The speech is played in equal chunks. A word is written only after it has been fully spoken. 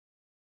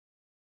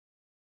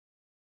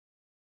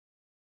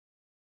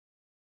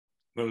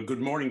Well,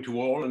 good morning to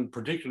all, and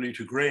particularly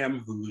to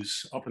Graeme,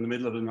 who's up in the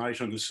middle of the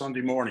night on a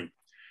Sunday morning.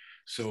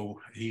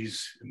 So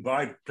he's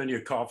imbibed plenty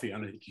of coffee,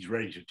 and I think he's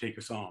ready to take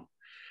us on.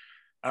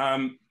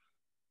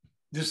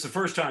 This is the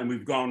first time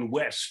we've gone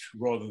west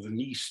rather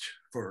than east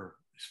for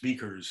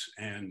speakers,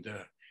 and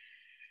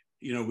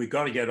we've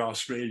got to get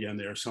Australia in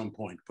there at some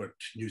point, but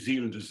New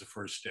Zealand is the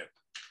first step.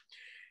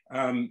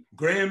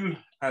 Graeme,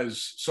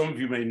 as some of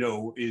you may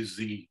know, is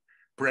the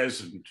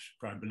president,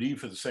 I believe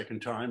for the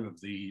second time,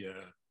 of the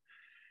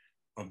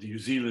New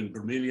Zealand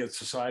Bromeliad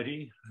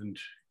Society, and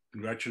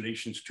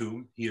congratulations to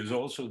him. He is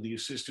also the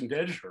assistant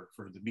editor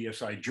for the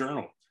BSI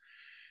Journal.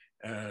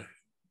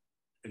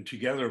 And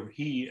together,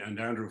 he and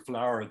Andrew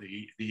Flower,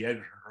 the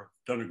editor, have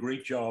done a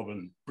great job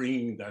in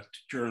bringing that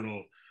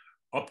journal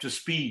up to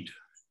speed.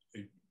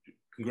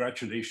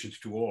 Congratulations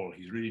to all.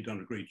 He's really done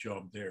a great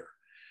job there.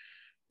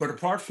 But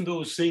apart from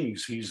those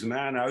things, he's the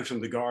man out in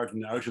the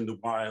garden, out in the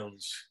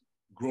wilds,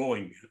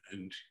 growing,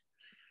 and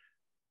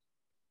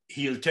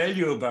he'll tell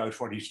you about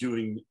what he's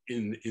doing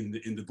in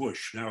the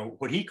bush. Now,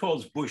 what he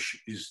calls bush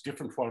is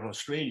different from what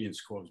Australians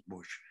call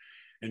bush,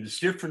 and it's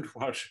different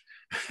what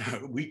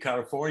we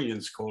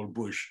Californians call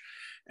bush,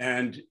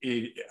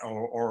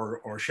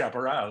 or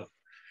chaparral.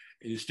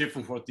 It's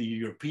different what the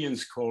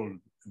Europeans call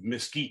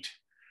mesquite,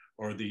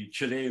 or the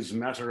Chileans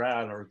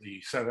matorral, or the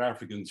South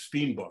Africans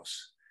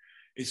fynbos.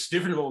 It's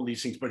different all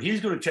these things, but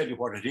he's going to tell you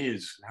what it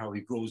is and how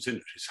he grows in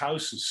it. His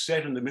house is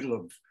set in the middle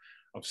of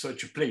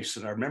such a place.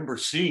 And I remember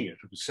seeing it.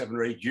 It was 7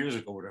 or 8 years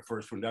ago when I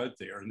first went out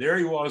there. And there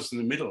he was in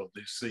the middle of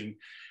this thing. It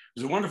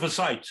was a wonderful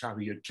sight how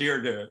he had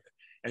cleared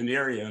an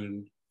area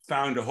and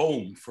found a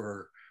home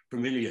for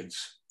bromeliads.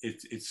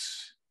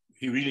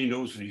 He really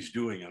knows what he's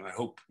doing, and I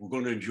hope we're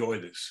going to enjoy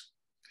this.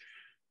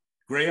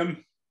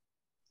 Graeme?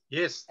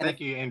 Yes, thank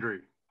you,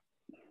 Andrew.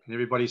 Can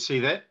everybody see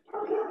that?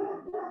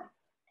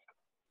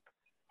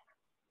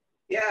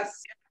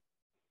 Yes.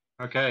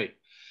 Okay.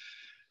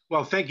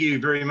 Well, thank you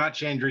very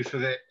much, Andrew, for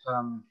that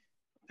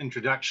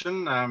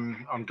introduction.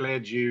 I'm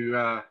glad you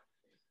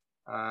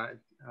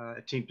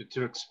attempted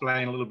to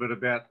explain a little bit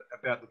about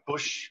the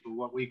bush, or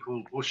what we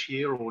call bush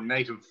here, or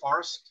native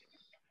forest.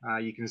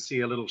 You can see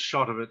a little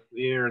shot of it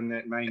there in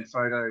that main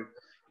photo,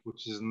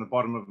 which is in the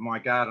bottom of my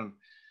garden.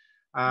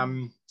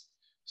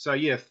 So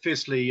yeah,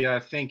 firstly,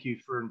 thank you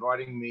for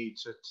inviting me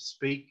to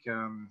speak.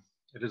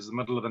 It is the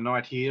middle of the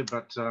night here,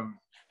 but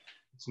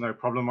it's no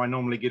problem. I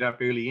normally get up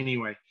early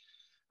anyway.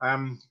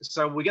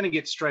 So we're going to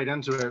get straight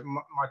into it.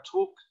 My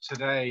talk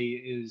today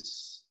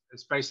is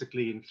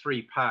basically in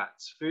 3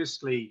 parts.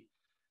 Firstly,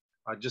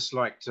 I'd just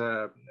like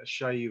to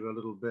show you a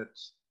little bit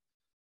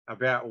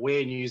about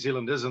where New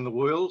Zealand is in the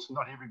world.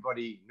 Not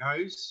everybody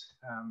knows.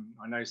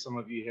 I know some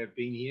of you have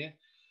been here,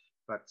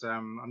 but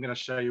I'm going to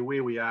show you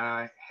where we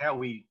are, how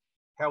we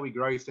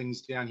grow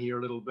things down here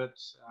a little bit,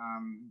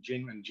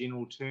 in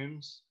general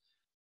terms,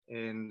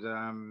 and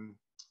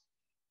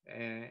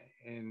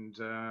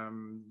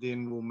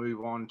then we'll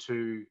move on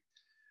to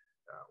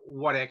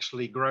what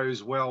actually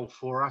grows well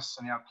for us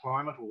in our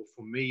climate, or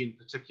for me in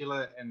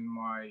particular in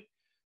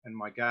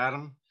my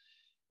garden.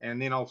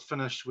 And then I'll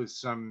finish with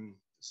some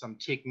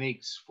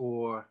techniques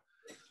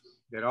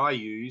that I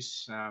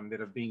use that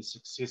have been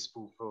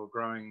successful for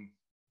growing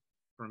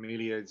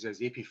bromeliads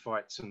as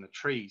epiphytes in the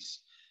trees.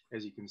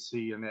 As you can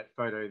see in that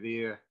photo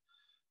there,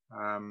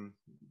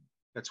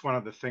 that's one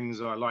of the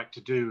things I like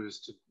to do, is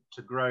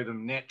to grow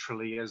them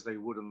naturally as they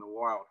would in the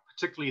wild,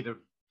 particularly the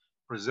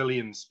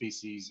Brazilian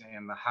species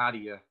and the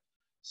hardier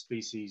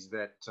species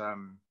that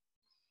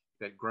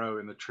grow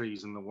in the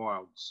trees in the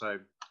wild. So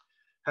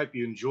hope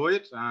you enjoy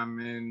it,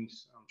 and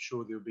I'm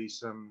sure there'll be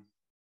some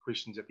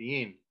questions at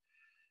the end.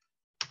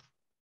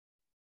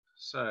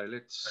 So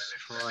let's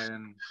try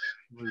and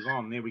move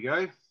on. There we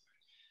go.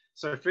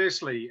 So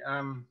firstly,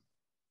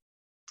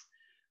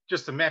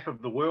 just a map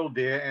of the world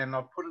there, and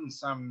I've put in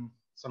some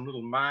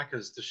little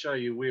markers to show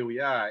you where we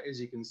are.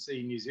 As you can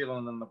see, New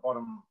Zealand in the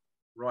bottom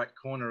right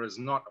corner is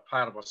not a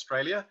part of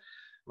Australia,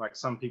 like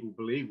some people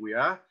believe we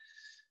are.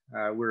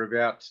 We're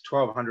about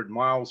 1,200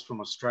 miles from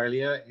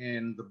Australia,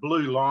 and the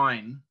blue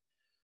line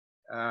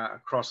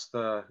across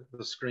the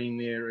screen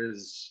there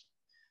is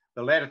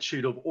the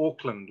latitude of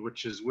Auckland,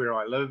 which is where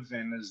I live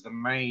and is the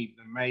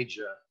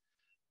major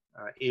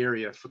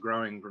area for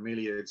growing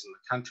bromeliads in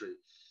the country.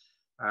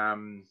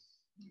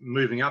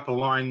 Moving up a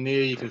line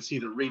there, you can see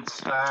the red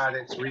star.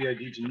 That's Rio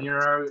de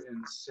Janeiro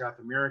in South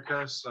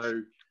America.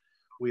 So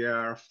we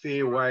are a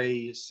fair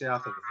way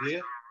south of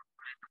there,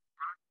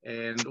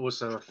 and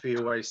also a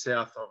fair way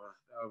south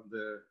of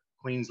the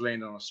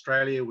Queensland and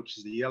Australia, which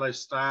is the yellow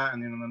star.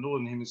 And then in the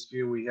Northern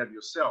Hemisphere, we have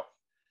yourself.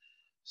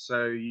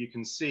 So you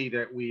can see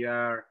that we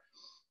are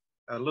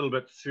a little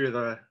bit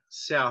further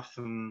south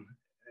in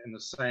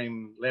the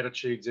same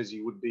latitudes as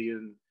you would be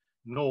in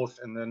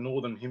the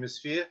Northern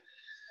Hemisphere.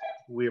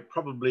 We're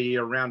probably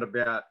around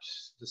about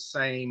the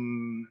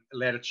same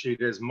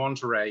latitude as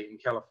Monterey in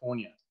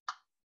California.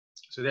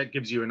 So that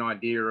gives you an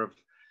idea of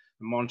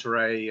the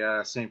Monterey,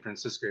 San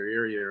Francisco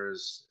area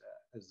as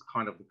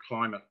kind of the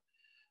climate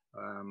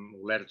or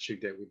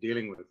latitude that we're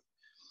dealing with.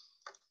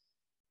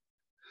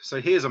 So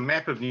here's a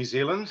map of New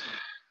Zealand,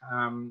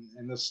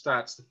 and this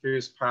starts the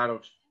first part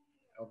of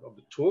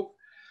the talk.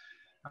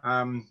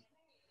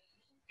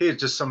 Here's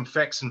just some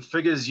facts and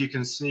figures. You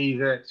can see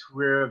that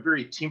we're a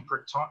very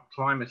temperate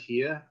climate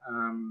here,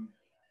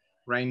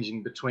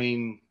 ranging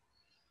between,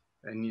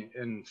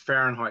 in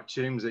Fahrenheit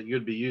terms that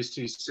you'd be used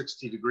to,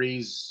 60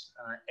 degrees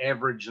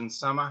average in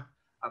summer,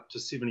 up to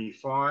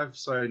 75,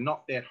 so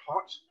not that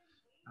hot,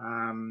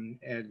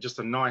 and just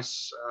a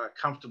nice,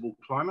 comfortable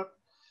climate.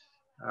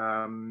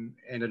 And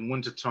in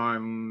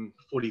wintertime,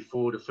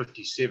 44 to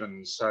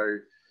 57. So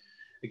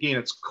again,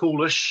 it's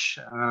coolish,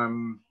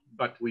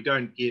 but we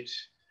don't get,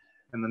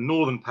 in the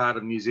northern part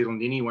of New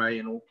Zealand anyway,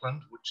 in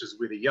Auckland, which is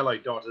where the yellow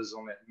dot is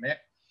on that map,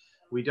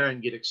 we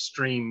don't get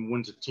extreme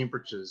winter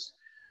temperatures.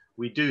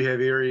 We do have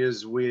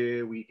areas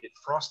where we get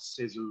frosts,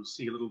 as you'll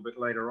see a little bit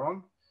later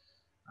on,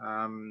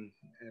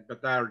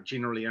 but they're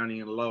generally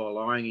only in lower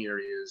lying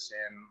areas,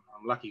 and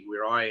I'm lucky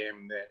where I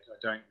am that I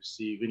don't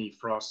receive any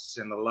frosts,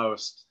 and the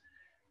lowest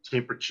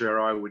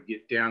temperature I would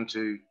get down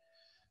to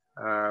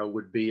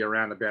would be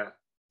around about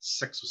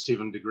 6 or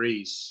 7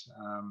 degrees,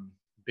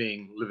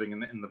 living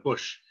in the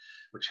bush,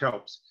 which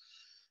helps.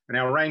 And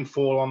our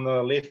rainfall on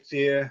the left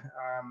there,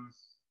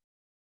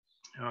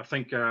 I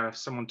think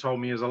someone told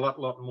me is a lot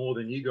more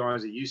than you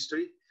guys are used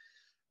to.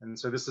 And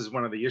so this is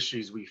one of the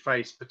issues we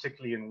face,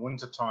 particularly in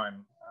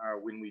wintertime,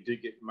 when we do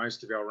get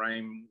most of our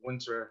rain,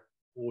 winter,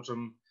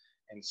 autumn,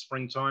 and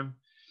springtime.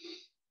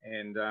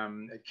 And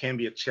it can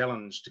be a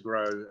challenge to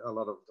grow a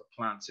lot of the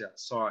plants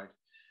outside.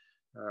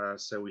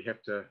 So we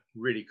have to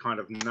really kind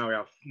of know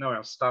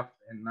our stuff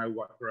and know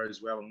what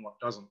grows well and what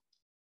doesn't.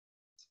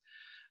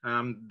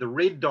 The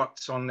red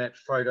dots on that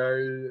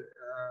photo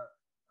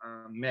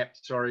map,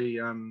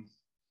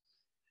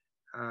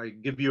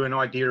 give you an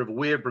idea of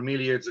where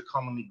bromeliads are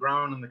commonly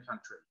grown in the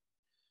country.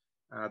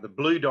 The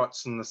blue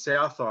dots in the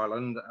South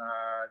Island,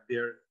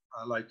 there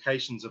are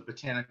locations of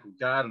botanical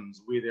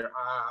gardens where there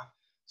are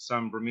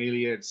some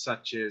bromeliads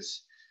such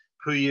as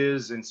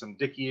puyas and some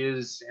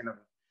dickeas, and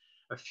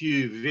a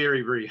few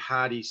very, very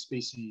hardy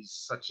species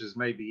such as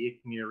maybe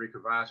Ecmia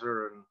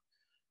recurvata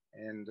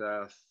and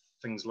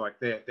things like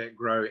that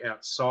grow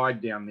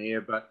outside down there.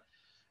 But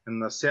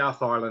in the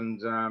South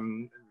Island,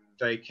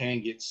 they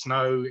can get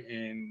snow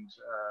and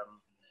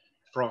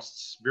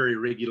frosts very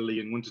regularly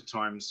in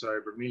wintertime, so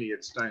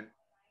bromeliads don't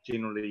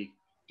generally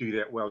do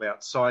that well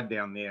outside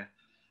down there.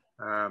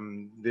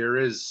 There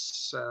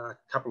is a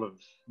couple of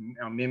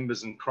our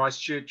members in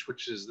Christchurch,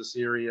 which is this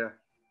area.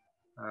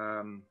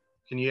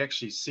 Can you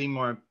actually see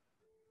my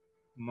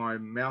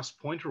mouse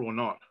pointer or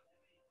not?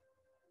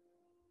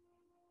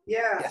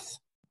 Yeah. Yes.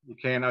 You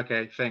can,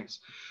 okay, thanks.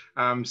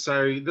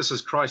 So this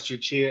is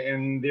Christchurch here,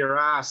 and there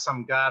are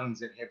some gardens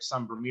that have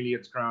some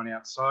bromeliads growing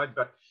outside,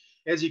 but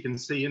as you can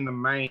see in the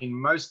main,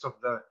 most of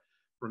the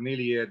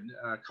bromeliad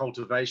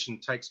cultivation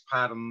takes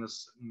part in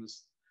this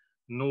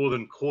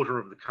northern quarter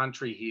of the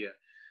country here,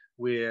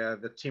 where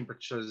the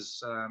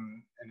temperatures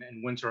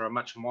in winter are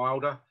much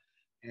milder,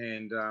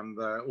 and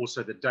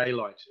also the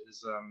daylight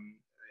is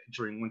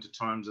during winter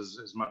times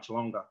is much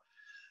longer.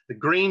 The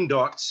green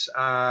dots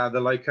are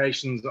the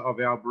locations of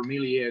our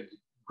bromeliad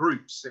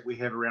groups that we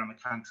have around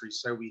the country.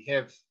 So we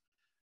have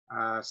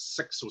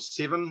 6 or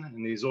 7,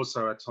 and there's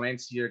also a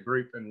Tillandsia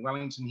group in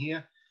Wellington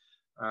here.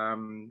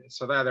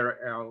 So they're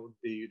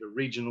the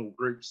regional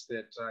groups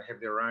that have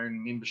their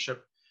own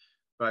membership,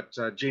 but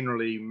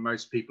generally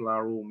most people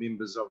are all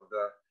members of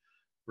the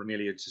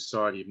Bromeliad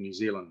Society of New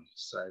Zealand.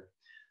 So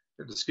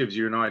that just gives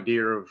you an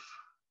idea of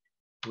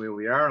where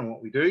we are and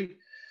what we do.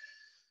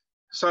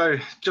 So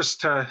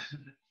just to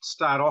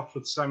start off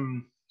with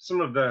some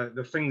of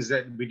the things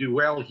that we do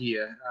well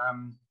here.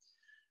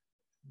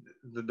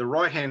 The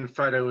right-hand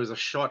photo is a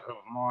shot of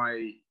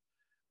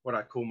what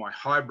I call my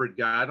hybrid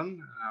garden,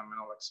 and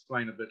I'll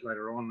explain a bit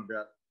later on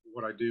about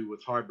what I do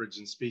with hybrids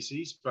and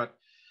species.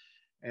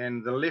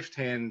 And the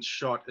left-hand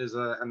shot is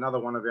another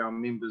one of our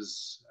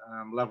members'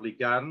 lovely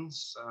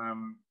gardens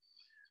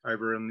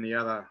over in the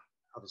other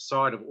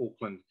side of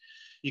Auckland.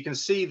 You can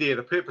see there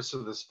the purpose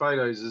of this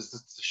photos is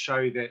to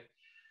show that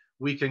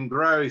we can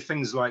grow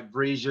things like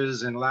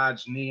bresias and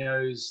large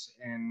neos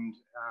and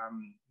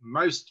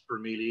most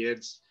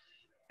bromeliads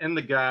in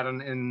the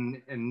garden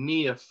in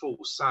near full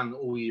sun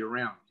all year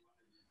round.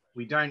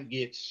 We don't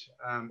get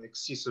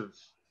excessive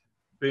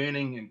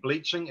burning and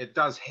bleaching. It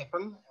does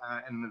happen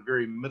in the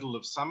very middle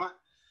of summer,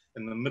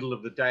 in the middle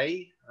of the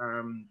day.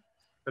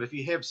 But if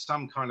you have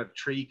some kind of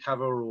tree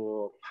cover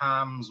or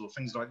palms or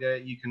things like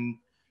that, you can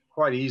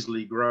quite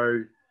easily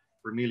grow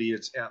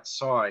bromeliads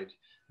outside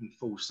in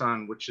full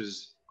sun, which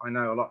is, I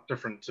know, a lot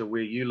different to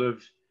where you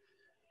live,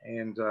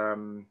 and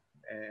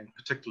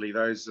particularly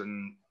those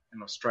in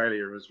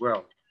Australia as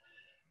well.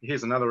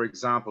 Here's another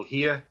example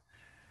here.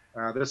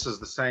 This is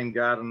the same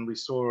garden we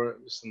saw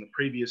just in the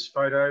previous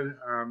photo.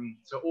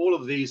 So all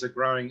of these are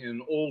growing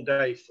in all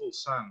day full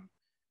sun.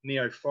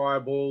 Neo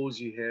fireballs,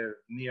 you have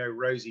Neo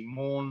Rosy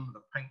Morn,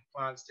 the pink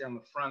plants down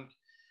the front.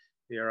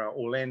 There are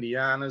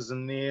Orlandianas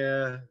in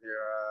there.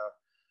 There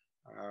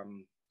are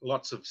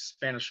lots of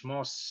Spanish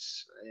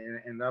moss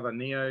and other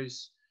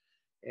neos.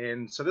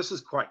 And so this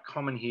is quite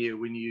common here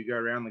when you go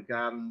around the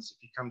gardens.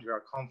 If you come to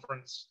our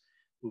conference,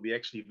 we'll be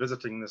actually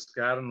visiting this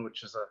garden,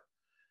 which is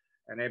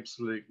an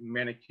absolute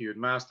manicured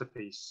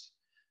masterpiece.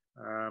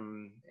 A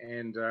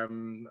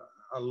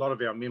lot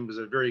of our members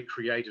are very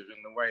creative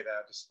in the way they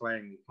are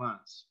displaying the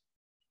plants.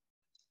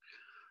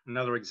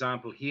 Another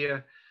example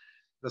here,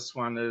 this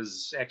one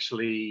is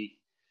actually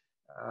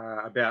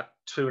about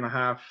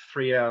 2.5 to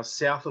 3 hours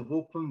south of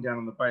Auckland, down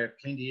in the Bay of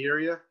Plenty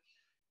area.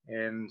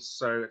 And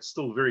so it's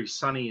still very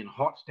sunny and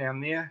hot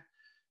down there.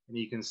 And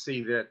you can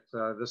see that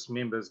this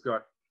member's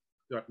got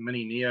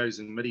mini neos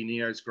and midi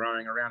neos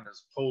growing around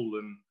his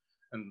pool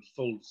in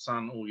full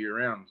sun all year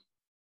round.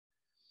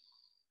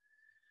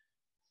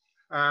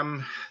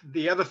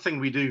 The other thing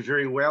we do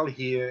very well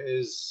here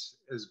is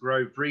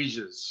grow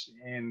breeges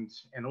and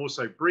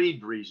also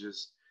breed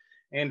breeges.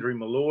 Andrew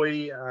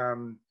Malloy,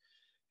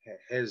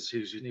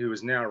 who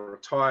is now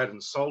retired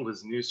and sold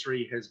his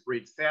nursery, has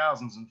bred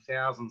thousands and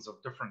thousands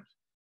of different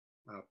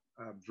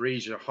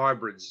breesia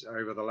hybrids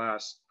over the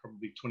last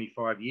probably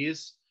 25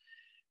 years.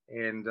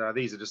 And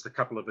these are just a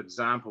couple of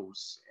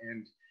examples.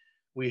 And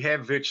we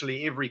have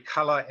virtually every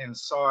color and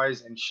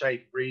size and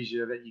shape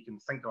breesia that you can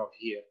think of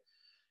here.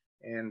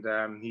 And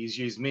he's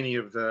used many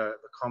of the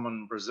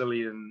common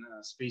Brazilian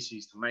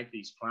species to make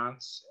these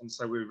plants. And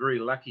so we're very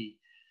lucky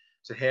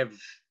to have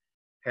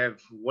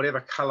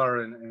whatever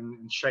color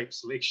and shape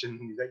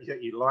selection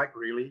that you like,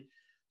 really,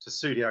 to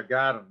suit our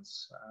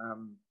gardens.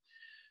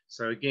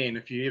 So again,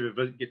 if you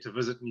ever get to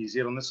visit New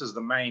Zealand, this is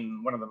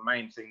one of the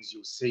main things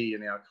you'll see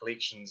in our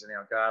collections and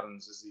our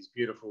gardens is these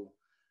beautiful,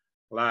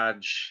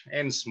 large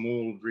and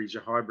small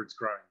breesia hybrids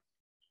growing.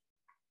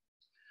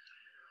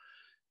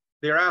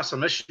 There are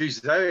some issues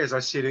though, as I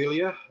said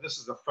earlier. This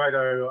is a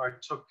photo I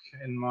took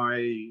in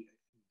my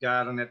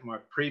garden at my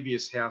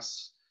previous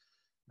house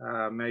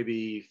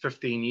maybe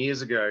 15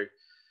 years ago,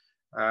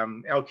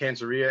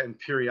 Alcantaria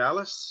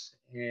imperialis,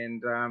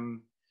 and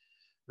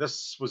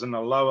this was in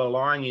the lower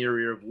lying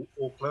area of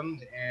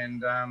Auckland,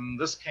 and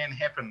this can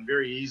happen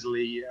very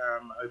easily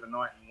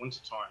overnight in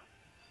wintertime.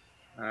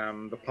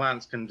 The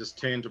plants can just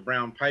turn to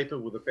brown paper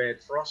with a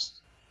bad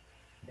frost,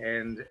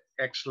 and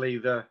actually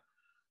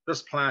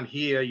this plant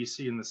here you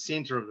see in the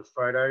center of the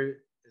photo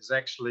is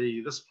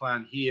actually this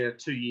plant here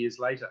 2 years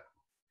later.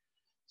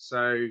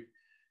 So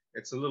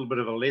it's a little bit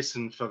of a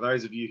lesson for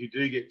those of you who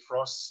do get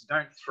frosts.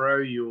 Don't throw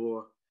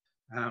your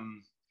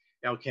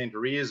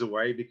Alcantarias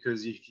away,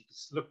 because if you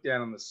look down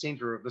on the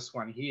center of this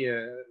one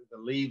here, the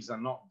leaves are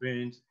not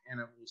burnt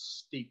and it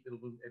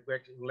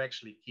will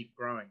actually keep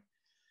growing.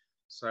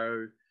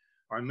 So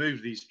I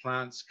moved these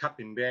plants, cut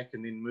them back,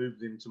 and then moved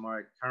them to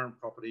my current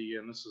property,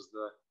 and this is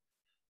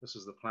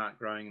the plant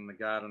growing in the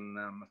garden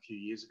a few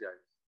years ago.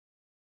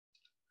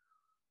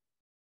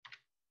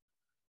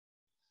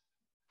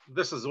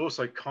 This is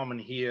also common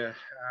here.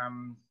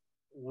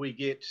 We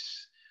get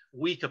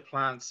weaker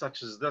plants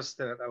such as this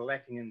that are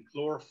lacking in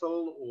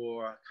chlorophyll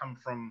or come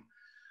from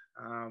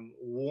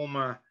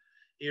warmer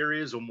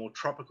areas or more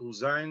tropical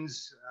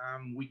zones.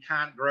 We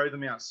can't grow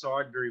them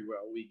outside very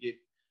well. We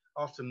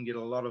often get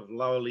a lot of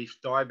lower leaf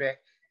dieback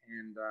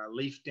and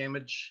leaf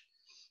damage.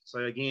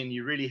 So again,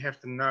 you really have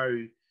to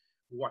know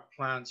what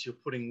plants you're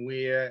putting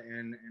where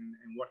and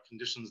what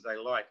conditions they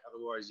like.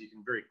 Otherwise, you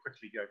can very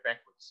quickly go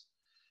backwards.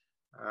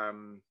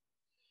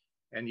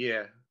 And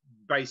yeah,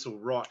 basal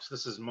rot.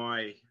 This is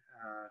my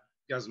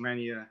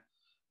Guzmania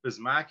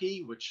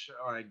bismarcki, which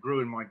I grew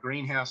in my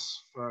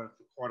greenhouse for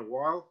quite a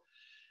while.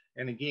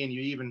 And again,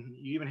 you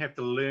even have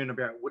to learn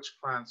about which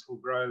plants will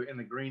grow in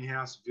the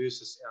greenhouse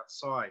versus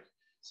outside.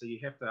 So you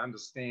have to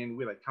understand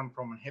where they come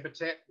from in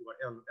habitat, what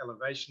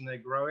elevation they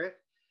grow at,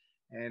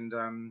 and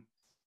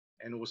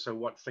also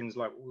what things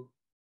like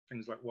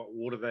what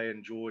water they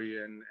enjoy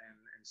and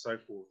so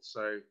forth.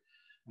 So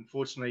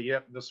unfortunately,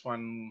 yep, this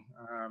one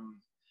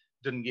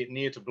didn't get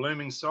near to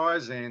blooming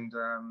size and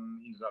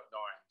ended up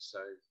dying.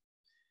 So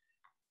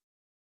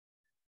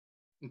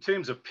in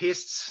terms of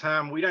pests,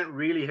 we don't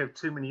really have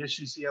too many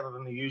issues here other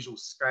than the usual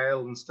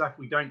scale and stuff.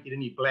 We don't get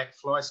any black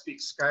fly speck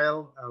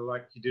scale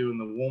like you do in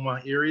the warmer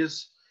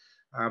areas,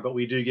 but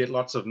we do get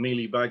lots of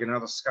mealybug and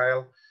other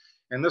scale.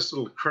 And this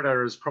little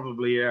critter is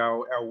probably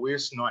our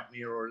worst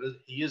nightmare, or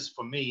he is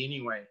for me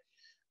anyway.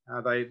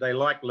 They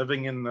like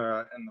living in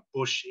the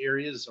bush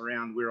areas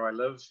around where I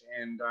live,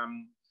 and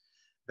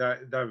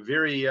they're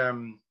very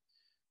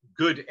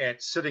good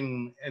at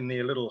sitting in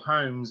their little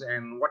homes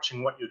and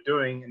watching what you're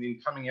doing, and then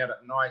coming out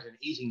at night and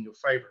eating your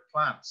favorite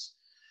plants.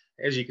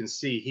 As you can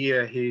see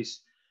here,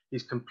 he's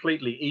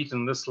completely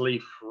eaten this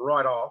leaf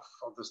right off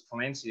of this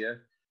Tillandsia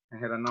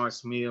and had a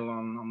nice meal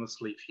on this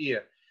leaf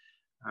here.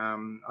 I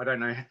don't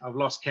know, I've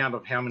lost count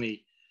of how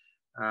many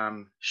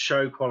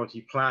show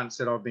quality plants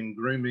that I've been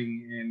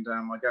grooming, and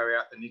I go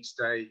out the next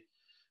day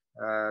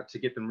to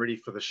get them ready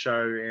for the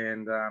show,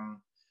 and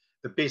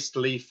the best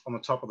leaf on the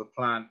top of the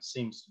plant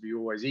seems to be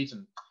always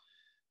eaten.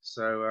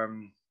 So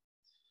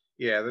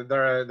yeah,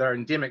 they're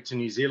endemic to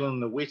New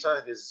Zealand, the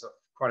weta. There's of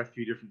quite a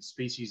few different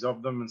species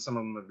of them, and some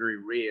of them are very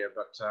rare,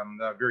 but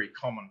they're very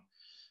common.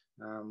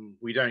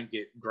 We don't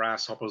get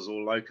grasshoppers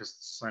or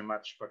locusts so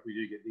much, but we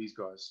do get these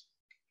guys.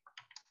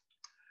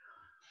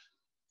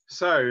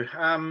 So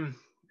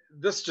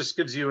this just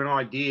gives you an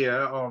idea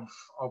of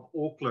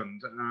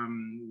Auckland,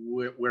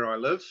 where I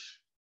live.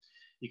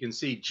 You can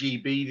see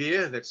GB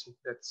there. That's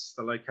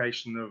the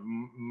location of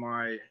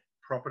my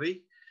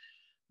property.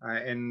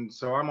 And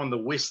so I'm on the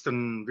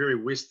very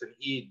western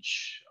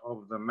edge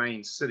of the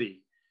main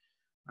city.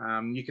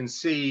 You can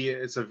see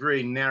it's a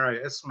very narrow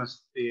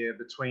isthmus there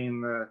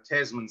between the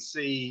Tasman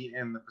Sea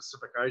and the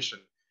Pacific Ocean.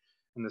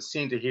 In the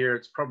center here,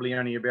 it's probably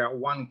only about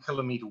 1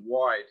 kilometre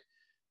wide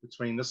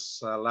between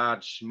this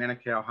large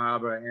Manukau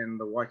harbour and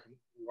the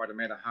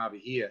Waitemata harbour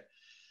here.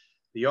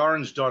 The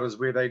orange dot is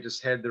where they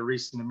just had the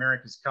recent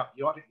America's Cup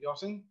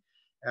yachting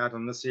out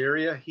in this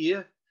area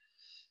here.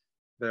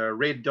 The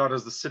red dot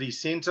is the city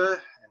centre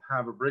and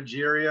Harbour Bridge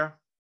area.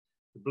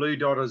 The blue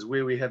dot is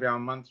where we have our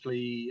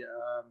monthly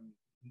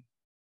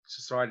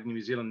Society of New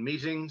Zealand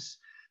meetings,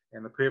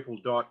 and the purple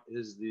dot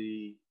is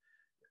the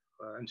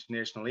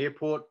International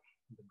Airport.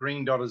 The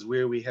green dot is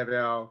where we have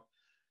our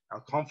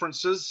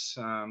conferences.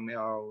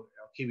 Our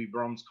Kiwi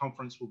Broms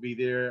conference will be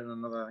there in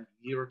another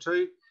year or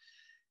two.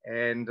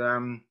 And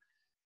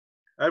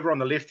over on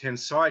the left-hand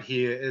side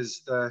here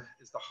is the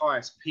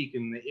highest peak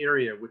in the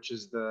area, which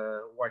is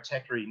the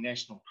Waitakere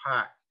National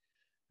Park,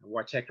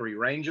 Waitakere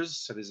Ranges.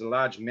 So there's a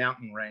large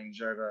mountain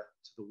range over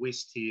to the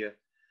west here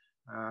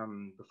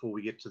before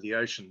we get to the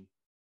ocean.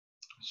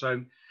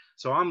 So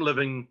I'm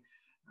living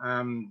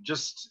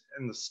just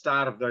in the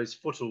start of those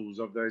foothills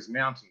of those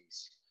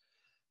mountains.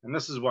 And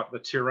this is what the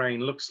terrain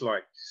looks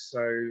like. So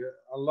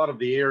a lot of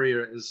the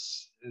area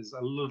is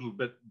a little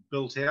bit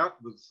built out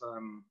with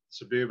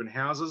suburban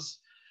houses.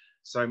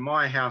 So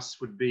my house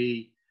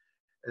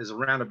is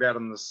around about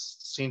in the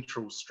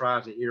central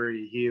strata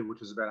area here,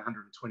 which is about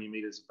 120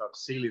 meters above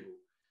sea level.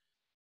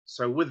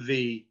 So with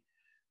the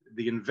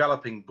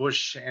enveloping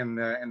bush and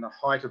the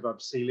height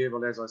above sea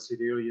level, as I said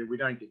earlier, we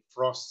don't get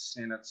frosts,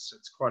 and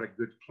it's quite a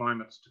good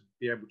climate to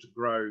be able to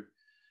grow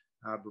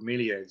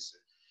bromeliads.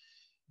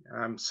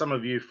 Some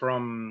of you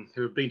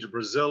who have been to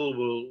Brazil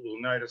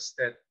will notice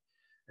that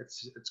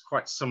it's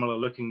quite similar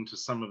looking to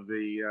some of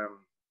the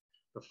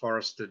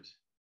forested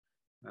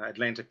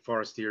Atlantic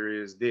forest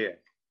areas there.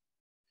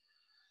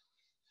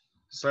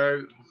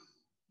 So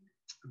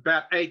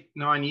about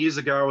 8-9 years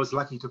ago, I was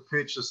lucky to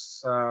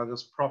purchase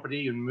this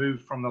property and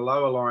move from the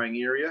lower lying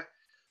area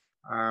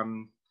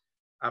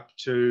up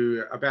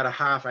to about a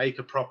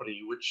half-acre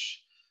property,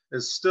 which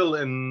is still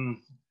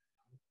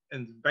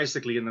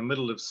basically in the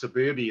middle of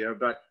suburbia,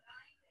 but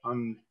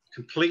I'm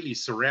completely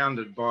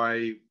surrounded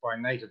by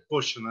native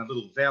bush in a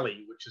little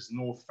valley, which is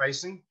north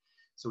facing.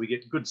 So we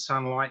get good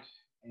sunlight,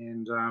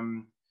 and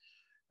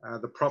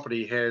the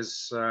property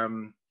has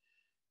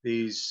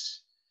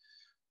these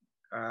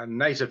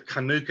native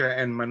kanuka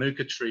and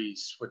manuka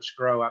trees, which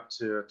grow up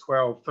to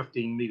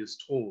 12-15 meters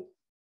tall.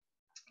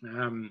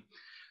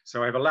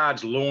 So I have a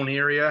large lawn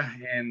area,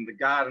 and the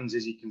gardens,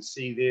 as you can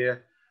see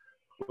there,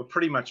 were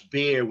pretty much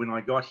bare when I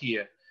got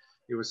here.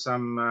 There were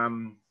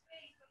some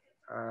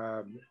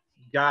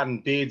garden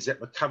beds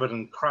that were covered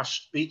in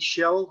crushed beach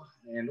shell,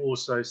 and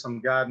also some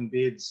garden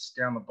beds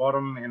down the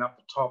bottom and up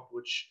the top,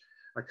 which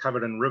are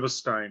covered in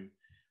riverstone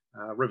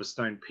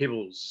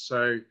pebbles.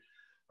 So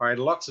I had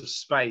lots of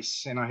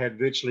space, and I had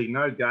virtually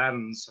no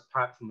gardens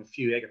apart from a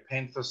few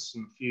agapanthus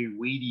and a few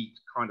weedy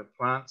kind of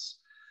plants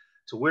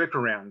to work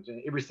around.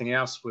 Everything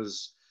else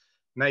was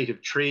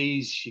native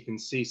trees. You can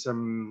see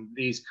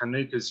these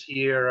kanukas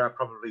here are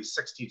probably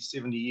 60 to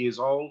 70 years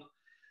old,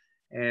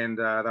 and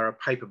they're a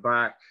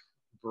paperbark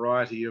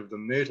variety of the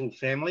myrtle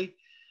family,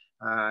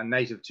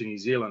 native to New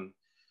Zealand.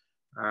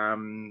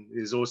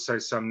 There's also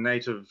some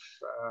native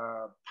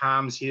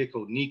palms here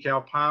called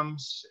Nikau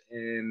palms,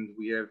 and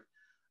we have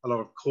a lot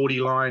of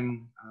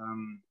cordyline,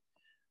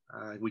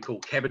 we call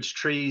cabbage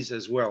trees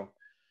as well.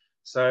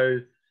 So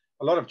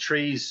a lot of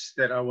trees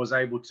that I was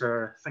able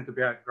to think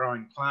about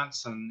growing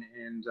plants,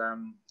 and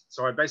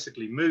so I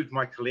basically moved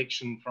my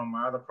collection from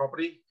my other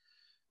property,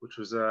 which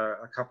was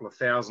a couple of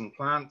thousand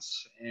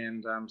plants,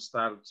 and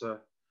started to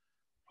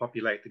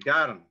populate the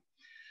garden.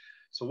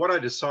 So what I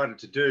decided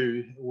to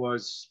do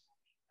was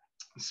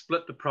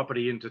split the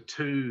property into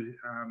two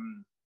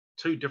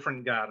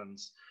different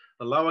gardens.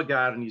 The lower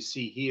garden you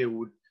see here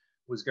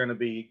was going to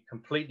be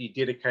completely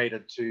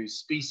dedicated to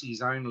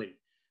species only.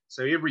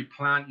 So every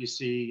plant you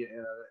see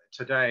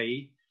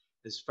today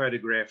is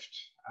photographed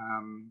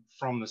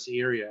from this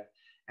area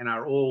and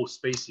are all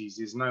species.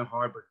 There's no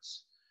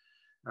hybrids.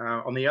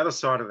 On the other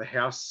side of the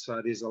house,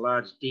 there's a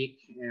large deck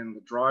and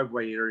the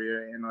driveway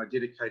area, and I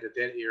dedicated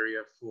that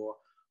area for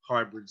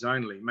hybrids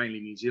only, mainly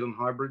New Zealand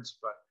hybrids,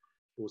 but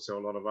also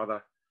a lot of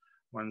other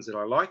ones that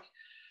I like.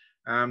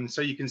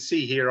 So you can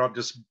see here, I've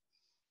just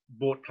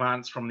bought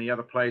plants from the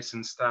other place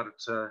and started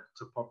to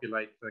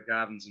populate the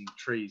gardens and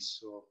trees,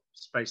 or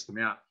space them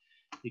out.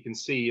 You can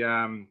see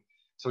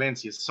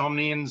Tillandsia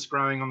somnians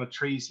growing on the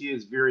trees here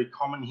is very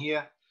common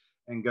here.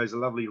 and goes a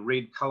lovely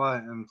red color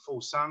in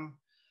full sun.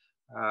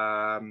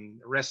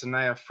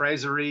 Racinea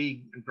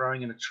fraseri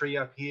growing in a tree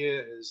up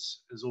here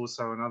is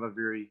also another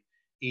very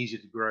easy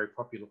to grow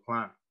popular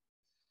plant.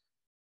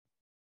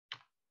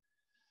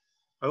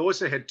 I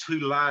also had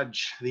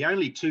the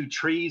only two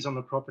trees on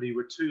the property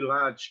were two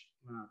large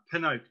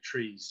pin oak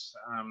trees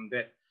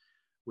that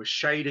were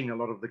shading a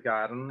lot of the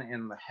garden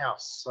and the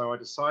house. So I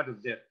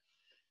decided that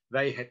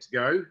they had to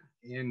go,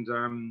 and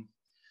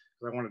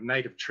I wanted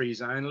native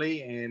trees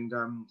only. And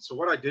so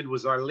what I did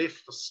was I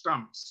left the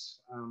stumps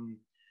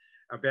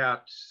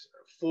about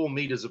 4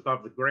 meters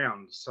above the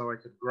ground so I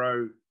could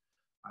grow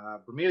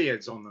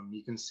bromeliads on them.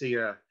 You can see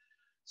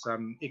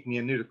some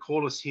Ichnia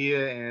nudicornis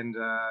here, and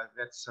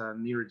that's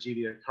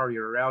Neragelia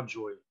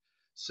corioraudjoy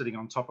sitting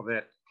on top of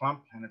that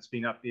clump, and it's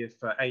been up there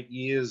for 8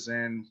 years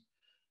and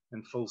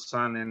in full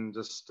sun, and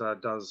just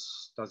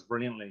does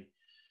brilliantly.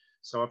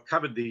 So I've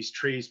covered these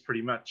trees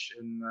pretty much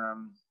in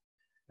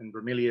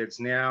bromeliads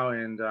now,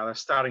 and they're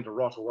starting to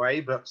rot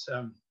away, but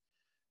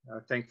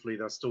thankfully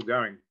they're still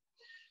going.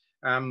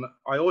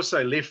 I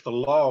also left the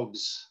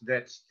logs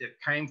that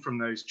came from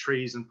those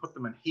trees and put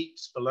them in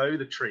heaps below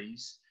the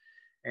trees,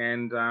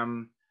 and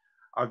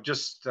I've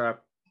just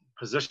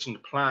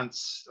positioned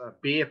plants,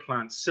 bare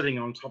plants, sitting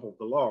on top of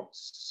the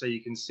logs. So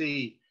you can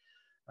see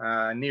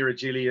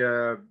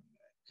Neragelia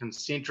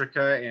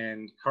concentrica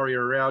and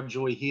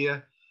corioraudjoy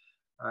here,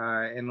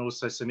 and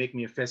also some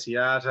Ichnia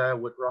fasciata,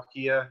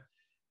 Whitrockia,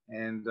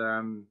 and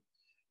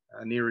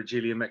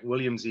Neragelia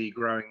McWilliamsii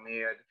growing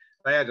there.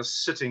 They are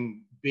just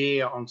sitting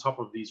bare on top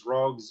of these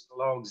logs,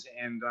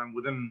 and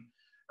within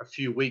a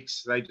few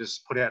weeks, they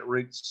just put out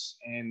roots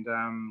and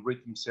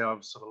root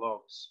themselves to the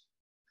logs.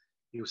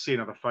 You'll see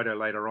another photo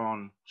later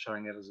on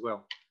showing that as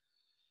well.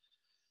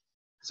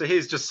 So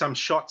here's just some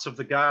shots of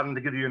the garden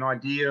to give you an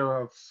idea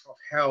of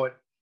how it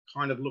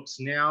kind of looks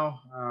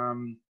now.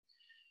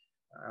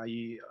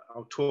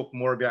 I'll talk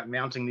more about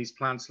mounting these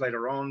plants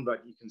later on,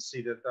 but you can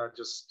see that they're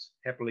just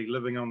happily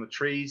living on the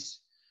trees.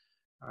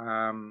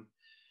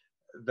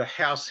 The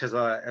house has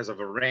a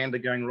veranda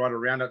going right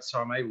around it, so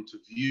I'm able to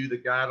view the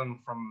garden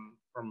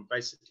from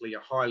basically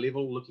a high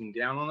level, looking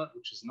down on it,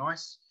 which is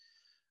nice.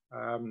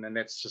 And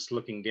that's just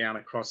looking down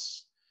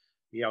across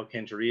the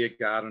Alcantarilla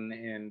garden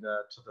and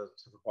to the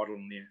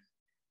bottom there.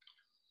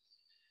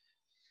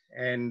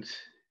 And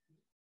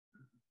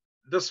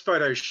this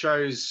photo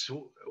shows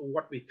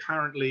what we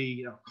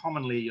currently,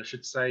 commonly, I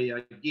should say,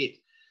 get,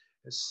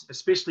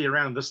 especially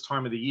around this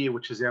time of the year,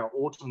 which is our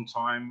autumn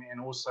time,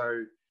 and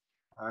also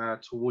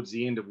towards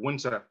the end of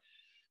winter.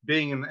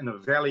 Being in a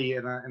valley,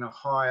 in a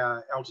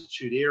higher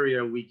altitude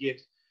area, we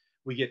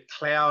get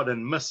cloud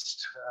and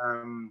mist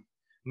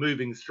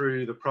moving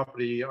through the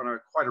property on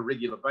quite a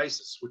regular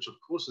basis, which of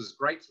course is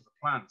great for the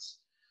plants,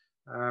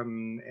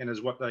 and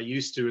is what they're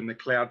used to in the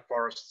cloud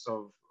forests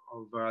of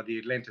the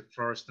Atlantic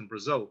forest in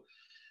Brazil.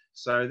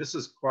 So this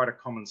is quite a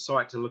common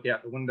sight to look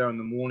out the window in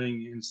the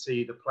morning and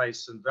see the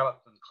place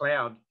enveloped in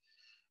cloud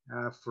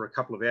for a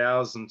couple of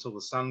hours until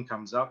the sun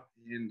comes up,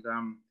 and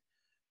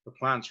the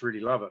plants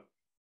really love it.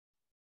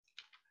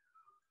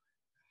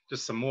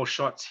 Just some more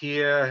shots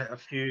here, a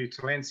few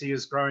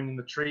tillandsias growing in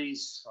the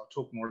trees. I'll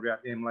talk more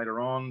about them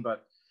later on,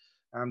 but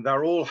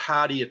they're all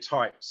hardier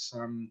types.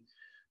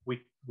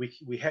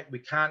 We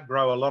can't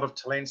grow a lot of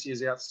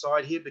tillandsias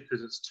outside here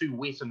because it's too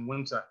wet in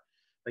winter.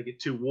 They get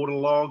too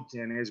waterlogged,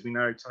 and as we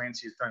know,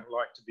 tillandsias don't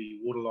like to be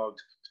waterlogged,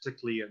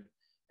 particularly at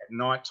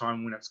night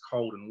time when it's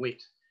cold and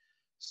wet.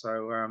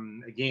 So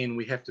again,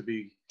 we have to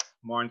be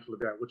mindful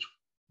about which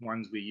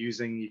ones we're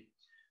using.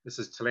 This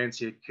is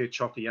Tillandsia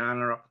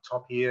kirchhoffiana up the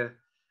top here,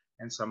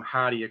 and some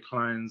hardier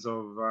clones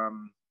of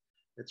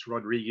it's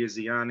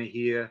Rodrigueziana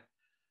here,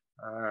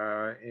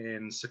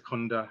 and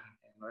Secunda,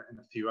 and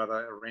a few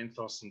other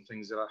Aranthos and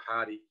things that are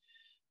hardy.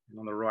 And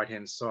on the right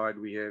hand side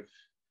we have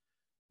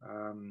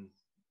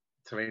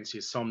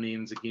Tillandsia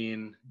somnians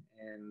again,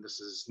 and this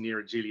is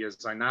Neragelia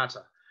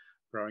zonata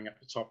growing up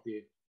the top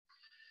there.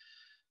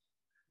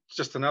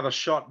 Just another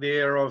shot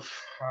there of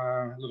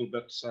a little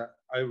bit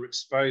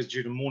overexposed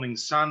due to morning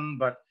sun,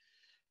 but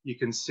you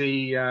can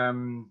see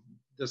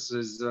this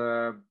is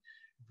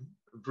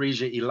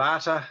Vresia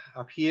elata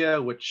up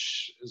here,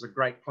 which is a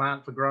great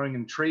plant for growing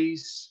in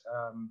trees.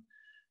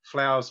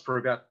 Flowers for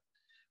about,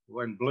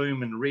 when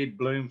bloom and red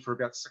bloom for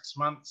about 6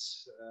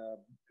 months.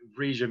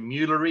 Vresia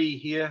mulleri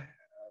here,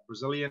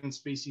 Brazilian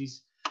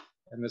species,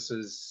 and this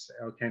is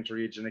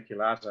Alcantarilla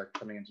geniculata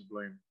coming into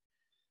bloom.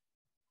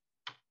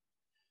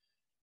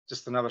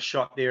 Just another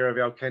shot there of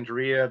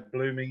Alcantarilla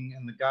blooming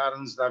in the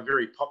gardens. They're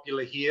very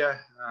popular here.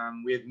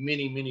 We have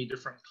many, many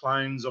different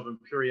clones of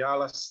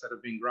Imperialis that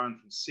have been grown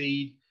from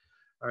seed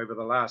over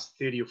the last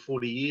 30 or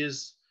 40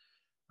 years.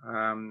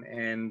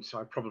 And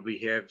I probably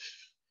have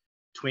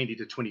 20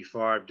 to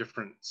 25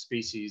 different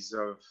species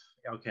of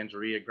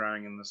Alcantarilla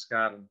growing in this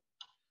garden.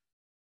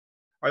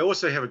 I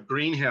also have a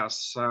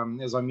greenhouse.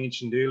 As I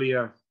mentioned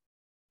earlier,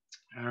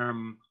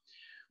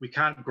 we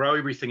can't grow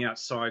everything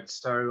outside,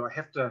 so I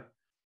have to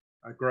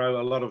grow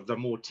a lot of the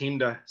more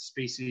tender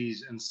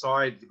species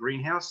inside the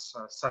greenhouse,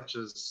 such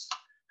as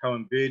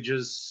poem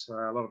burges,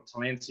 a lot of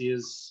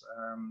tillandsias,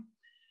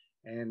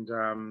 and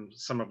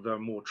some of the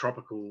more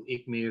tropical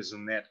eckmeres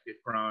and that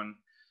get grown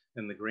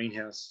in the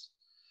greenhouse.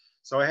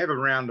 So I have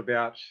around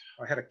about,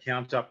 I had a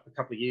count up a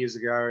couple of years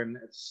ago, and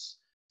it's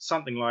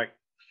something like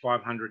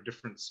 500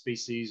 different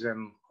species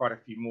and quite a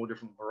few more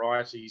different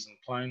varieties and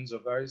clones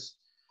of those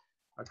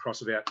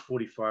across about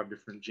 45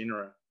 different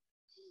genera.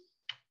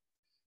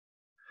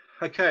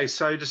 Okay,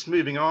 so just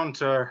moving on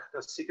to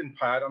the second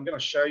part, I'm going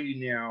to show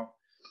you now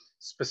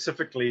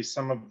specifically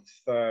some of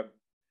the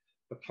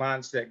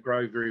plants that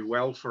grow very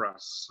well for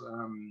us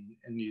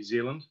in New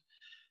Zealand.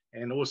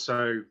 And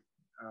also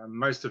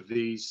most of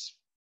these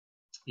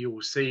you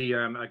will see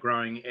are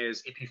growing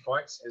as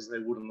epiphytes as they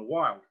would in the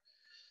wild.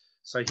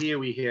 So here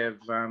we have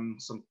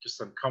just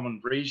some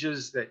common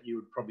Bromeliads that you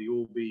would probably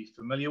all be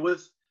familiar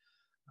with.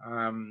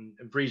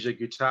 Bromeliad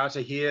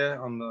guttata here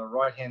on the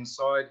right hand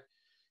side.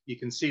 You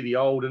can see the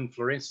old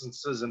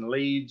inflorescences and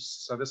leaves.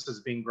 So this has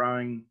been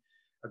growing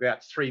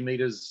about 3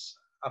 meters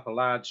up a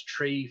large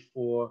tree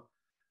for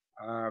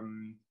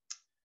the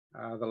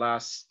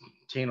last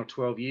 10 or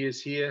 12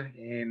 years here.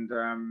 And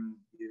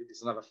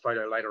there's another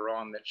photo later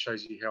on that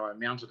shows you how I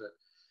mounted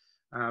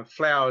it.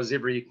 Flowers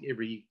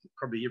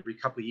probably every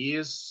couple of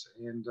years,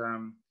 and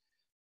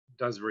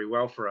does very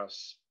well for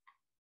us.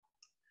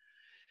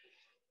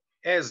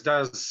 As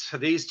does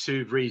these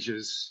two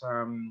Bromeliads,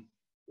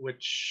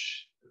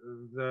 which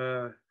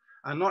are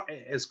not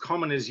as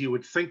common as you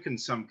would think in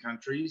some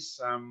countries.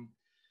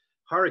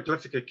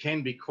 Hieroglyphica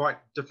can be quite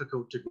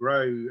difficult to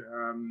grow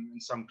in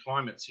some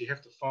climates. You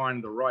have to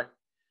find the right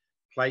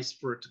place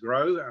for it to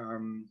grow.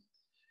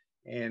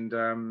 And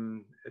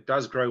it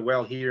does grow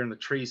well here in the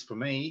trees for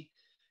me,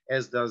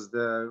 as does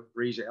the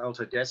Bromeliad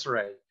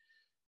altodacerae.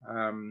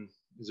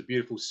 There's a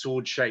beautiful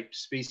sword-shaped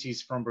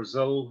species from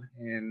Brazil,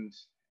 and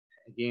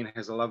again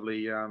has a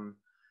lovely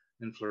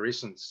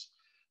inflorescence.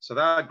 So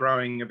they're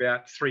growing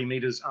about 3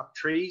 meters up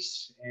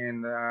trees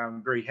and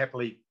very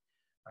happily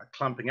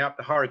clumping up.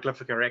 The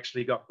Hieroglyphica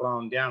actually got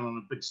blown down on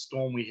a big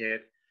storm we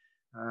had.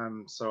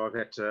 So I've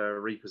had to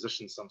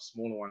reposition some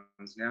smaller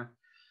ones now.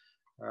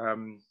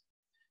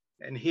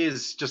 And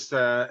here's just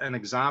an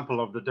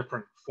example of the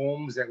different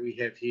forms that we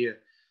have here.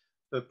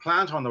 The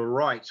plant on the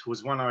right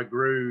was one I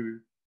grew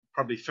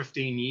probably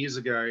 15 years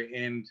ago,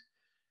 and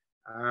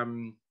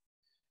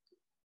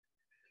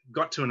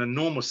got to an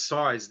enormous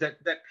size.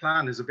 That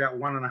plant is about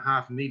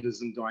 1.5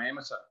 meters in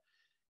diameter.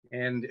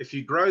 And if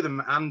you grow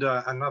them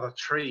under another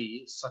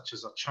tree, such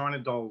as a China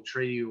doll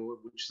tree, or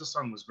which this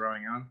one was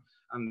growing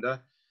under,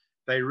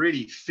 they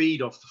really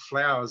feed off the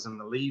flowers and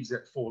the leaves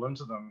that fall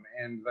into them.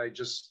 And they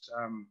just,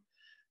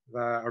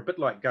 they're a bit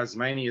like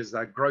Guzmanias.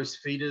 They're gross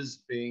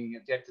feeders being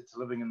adapted to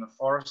living in the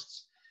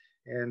forests.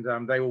 And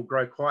they will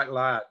grow quite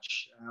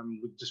large,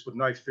 with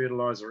no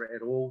fertilizer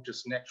at all,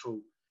 just natural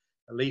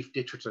leaf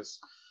detritus.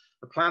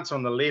 The plants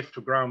on the left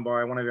were grown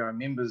by one of our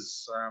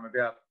members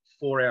about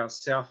 4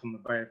 hours south in the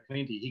Bay of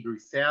Plenty. He grew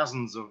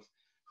thousands of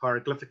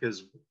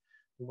Hieroglyphicas,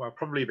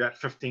 probably about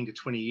 15 to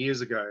 20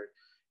 years ago.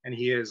 And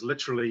he has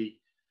literally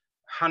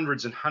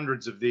hundreds and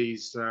hundreds of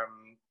these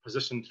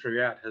positioned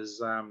throughout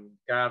his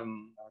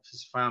garden,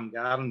 his farm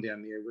garden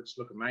down there, which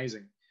look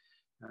amazing.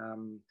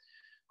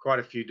 Quite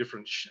a few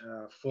different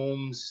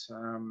forms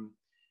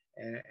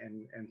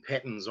and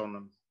patterns on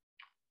them.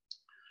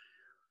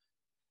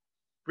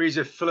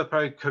 Bromeliad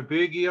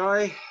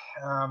Philippo-Coburgii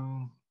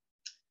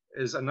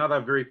is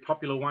another very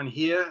popular one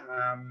here.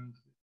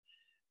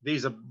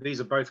 These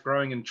are both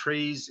growing in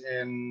trees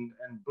and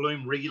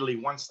bloom regularly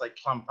once they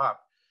clump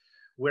up.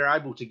 We're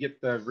able to get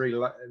the very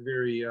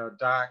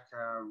dark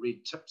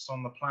red tips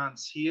on the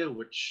plants here,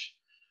 which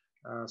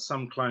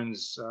some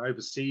clones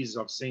overseas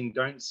I've seen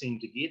don't seem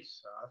to get.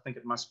 I think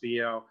it must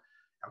be our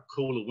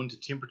cooler winter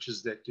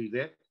temperatures that do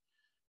that.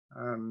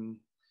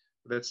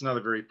 That's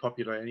another very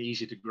popular and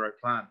easy to grow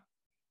plant.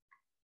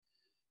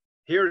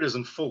 Here it is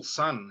in full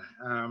sun,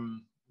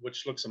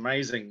 which looks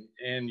amazing.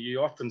 And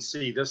you often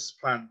see this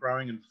plant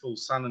growing in full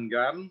sun in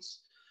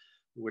gardens,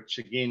 which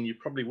again, you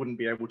probably wouldn't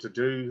be able to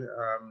do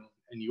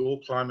in your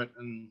climate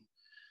in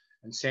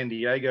San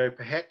Diego,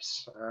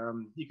 perhaps.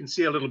 You can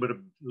see a little bit of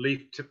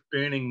leaf tip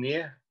burning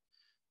there,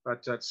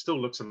 but it still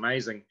looks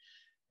amazing.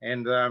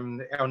 And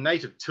our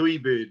native tui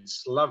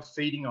birds love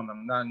feeding on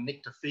them. They're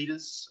nectar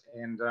feeders,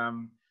 and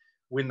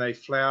when they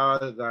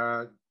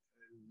flower,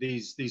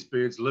 these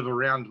birds live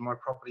around my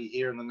property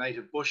here in the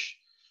native bush,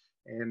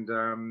 and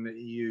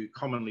you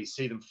commonly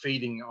see them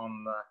feeding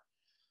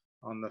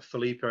on the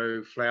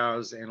Filippo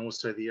flowers and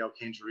also the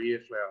Alcantara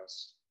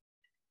flowers.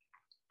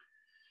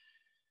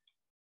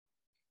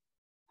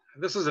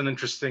 This is an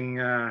interesting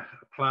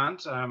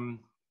plant,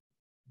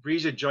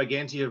 Bromeliad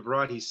gigantea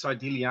variety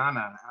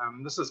Sideliana.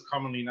 This is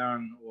commonly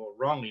known, or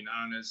wrongly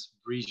known, as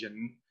Bromeliad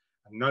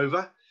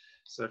nova.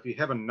 So if you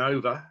have a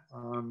nova,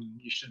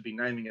 you should be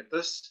naming it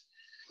this.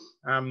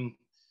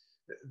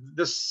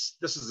 This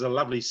is a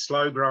lovely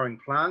slow-growing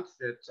plant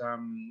that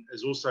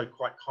is also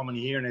quite common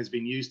here and has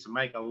been used to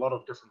make a lot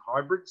of different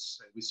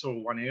hybrids. We saw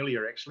one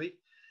earlier, actually.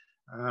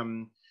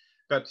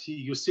 But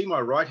you'll see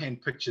my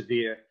right-hand picture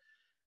there.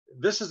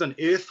 this is an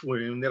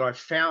earthworm that I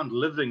found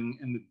living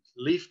in the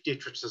leaf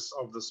detritus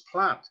of this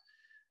plant.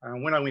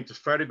 When I went to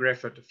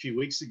photograph it a few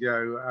weeks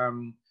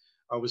ago,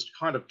 I was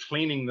kind of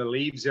cleaning the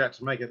leaves out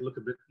to make it look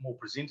a bit more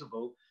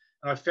presentable.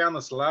 And I found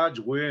this large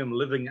worm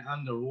living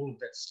under all of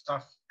that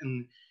stuff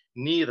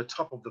near the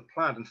top of the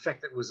plant. In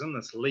fact, it was in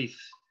this leaf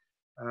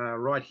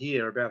right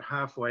here, about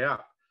halfway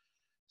up.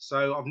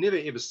 So I've never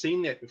ever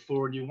seen that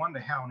before, and you wonder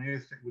how on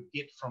earth it would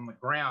get from the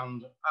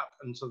ground up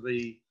into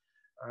the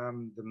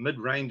mid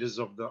ranges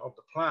of the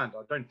plant.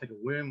 I don't think a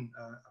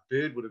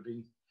bird would have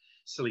been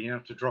silly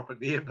enough to drop it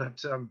there,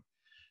 but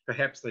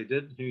perhaps they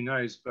did. Who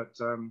knows? But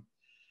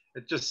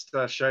it just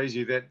shows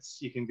you that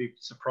you can be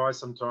surprised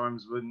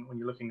sometimes when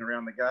you're looking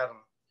around the garden.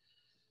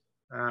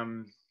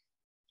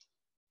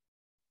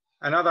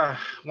 Another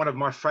one of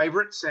my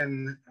favorites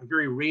and a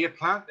very rare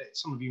plant that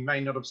some of you may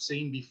not have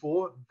seen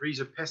before,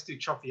 Brisa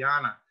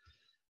pastuchoffiana.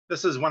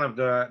 This is one of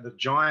the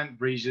giant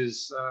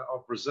breezes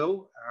of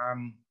Brazil,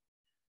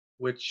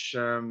 which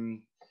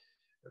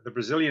the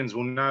Brazilians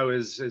will know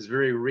is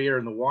very rare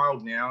in the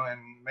wild now and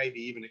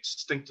maybe even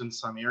extinct in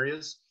some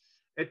areas.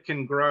 It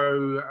can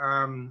grow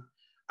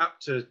up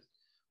to,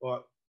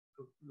 well,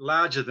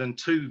 larger than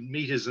 2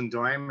 meters in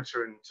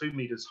diameter and 2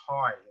 meters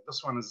high.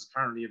 This one is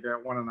currently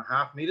about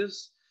 1.5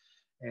 meters.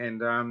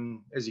 And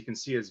as you can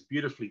see, it's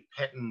beautifully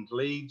patterned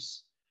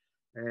leaves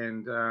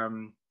and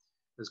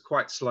is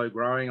quite slow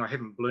growing. I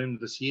haven't bloomed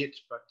this yet,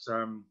 but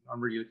I'm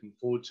really looking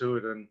forward to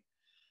it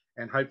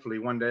and hopefully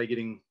one day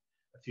getting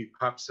a few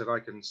pups that I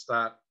can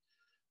start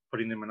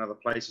putting them in other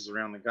places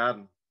around the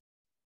garden.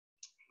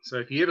 So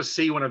if you ever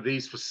see one of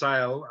these for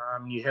sale,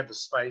 you have the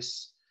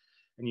space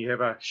and you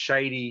have a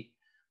shady,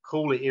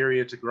 cooler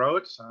area to grow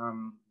it,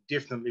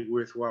 definitely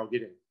worthwhile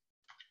getting.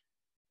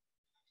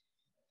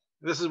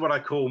 This is what I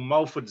call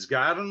Mulford's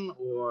garden,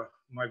 or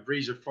my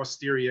Brisa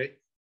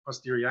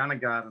fosteriana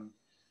garden.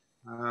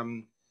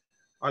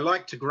 I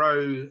like to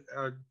grow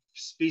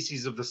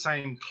species of the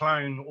same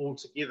clone all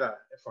together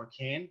if I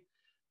can,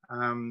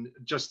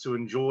 just to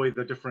enjoy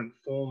the different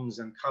forms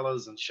and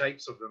colors and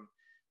shapes of them.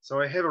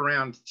 So I have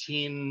around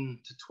 10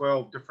 to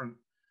 12 different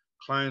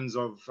clones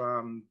of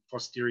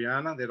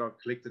fosteriana that I've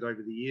collected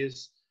over the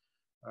years.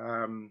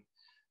 The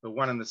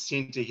one in the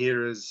center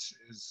here has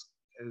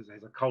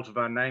a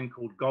cultivar name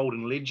called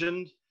Golden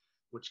Legend,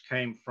 which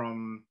came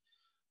from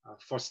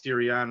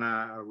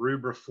Fosteriana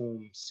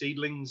rubriform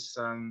seedlings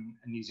in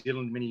New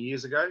Zealand many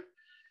years ago.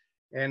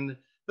 And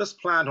this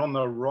plant on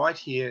the right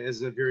here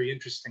is a very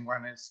interesting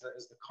one. It's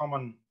the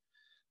common,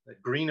 the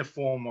greener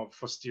form of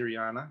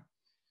Fosteriana.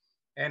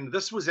 And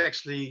this was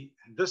actually,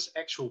 this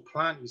actual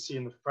plant you see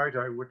in the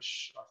photo,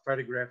 which I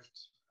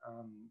photographed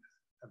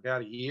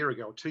about a year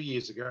ago, or 2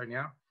 years ago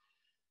now,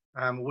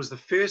 was the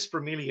first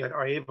Bromeliad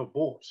I ever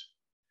bought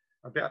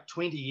about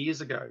 20 years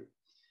ago.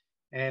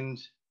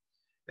 And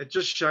it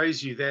just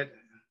shows you that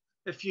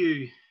if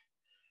you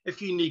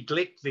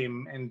neglect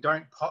them and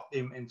don't pot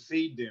them and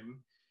feed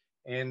them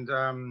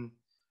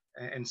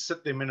and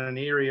sit them in an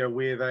area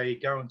where they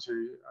go into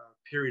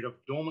a period of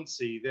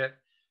dormancy, that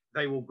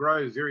they will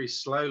grow very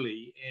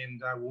slowly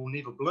and will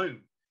never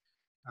bloom,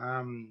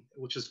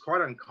 which is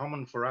quite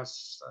uncommon for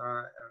us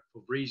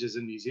for breezes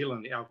in New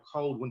Zealand. Our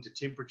cold winter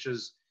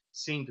temperatures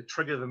seem to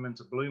trigger them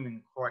into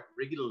blooming quite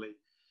regularly.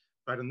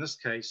 But in this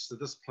case,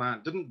 this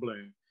plant didn't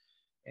bloom.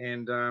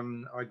 And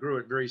I grew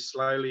it very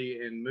slowly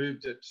and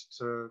moved it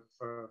for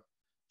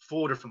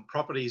 4 different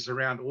properties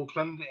around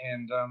Auckland.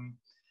 And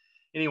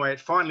anyway, it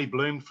finally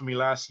bloomed for me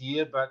last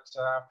year, but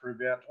after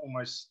about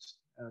almost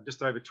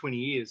just over 20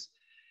 years.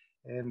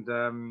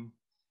 And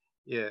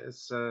yeah,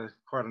 it's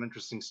quite an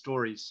interesting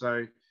story.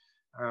 So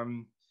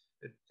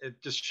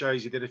it just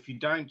shows you that if you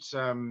don't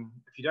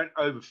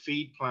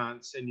overfeed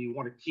plants and you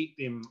want to keep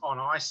them on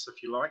ice,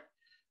 if you like,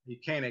 you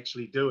can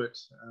actually do it.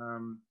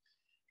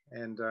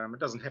 And it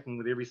doesn't happen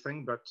with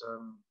everything, but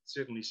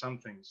certainly some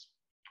things.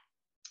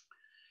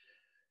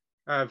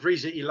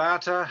 Brisa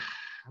elata,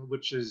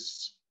 which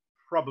is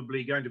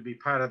probably going to be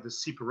part of the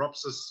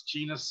Ceperopsis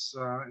genus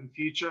in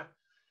future,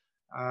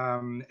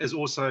 is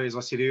also, as I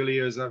said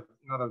earlier, is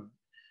another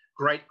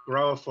great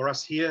grower for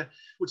us here,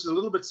 which is a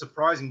little bit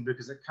surprising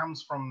because it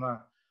comes from the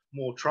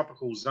more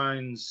tropical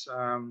zones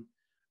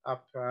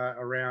up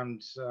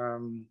around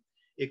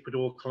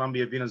Ecuador,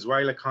 Colombia,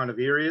 Venezuela kind of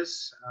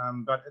areas,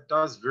 but it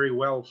does very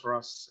well for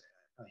us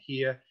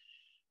here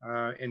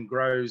and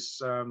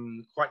grows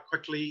quite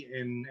quickly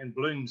and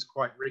blooms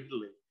quite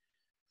regularly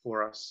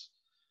for us.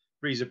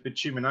 Brisa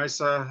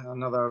bituminosa,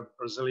 another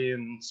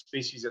Brazilian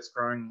species that's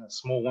growing, a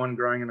small one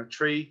growing in a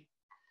tree.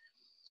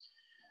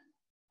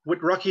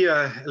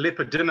 Whitrockia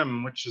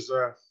lepidinum, which is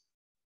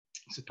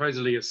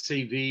supposedly a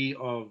CV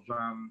of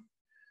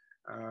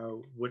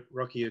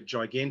Whitrockia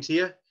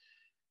gigantea,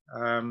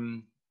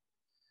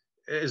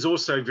 is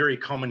also very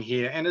common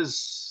here and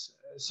is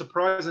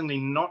surprisingly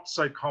not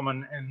so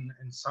common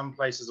in some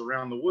places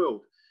around the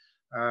world.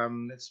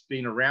 It's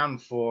been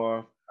around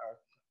for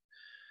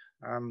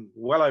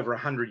well over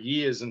 100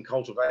 years in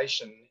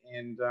cultivation,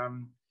 and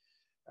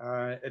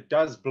it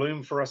does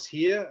bloom for us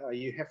here.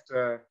 You have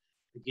to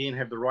again,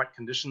 have the right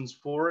conditions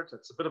for it.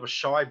 It's a bit of a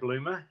shy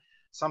bloomer.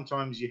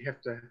 Sometimes you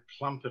have to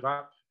clump it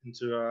up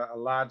into a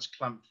large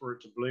clump for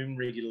it to bloom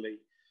regularly,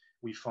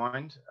 we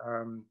find,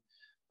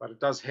 but it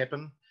does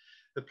happen.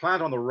 The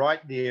plant on the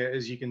right there,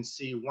 as you can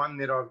see, one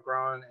that I've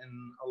grown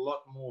in a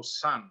lot more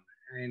sun.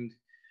 And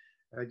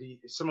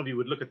some of you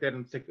would look at that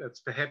and think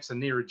it's perhaps a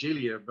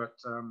Neragelia, but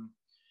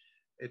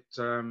it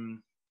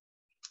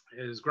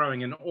is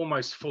growing in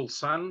almost full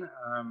sun.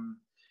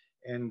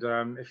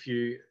 If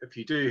you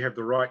do have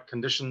the right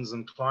conditions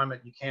and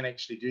climate, you can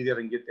actually do that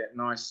and get that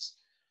nice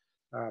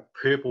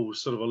purple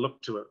sort of a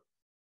look to it.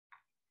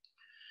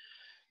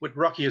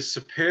 Whitrockia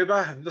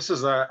superba, this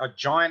is a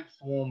giant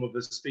form of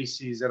the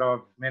species that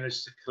I've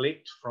managed to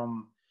collect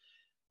from,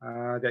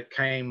 that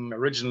came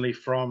originally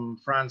from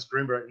Franz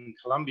Gruber in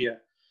Colombia.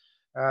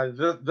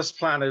 This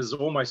plant is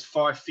almost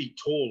 5 feet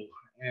tall,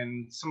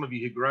 and some of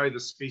you who grow the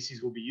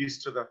species will be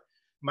used to the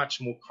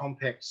much more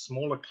compact,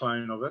 smaller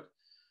clone of it.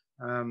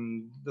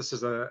 This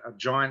is a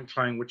giant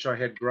clone which I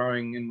had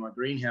growing in my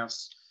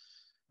greenhouse,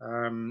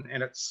 and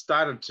it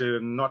started to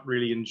not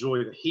really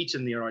enjoy the heat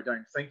in there, I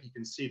don't think. You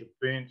can see the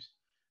burnt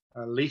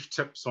leaf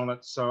tips on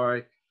it,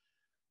 so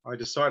I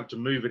decided to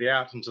move it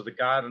out into the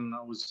garden.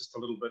 I was just a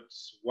little bit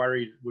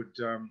worried it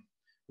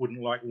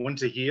wouldn't like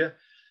winter here,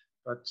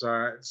 but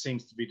it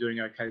seems to be doing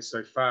okay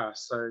so far.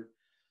 So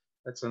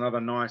that's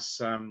another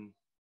nice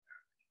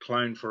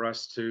clone for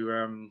us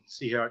to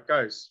see how it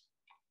goes.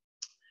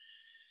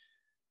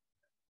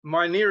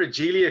 My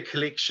Neragelia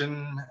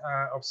collection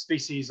of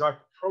species, I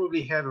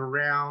probably have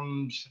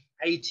around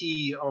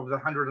 80 of the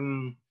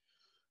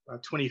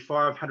 125,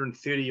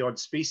 130 odd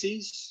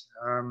species.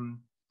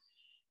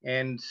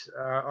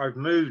 I've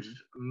moved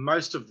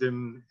most of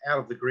them out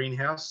of the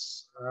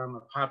greenhouse,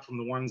 apart from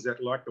the ones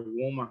that like the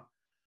warmer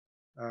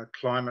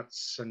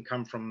climates and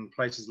come from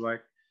places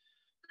like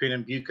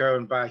Pernambuco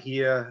and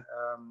Bahia,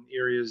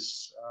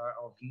 areas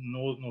of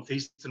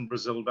northeastern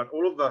Brazil. But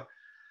all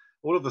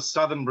of the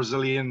southern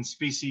Brazilian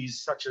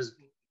species, such as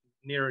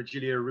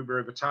Neragelia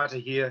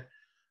ruberobatata here,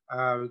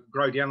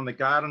 grow down in the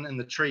garden in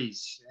the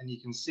trees, and you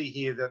can see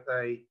here that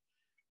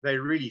they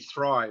really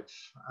thrive.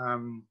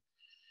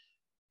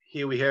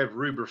 Here we have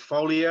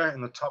rubrifolia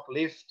in the top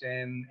left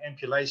and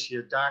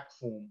Ampullaceae dark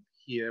form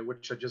here,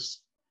 which are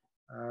just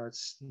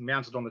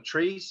mounted on the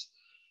trees,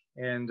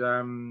 and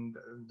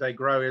they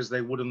grow as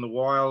they would in the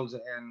wild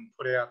and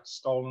put out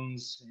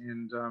stolons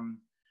and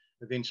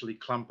eventually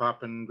clump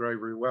up and grow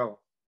very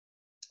well.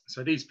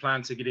 So these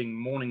plants are getting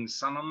morning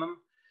sun on them,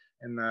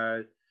 and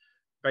they're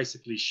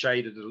basically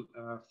shaded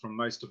from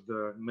most of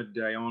the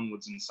midday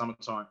onwards in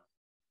summertime.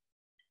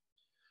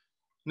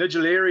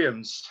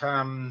 Nigellariums.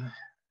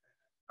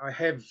 I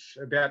have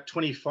about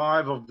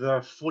 25 of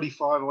the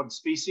 45 odd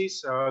species,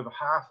 so over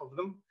half of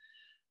them.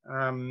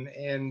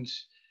 And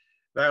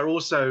they're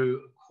also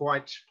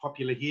quite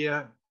popular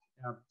here.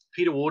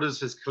 Peter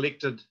Waters has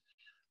collected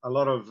a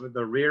lot of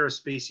the rarer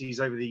species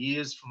over the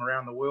years from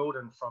around the world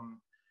and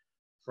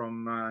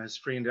from his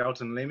friend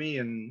Elton Lemmy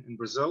in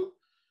Brazil.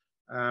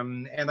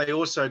 And they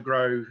also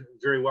grow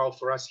very well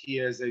for us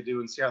here as they do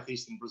in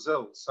southeastern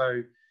Brazil.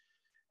 So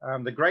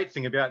the great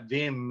thing about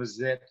them is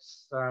that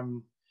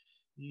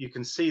you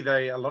can see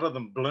a lot of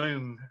them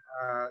bloom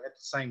at the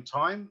same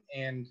time,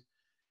 and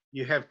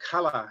you have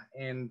color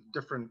and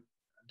different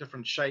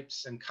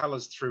shapes and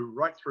colors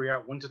right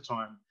throughout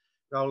wintertime.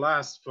 They'll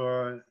last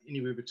for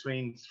anywhere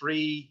between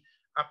 3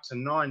 up to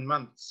 9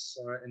 months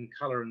in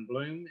color and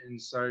bloom.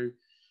 And so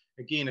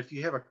again, if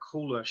you have a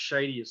cooler,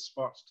 shadier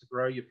spot to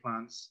grow your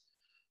plants,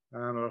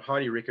 I would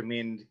highly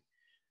recommend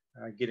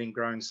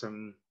growing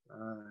some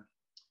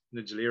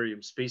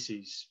Nigellarium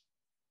species.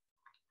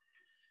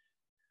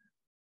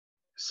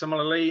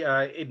 Similarly,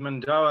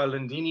 Edmondoa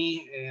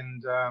lindini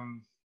and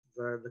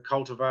the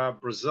cultivar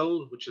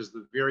Brazil, which is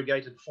the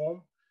variegated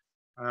form.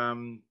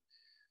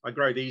 I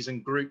grow these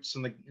in groups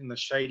in the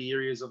shady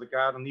areas of the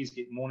garden. These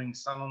get morning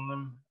sun on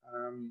them,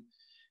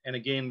 and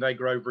again, they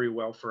grow very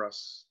well for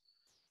us.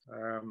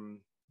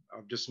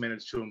 I've just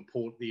managed to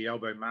import the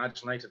elbow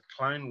marginated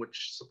clone,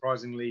 which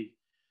surprisingly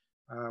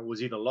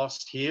was either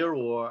lost here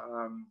or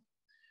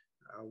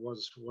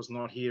was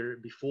not here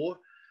before.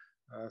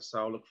 So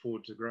I'll look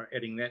forward to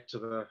adding that to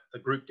the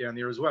group down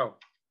there as well.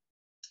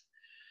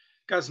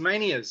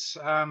 Guzmanias.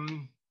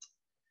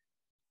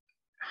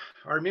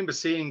 I remember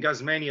seeing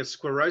Guzmania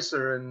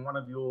squarosa in one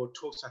of your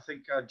talks. I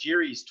think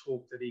Jerry's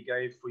talk that he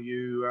gave for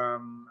you a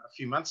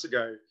few months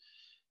ago.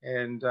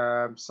 And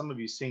some of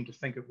you seem to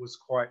think it was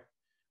quite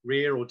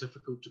rare or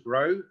difficult to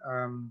grow.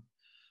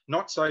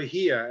 Not so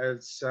here.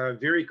 It's a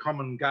very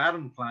common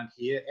garden plant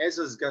here, as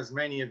is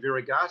Guzmania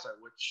variegata,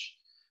 which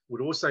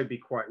would also be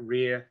quite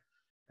rare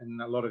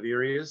in a lot of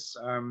areas.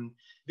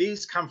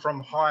 These come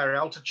from higher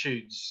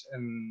altitudes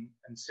in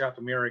South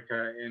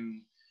America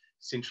and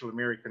Central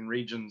American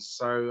regions.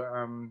 So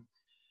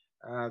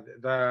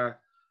they're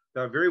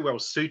very well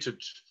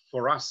suited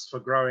for us for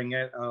growing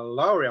at a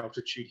lower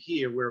altitude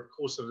here, where of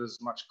course it is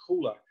much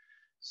cooler.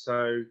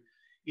 So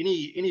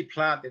any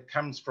plant that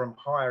comes from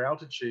higher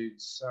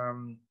altitudes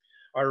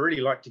I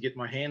really like to get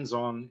my hands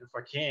on if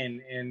I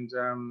can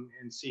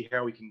and see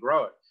how we can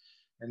grow it.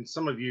 And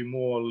some of you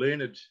more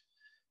learned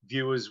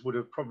viewers would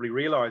have probably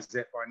realized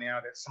that by now,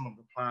 that some of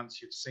the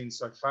plants you've seen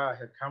so far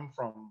have come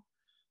from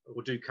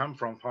or do come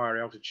from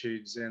higher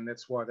altitudes, and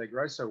that's why they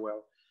grow so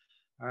well.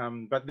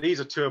 But these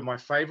are two of my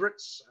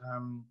favorites.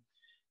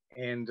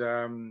 You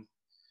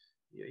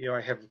know,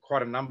 I have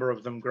quite a number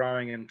of them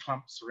growing in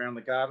clumps around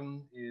the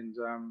garden, and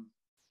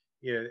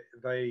yeah,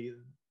 they,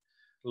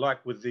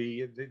 like with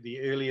the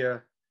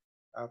earlier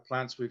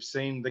plants we've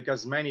seen, the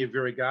Guzmania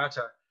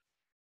variegata,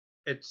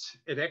 it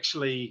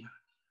actually,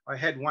 I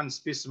had one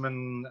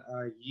specimen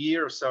a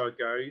year or so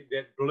ago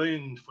that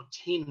bloomed for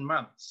 10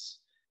 months.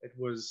 It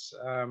was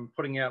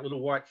putting out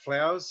little white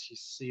flowers, you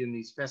see in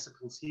these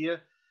fascicles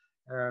here.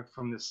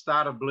 From the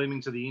start of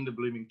blooming to the end of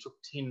blooming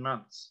took 10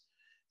 months.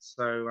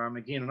 So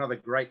again, another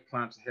great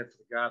plant to have for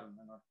the garden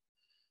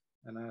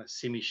in a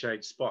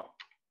semi-shade spot.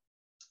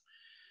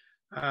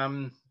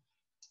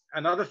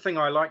 Another thing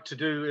I like to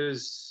do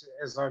is,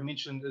 as I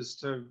mentioned, is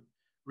to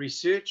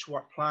research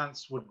what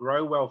plants would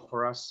grow well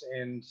for us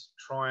and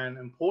try and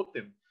import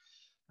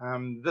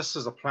them. This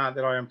is a plant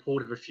that I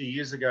imported a few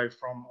years ago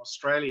from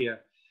Australia.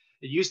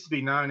 It used to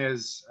be known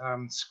as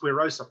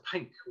Sclerosa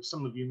pink, or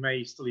some of you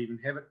may still even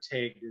have it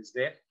tagged as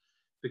that,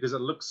 because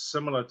it looks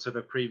similar to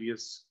the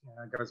previous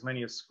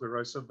Guzmania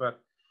sclerosa,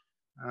 but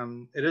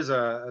it is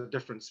a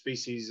different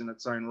species in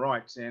its own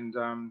right. And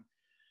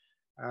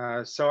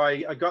so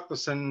I got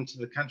this into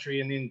the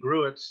country and then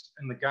grew it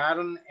in the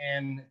garden,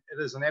 and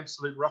it is an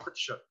absolute rocket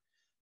ship.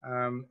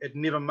 It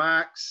never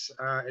marks,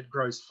 it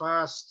grows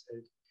fast,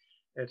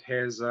 it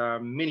has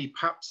many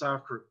pups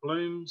after it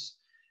blooms.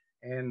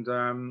 And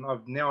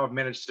I've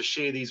managed to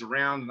share these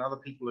around, and other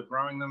people are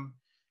growing them,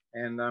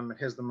 and it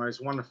has the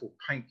most wonderful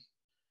pink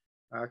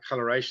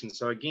coloration.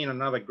 So again,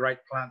 another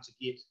great plant to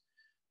get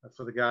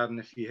for the garden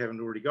if you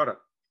haven't already got it.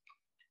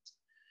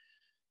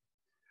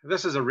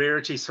 This is a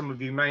rarity some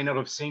of you may not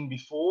have seen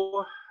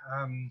before.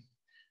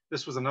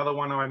 This was another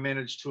one I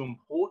managed to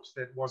import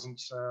that wasn't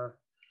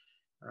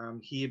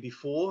here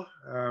before.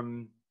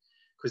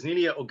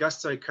 Cornelia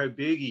Augusto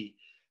Coburgi.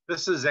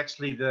 This is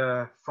actually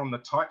from the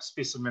type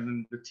specimen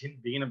in the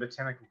Vienna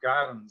Botanical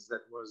Gardens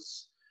that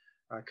was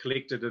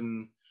collected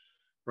in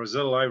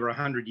Brazil over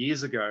 100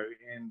 years ago,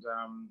 and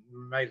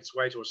made its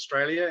way to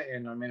Australia,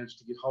 and I managed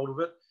to get hold of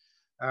it.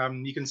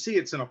 You can see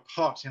it's in a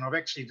pot, and I've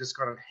actually just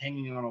got it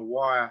hanging on a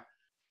wire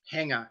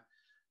hanger.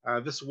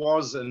 This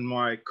was in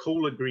my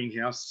cooler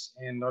greenhouse,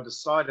 and I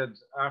decided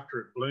after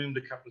it bloomed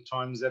a couple of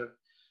times that it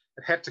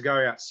had to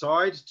go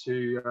outside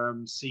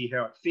to see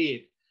how it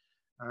fared.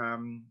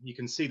 You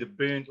can see the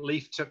burnt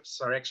leaf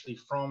tips are actually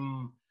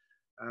from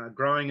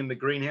growing in the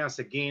greenhouse.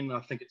 Again, I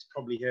think it's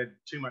probably had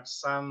too much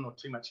sun or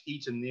too much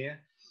heat in there.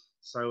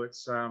 So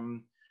it's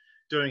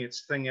doing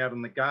its thing out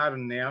in the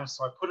garden now.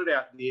 So I put it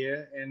out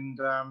there, and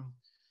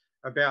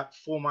about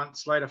 4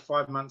 months later,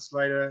 5 months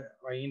later,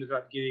 I ended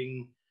up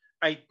getting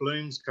 8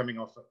 blooms coming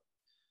off it.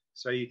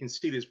 So you can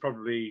see there's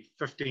probably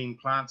 15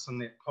 plants in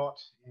that pot,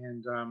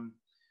 and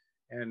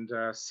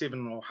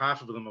 7 or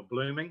half of them are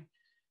blooming.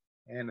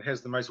 And it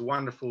has the most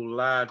wonderful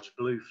large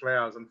blue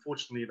flowers.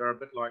 Unfortunately, they're a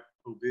bit like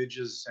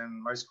Bulburges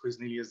and most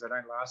Quesnelias. They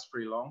don't last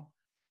very long.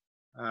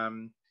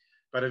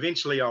 But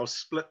eventually I'll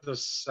split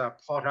this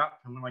pot up,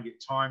 and when I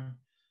get time,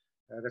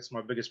 that's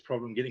my biggest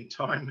problem, getting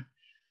time.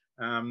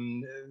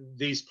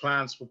 These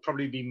plants will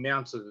probably be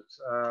mounted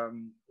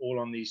all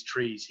on these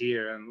trees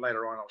here, and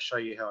later on I'll show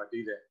you how I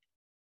do that.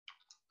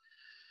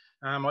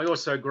 I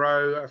also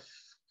grow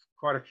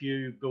quite a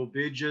few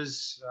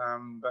Bulburges,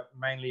 but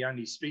mainly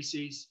only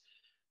species.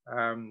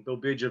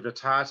 Bulburgia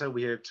vittata,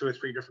 we have 2 or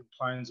 3 different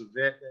clones of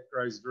that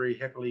grows very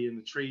happily in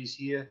the trees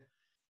here.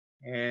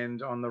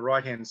 And on the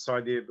right hand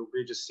side there,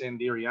 Bulburgia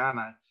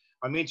sanderiana.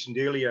 I mentioned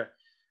earlier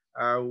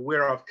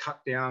where I've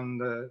cut down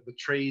the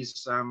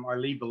trees, I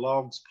leave the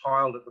logs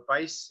piled at the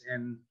base,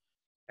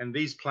 and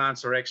these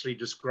plants are actually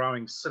just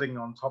growing sitting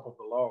on top of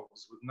the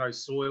logs with no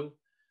soil,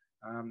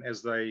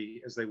 as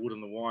they would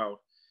in the wild.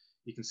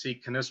 You can see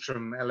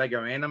Canistrum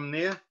alagoanum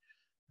there.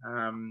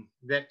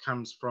 That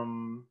comes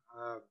from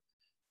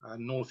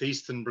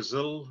northeastern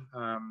Brazil,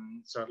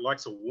 so it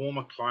likes a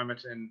warmer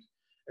climate, and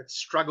it's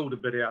struggled a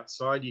bit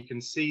outside. You can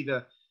see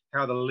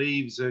how the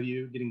leaves are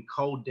getting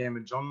cold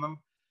damage on them.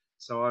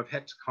 So I've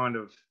had to kind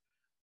of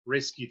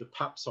rescue the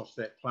pups off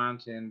that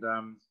plant and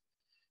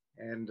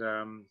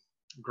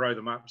grow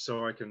them up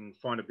so I can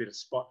find a better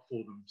spot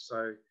for them.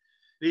 So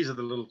these are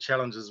the little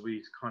challenges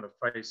we kind of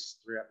face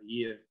throughout the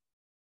year.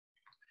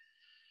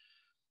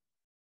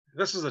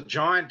 This is a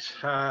giant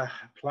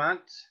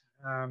plant,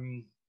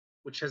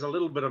 which has a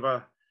little bit of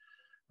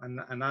an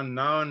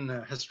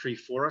unknown history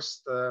for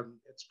us.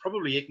 It's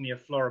probably Echinacea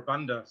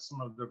floribunda.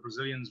 Some of the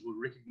Brazilians will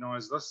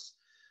recognize this,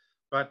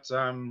 but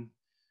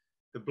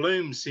the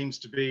bloom seems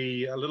to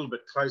be a little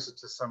bit closer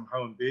to some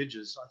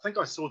Hohenberges. I think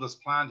I saw this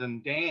plant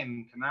in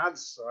Dan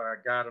Kennard's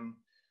garden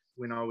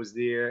when I was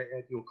there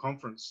at your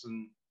conference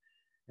in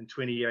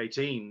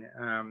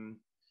 2018.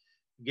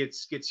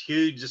 Gets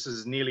huge. This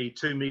is nearly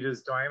 2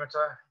 meters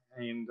diameter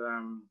and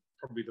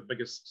probably the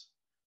biggest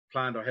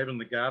plant I have in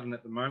the garden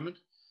at the moment.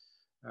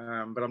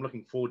 But I'm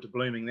looking forward to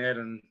blooming that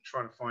and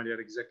trying to find out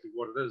exactly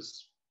what it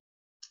is.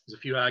 There's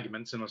a few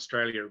arguments in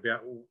Australia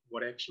about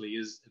what actually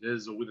it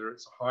is or whether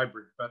it's a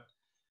hybrid, but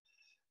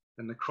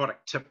the necrotic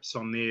tips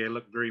on there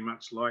look very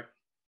much like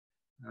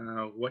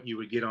what you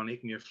would get on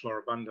Ichnia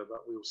floribunda,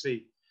 but we'll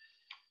see.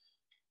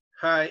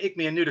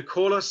 Ichnia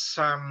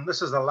nudicalis,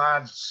 this is a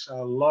large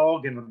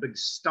log and a big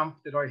stump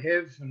that I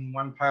have in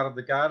one part of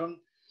the garden,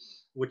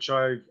 which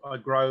I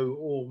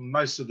grow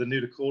most of the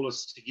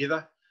nudicalis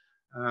together.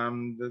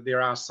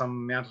 There are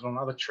some mounted on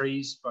other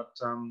trees, but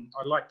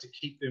I like to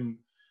keep them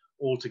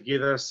all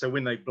together, so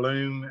when they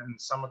bloom in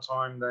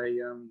summertime, they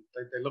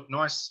look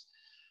nice.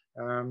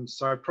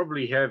 So I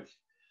probably have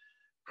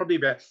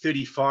about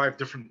 35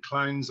 different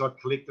clones I've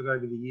collected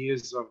over the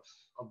years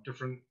of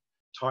different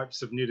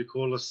types of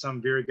nudicalis,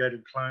 some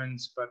variegated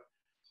clones, but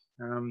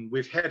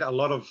we've had a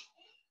lot of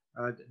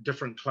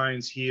different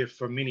clones here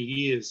for many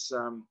years.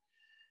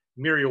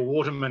 Muriel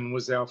Waterman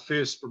was our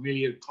first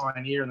Bromeliad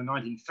pioneer in the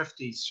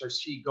 1950s, so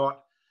she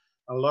got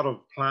a lot of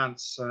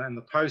plants in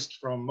the post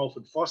from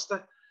Mulford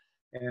Foster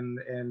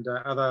and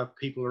other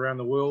people around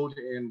the world,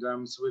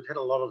 and so we've had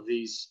a lot of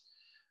these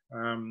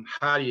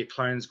hardier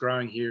clones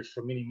growing here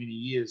for many, many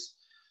years.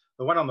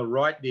 The one on the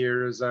right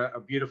there is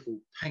a beautiful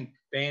pink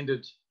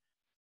banded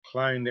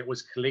clone that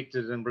was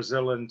collected in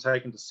Brazil and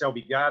taken to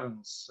Selby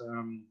Gardens.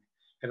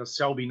 Had a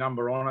Selby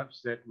number on it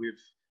that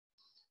we've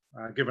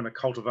given a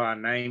cultivar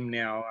name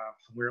now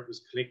from where it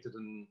was collected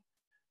in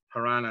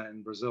Parana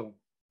in Brazil.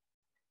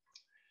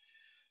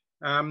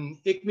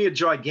 Ichnia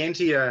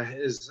gigantea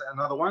is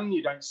another one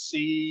you don't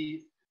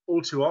see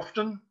all too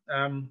often.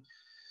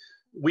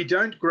 We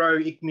don't grow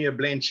Ichnia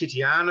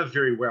blanchettiana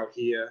very well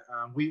here.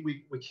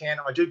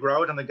 I do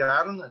grow it in the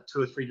garden at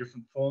 2 or 3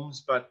 different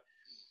forms, but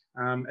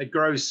it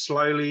grows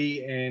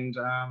slowly and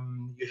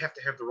you have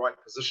to have the right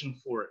position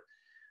for it.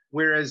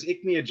 Whereas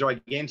Ichnia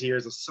gigantea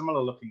is a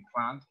similar looking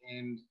plant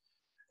and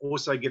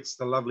also gets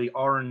the lovely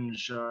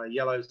orange,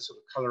 yellow sort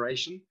of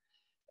coloration,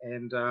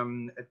 and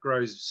it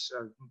grows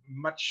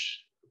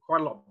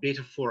quite a lot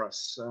better for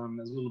us.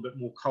 It's a little bit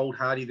more cold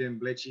hardy than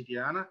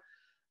blanchettiana,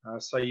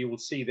 so you will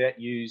see that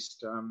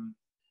used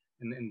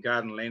in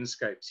garden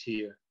landscapes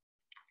here.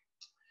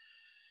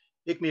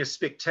 Ichnia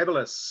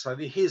spectabilis. So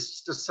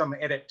here's just some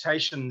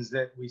adaptations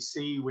that we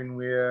see when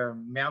we're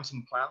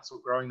mounting plants or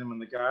growing them in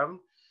the garden.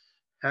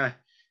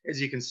 As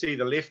you can see,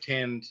 the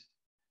left-hand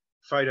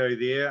photo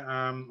there,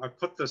 I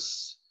put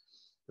this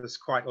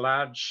quite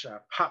large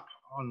pup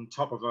on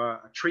top of a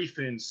tree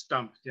fern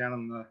stump down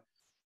in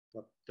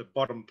the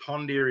bottom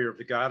pond area of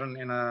the garden,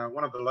 and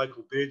one of the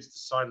local birds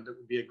decided it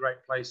would be a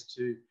great place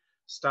to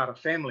start a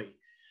family.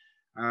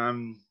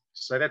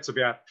 So that's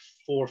about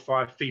 4 or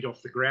 5 feet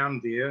off the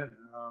ground there,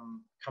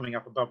 coming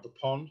up above the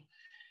pond,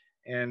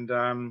 and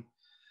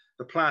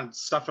the plant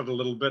suffered a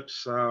little bit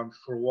for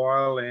a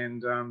while,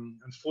 and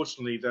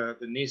unfortunately the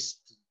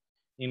nest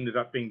ended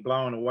up being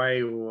blown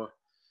away, or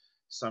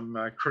some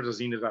critters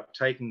ended up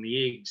taking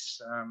the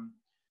eggs.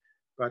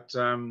 But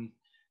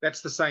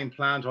that's the same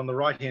plant on the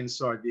right-hand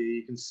side there.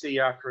 You can see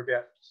after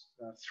about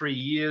 3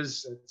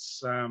 years,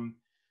 it's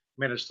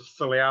managed to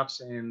fill out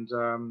and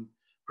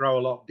grow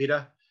a lot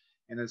better,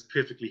 and is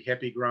perfectly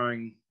happy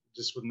growing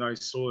just with no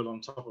soil on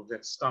top of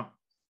that stump.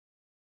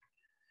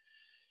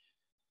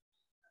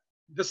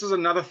 This is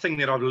another thing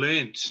that I've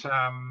learnt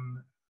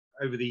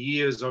over the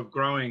years of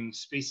growing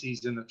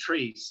species in the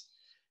trees.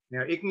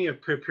 Now,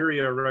 Ichnia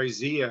purpurea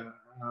rosea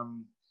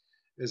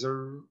is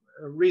a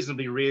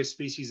reasonably rare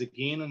species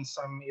again in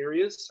some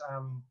areas.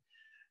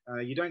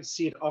 You don't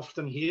see it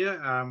often here,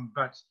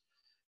 but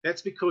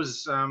that's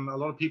because a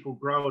lot of people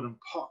grow it in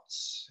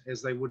pots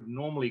as they would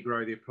normally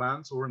grow their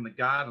plants, or in the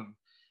garden,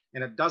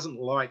 and it doesn't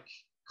like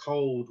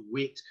cold,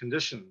 wet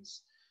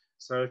conditions.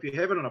 So if you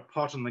have it in a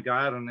pot in the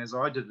garden, as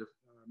I did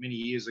many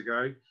years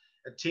ago,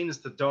 it tends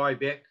to die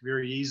back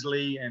very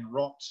easily and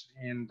rot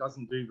and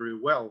doesn't do very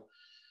well.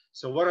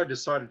 So what I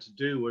decided to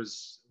do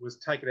was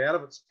take it out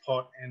of its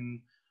pot and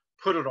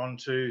put it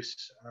onto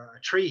a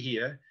tree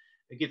here.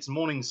 It gets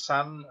morning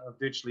sun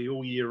virtually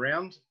all year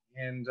round,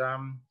 and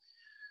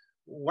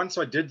once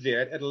I did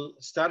that,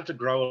 it started to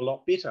grow a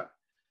lot better.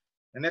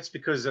 And that's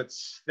because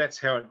that's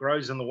how it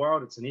grows in the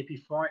wild. It's an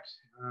epiphyte.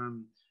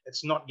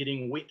 It's not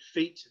getting wet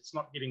feet. It's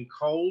not getting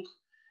cold.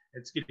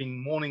 It's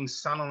getting morning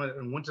sun on it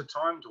in winter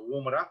time to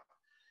warm it up.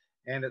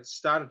 And it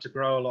started to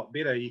grow a lot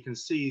better. You can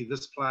see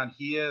this plant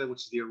here,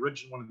 which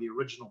is one of the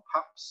original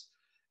pups,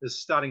 is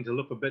starting to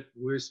look a bit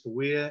worse for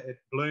wear. It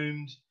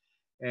bloomed,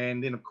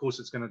 and then of course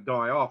it's going to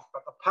die off.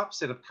 But the pups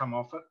that have come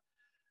off it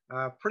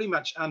are pretty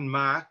much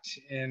unmarked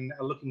and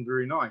are looking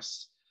very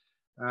nice.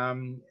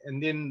 And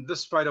then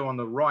this photo on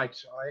the right,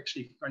 I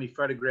actually only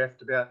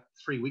photographed about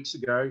 3 weeks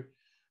ago,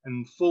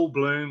 in full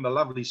bloom, a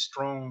lovely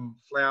strong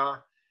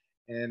flower,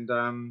 and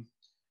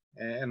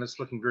it's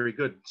looking very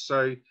good.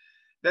 So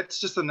that's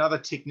just another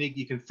technique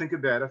you can think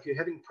about. If you're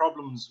having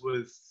problems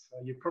with,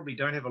 you probably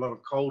don't have a lot of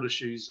cold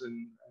issues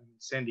in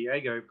San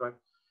Diego, but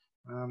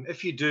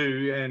If you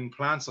do and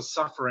plants are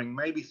suffering,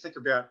 maybe think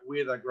about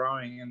where they're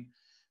growing and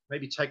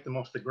maybe take them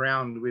off the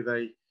ground where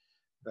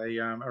they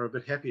are a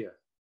bit happier.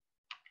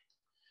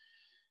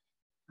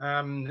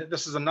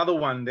 This is another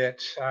one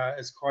that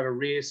is quite a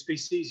rare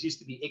species, used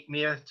to be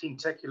Ecmea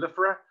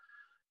tentaculifera.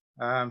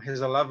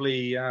 Has a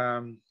lovely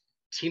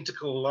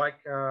tentacle-like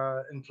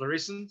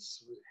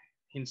inflorescence,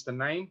 hence the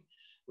name,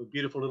 with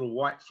beautiful little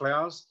white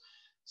flowers.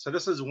 So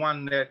this is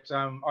one that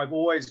I've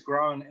always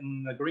grown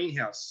in the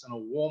greenhouse in a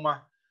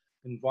warmer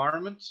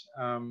environment.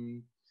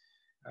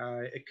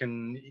 It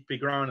can be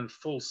grown in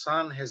full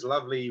sun, has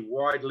lovely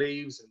wide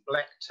leaves and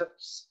black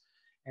tips,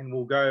 and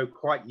will go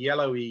quite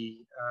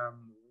yellowy,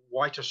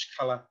 whitish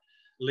color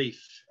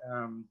leaf.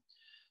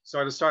 So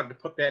I decided to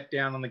put that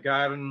down in the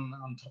garden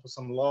on top of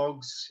some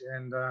logs,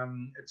 and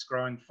it's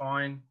growing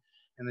fine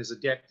and has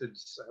adapted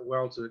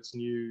well to its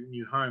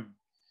new home,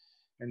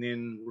 and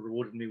then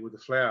rewarded me with a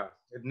flower.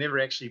 It never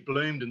actually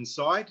bloomed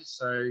inside,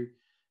 so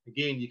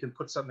again, you can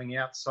put something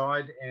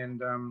outside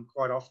and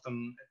quite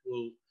often it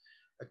will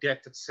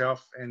adapt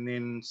itself and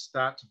then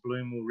start to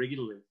bloom more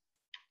regularly.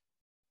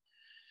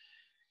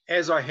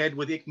 As I had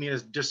with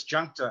Ecmea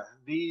disjuncta,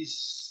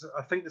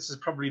 I think this is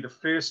probably the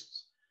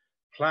first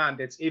plant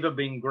that's ever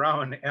been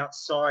grown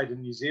outside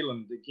in New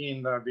Zealand.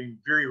 Again, they've been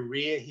very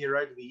rare here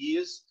over the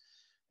years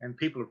and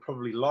people have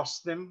probably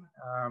lost them.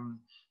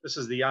 This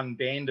is the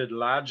unbanded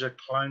larger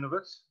clone of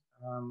it.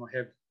 I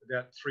have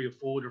about 3 or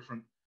 4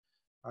 different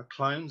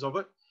clones of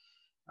it.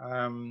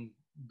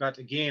 But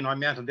again, I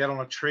mounted that on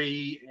a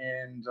tree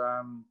and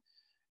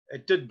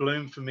it did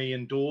bloom for me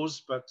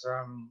indoors, but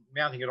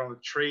mounting it on a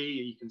tree,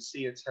 you can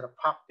see it's had a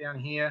pup down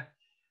here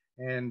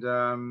and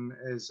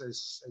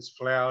has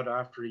flowered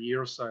after a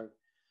year or so.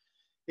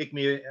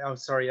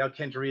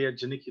 Alcantarrhea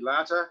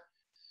geniculata,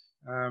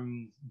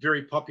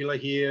 very popular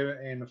here,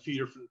 and a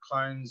few different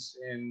clones,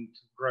 and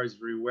grows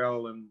very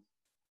well, and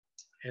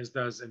as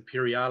does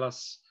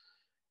Imperialis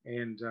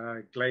and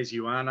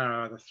Glazuana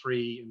are the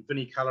 3, and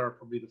Vinicolor are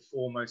probably the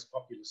 4 most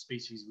popular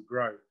species we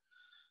grow.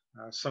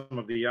 Some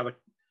of the other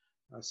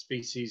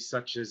species,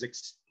 such as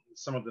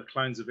some of the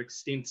clones of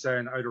Extensa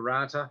and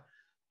Odorata,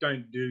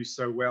 don't do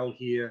so well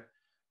here.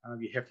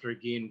 You have to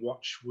again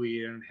watch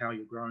where and how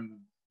you're growing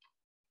them.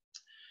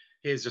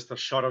 Here's just a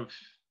shot of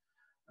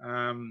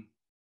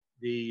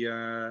the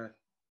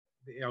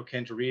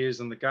Alcantarrheas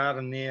in the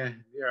garden there.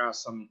 There are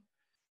some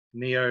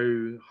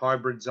neo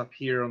hybrids up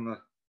here on the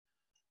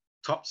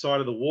top side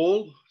of the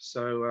wall.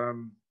 So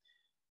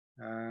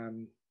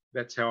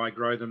that's how I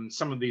grow them.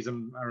 Some of these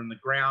are in the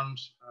ground.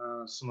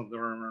 Some of them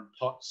are in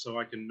pots, so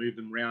I can move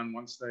them around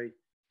once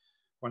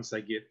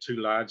they get too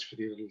large for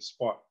their little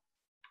spot.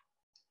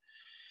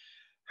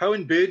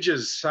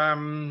 Hohenbergers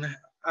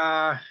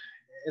are,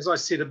 as I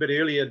said a bit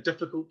earlier,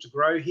 difficult to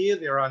grow here.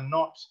 There are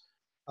not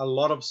a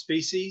lot of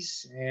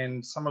species,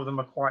 and some of them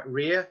are quite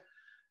rare.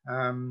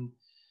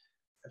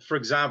 For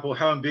example,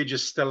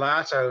 Hohenbergers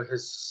stellato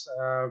has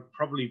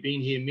probably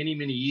been here many,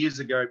 many years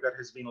ago, but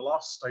has been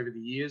lost over the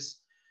years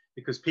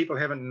because people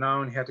haven't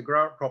known how to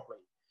grow it properly.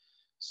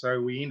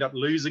 So we end up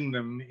losing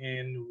them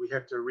and we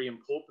have to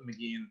re-import them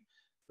again.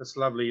 This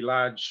lovely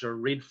large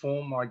red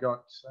form I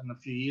got a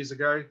few years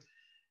ago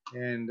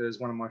and is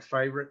one of my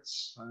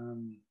favorites.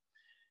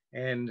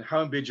 And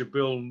Hohenberger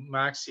Bill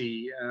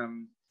Marxi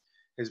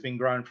has been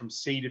grown from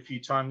seed a few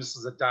times. This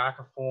is a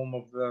darker form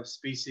of the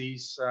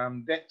species.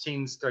 That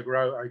tends to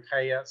grow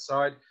okay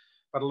outside,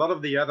 but a lot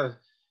of the other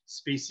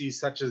species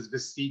such as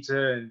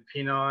Vistita and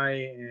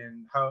Penai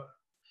and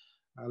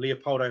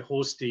Leopoldo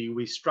Horsti,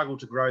 we struggle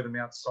to grow them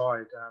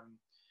outside.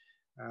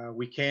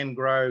 We can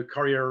grow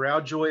Coria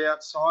Raujoy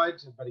outside,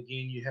 but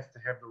again, you have to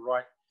have the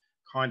right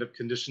kind of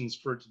conditions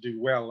for it to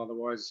do well.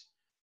 Otherwise,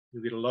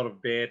 you'll get a lot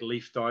of bad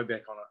leaf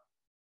dieback on it.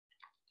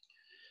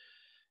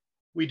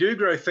 We do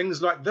grow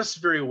things like this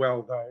very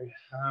well, though.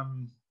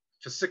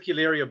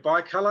 Fascicularia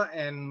bicolor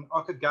and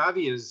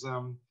Ocogavias.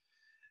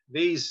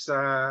 These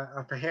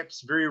are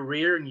perhaps very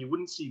rare, and you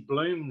wouldn't see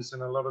blooms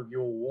in a lot of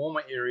your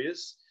warmer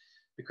areas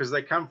because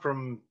they come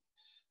from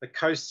the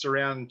coasts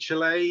around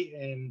Chile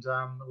and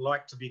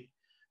like to be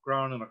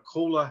grown in a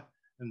cooler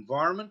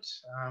environment.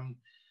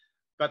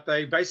 But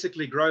they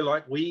basically grow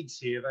like weeds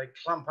here. They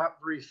clump up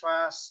very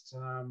fast.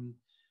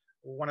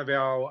 One of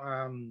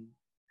our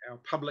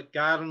public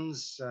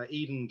gardens,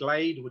 Eden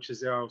Glade, which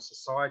is our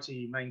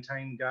society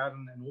maintained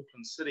garden in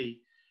Auckland City,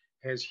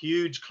 has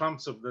huge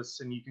clumps of this,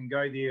 and you can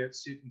go there at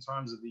certain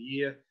times of the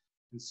year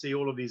and see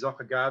all of these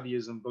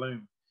Ocogavias in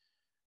bloom.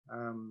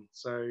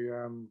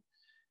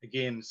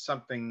 Again,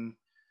 something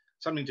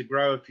to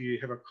grow if you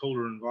have a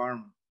cooler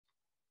environment.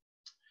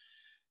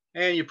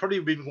 And you've probably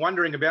been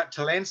wondering about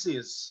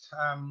Tillandsias.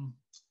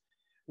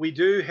 We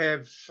do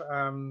have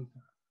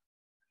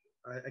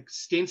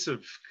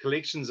extensive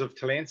collections of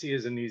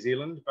Tillandsias in New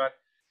Zealand, but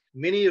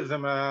many of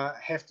them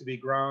have to be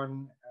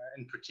grown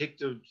in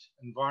protected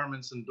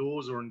environments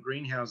indoors or in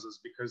greenhouses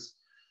because,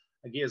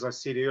 again, as I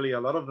said earlier,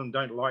 a lot of them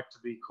don't like to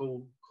be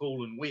cool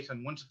and wet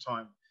in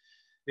wintertime.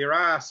 There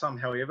are some,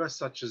 however,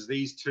 such as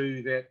these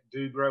 2 that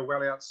do grow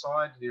well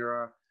outside. There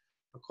are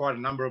quite a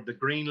number of the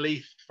green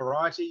leaf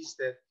varieties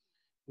that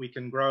we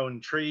can grow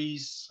in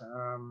trees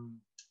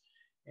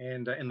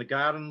and in the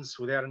gardens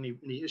without any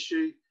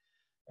issue.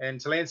 And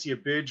Tillandsia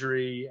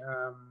bergeri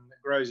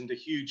grows into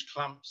huge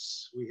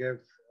clumps. We have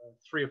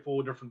 3 or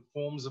 4 different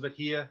forms of it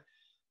here,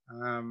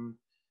 and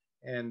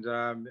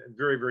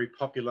very, very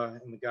popular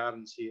in the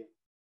gardens here.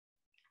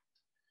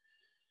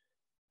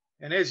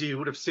 And as you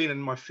would have seen in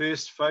my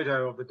first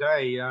photo of the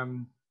day,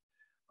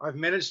 I've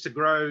managed to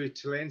grow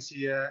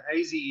Tillandsia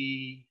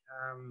AZE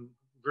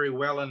very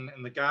well in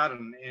the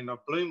garden, and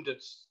I've bloomed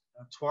it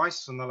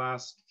twice in the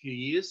last few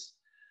years.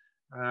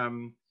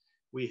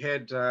 We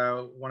had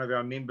one of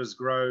our members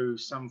grow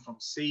some from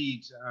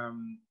seed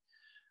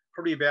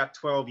probably about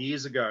 12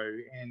 years ago,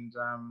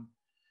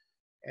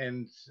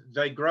 and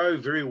they grow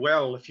very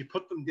well. If you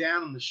put them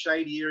down in the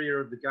shady area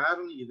of the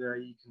garden, either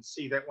you can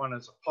see that one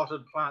is a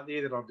potted plant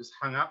there that I've just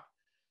hung up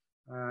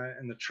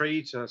in the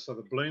tree so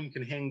the bloom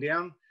can hang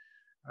down.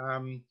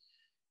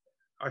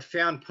 I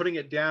found putting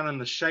it down in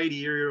the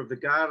shady area of the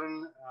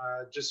garden,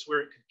 just where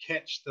it could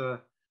catch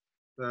the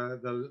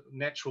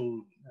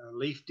natural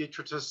leaf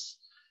detritus.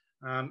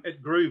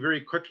 It grew very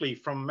quickly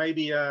from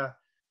maybe a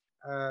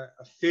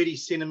 30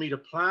 centimetre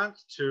plant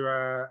to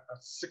a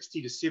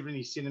 60 to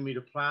 70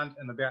 centimetre plant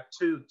in about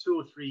two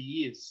or 3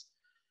 years,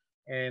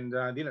 and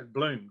then it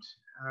bloomed.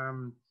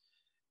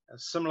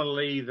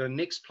 Similarly, the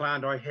next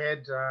plant I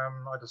had,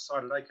 I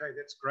decided, okay,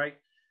 that's great,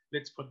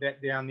 let's put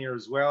that down there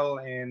as well.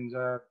 And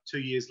 2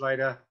 years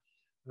later,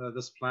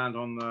 this plant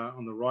on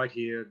the right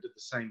here did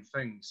the same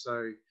thing.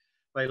 So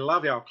they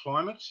love our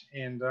climate,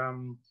 and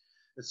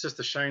it's just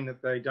a shame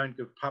that they don't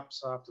give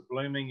pups after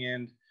blooming.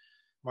 And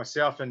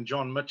myself and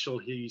John Mitchell,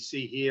 who you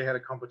see here, had a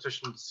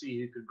competition to see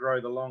who could grow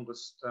the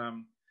longest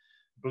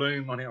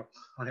bloom on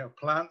our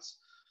plants,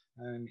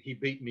 and he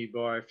beat me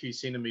by a few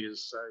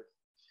centimetres. So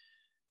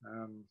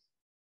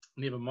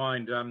never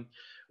mind.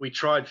 We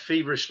tried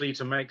feverishly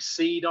to make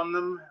seed on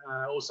them,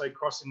 also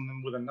crossing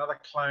them with another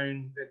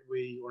clone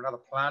or another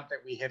plant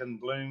that we had in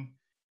bloom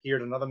here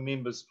at another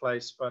member's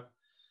place, but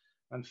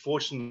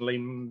unfortunately,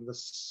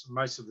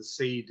 most of the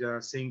seed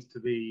seems to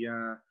be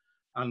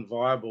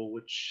unviable,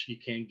 which you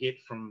can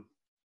get from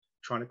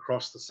trying to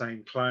cross the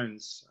same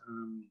clones.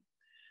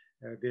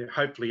 There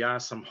hopefully are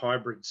some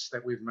hybrids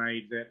that we've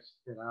made that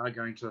are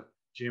going to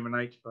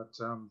germinate, but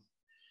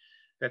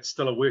that's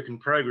still a work in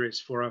progress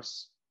for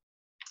us.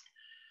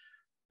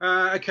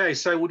 Okay,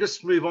 so we'll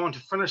just move on to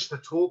finish the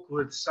talk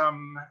with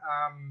some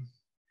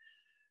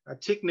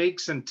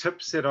techniques and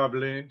tips that I've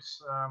learned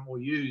or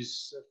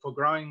use for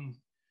growing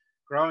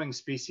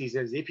species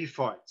as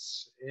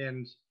epiphytes.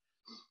 And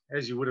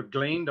as you would have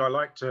gleaned, I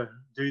like to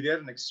do that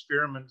and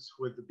experiment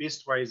with the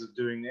best ways of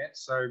doing that.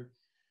 So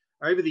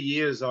over the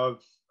years, I've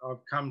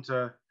come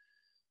to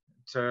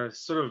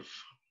sort of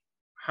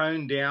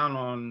hone down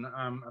on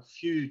a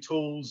few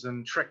tools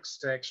and tricks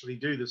to actually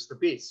do this the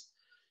best.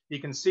 You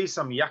can see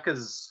some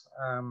yuccas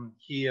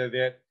here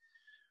that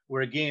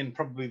were, again,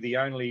 probably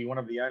one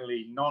of the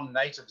only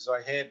non-natives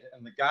I had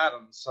in the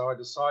garden. So I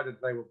decided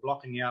they were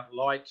blocking out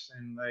light,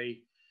 and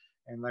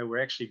they were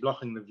actually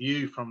blocking the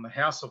view from the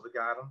house of the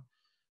garden.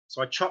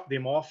 So I chopped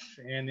them off,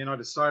 and then I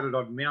decided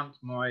I'd mount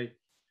my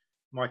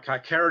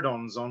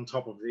carcharodons on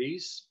top of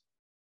these.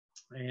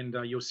 And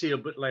you'll see a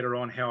bit later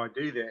on how I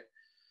do that.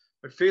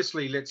 But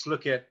firstly, let's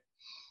look at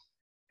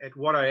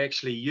what I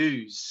actually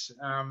use.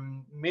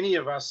 Many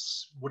of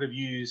us would have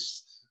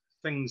used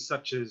things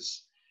such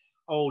as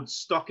old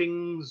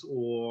stockings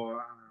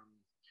or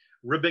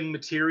ribbing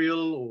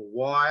material or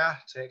wire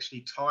to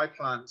actually tie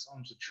plants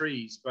onto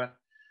trees. But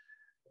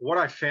what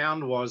I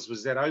found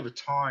was that over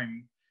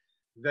time,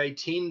 they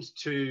tend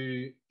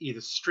to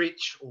either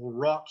stretch or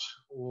rot,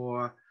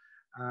 or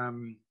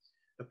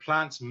the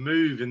plants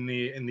move in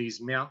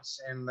these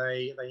mounts, and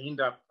they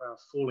end up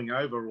falling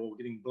over or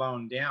getting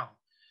blown down.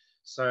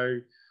 So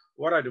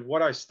what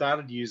I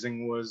started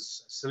using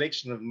was a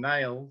selection of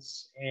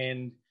nails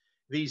and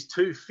these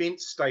 2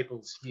 fence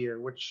staples here,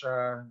 which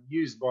are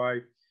used by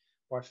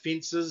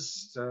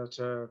fencers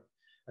to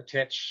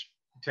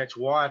attach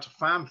wire to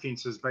farm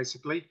fences,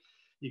 basically.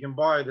 You can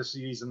buy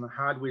these in the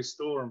hardware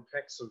store in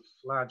packs of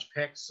large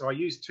packs. So I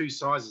use 2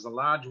 sizes, a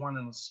large one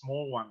and a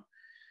small one.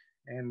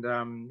 And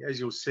as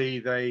you'll see,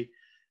 they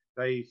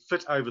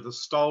fit over the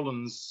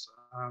stolons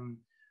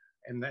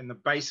and the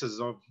bases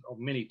of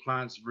many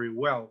plants very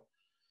well.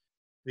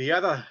 The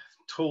other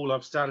tool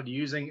I've started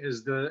using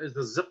is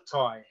the zip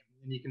tie.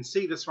 And you can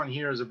see this one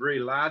here is a very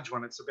large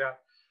one. It's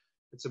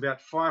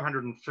about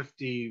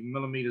 550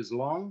 millimeters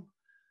long,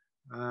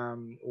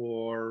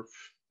 or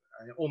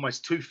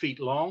almost 2 feet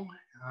long.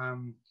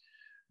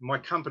 My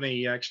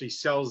company actually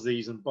sells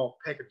these in bulk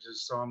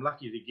packages, so I'm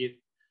lucky to get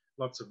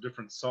lots of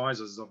different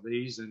sizes of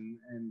these and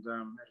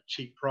at a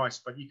cheap price.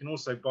 But you can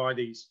also buy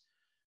these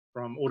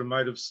from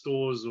automotive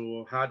stores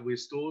or hardware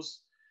stores,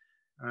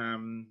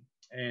 and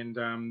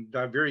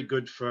they're very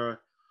good for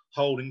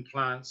holding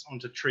plants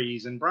onto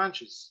trees and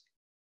branches,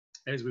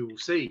 as we will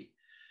see.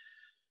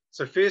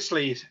 So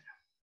firstly,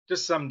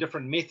 just some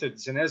different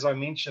methods. And as I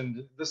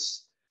mentioned,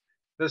 this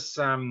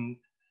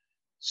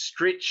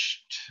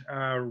stretched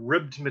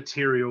ribbed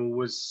material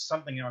was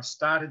something I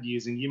started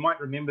using. You might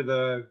remember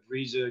the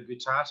Visa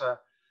guttata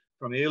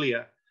from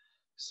earlier.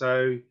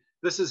 So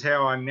this is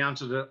how I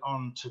mounted it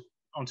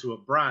onto a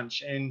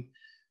branch. And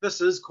this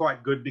is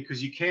quite good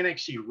because you can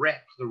actually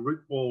wrap the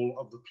root ball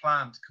of the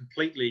plant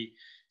completely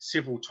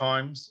several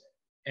times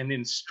and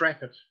then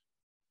strap it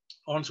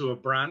onto a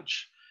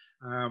branch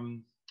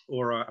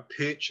or a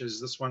perch,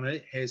 as this one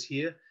has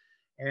here.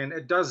 And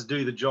it does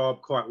do the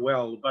job quite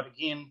well. But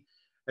again,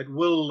 it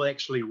will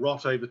actually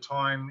rot over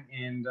time,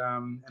 and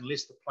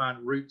unless the plant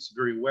roots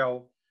very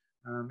well,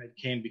 it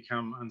can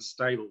become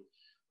unstable.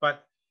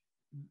 But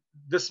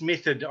this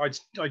method,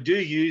 I do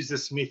use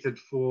this method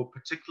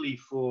particularly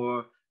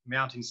for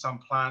mounting some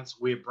plants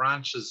where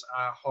branches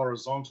are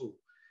horizontal,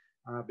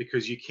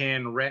 because you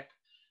can wrap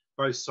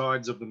both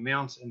sides of the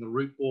mount and the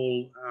root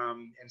ball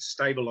and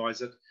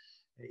stabilize it,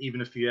 even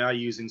if you are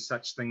using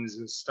such things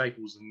as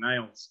staples and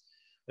nails.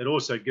 It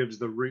also gives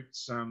the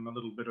roots a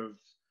little bit of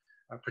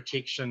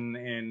protection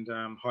and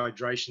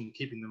hydration,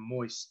 keeping them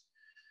moist.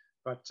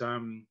 But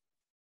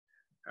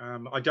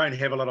I don't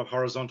have a lot of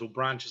horizontal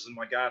branches in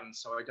my garden,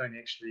 so I don't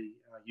actually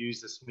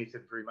use this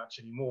method very much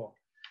anymore.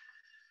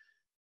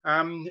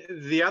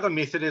 The other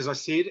method, as I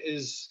said,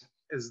 is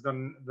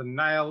the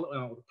nail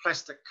or the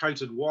plastic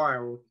coated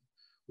wire or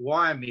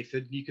wire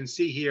method. You can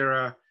see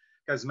here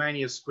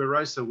Guzmania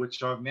squarosa,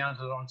 which I've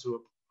mounted onto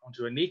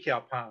a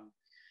Nikau palm.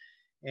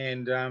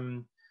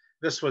 And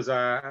this was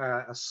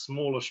a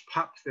smallish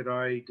pup that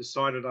I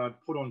decided I'd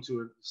put onto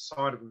the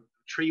side of a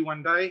tree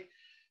one day.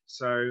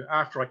 So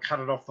after I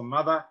cut it off the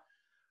mother,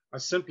 I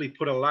simply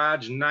put a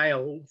large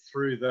nail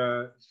through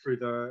the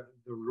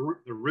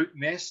root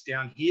mass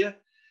down here,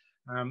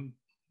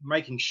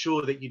 making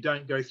sure that you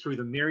don't go through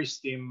the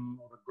meristem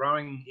or the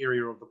growing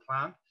area of the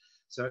plant.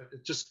 So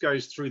it just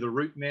goes through the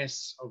root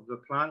mass of the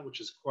plant, which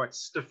is quite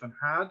stiff and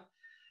hard,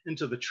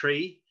 into the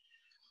tree.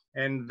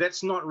 And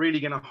that's not really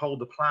going to hold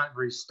the plant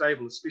very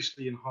stable,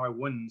 especially in high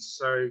winds.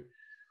 So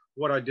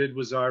what I did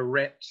was I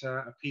wrapped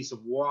a piece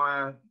of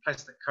wire,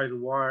 plastic coated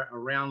wire,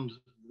 around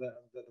the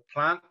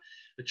plant.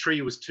 The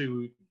tree was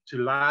too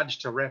large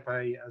to wrap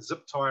a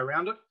zip tie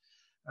around it.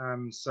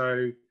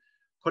 So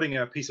putting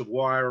a piece of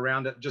wire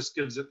around it just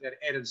gives it that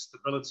added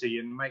stability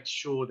and makes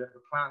sure that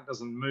the plant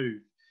doesn't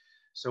move.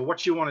 So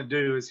what you want to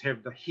do is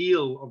have the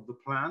heel of the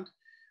plant,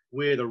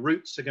 where the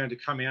roots are going to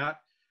come out,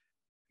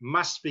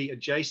 must be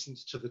adjacent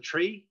to the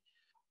tree,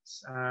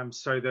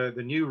 so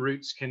the new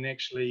roots can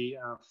actually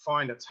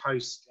find its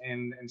host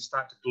and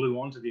start to glue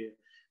onto there.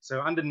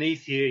 So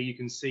underneath here, you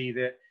can see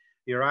that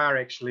there are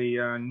actually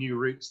new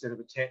roots that have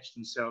attached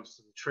themselves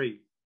to the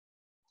tree,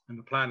 and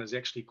the plant is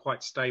actually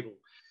quite stable.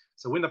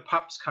 So when the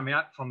pups come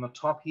out from the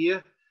top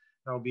here,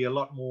 they'll be a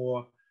lot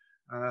more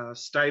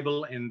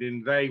stable, and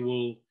then they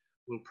will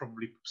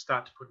probably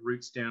start to put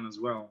roots down as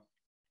well.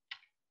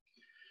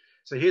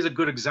 So here's a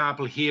good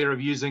example here of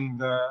using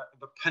the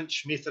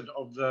pinch method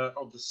of the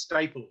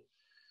staple.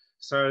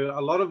 So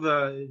a lot of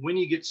when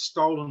you get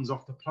stolons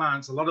off the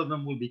plants, a lot of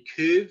them will be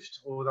curved,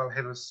 or they'll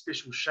have a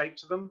special shape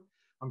to them.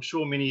 I'm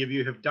sure many of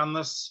you have done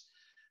this,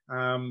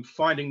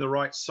 finding the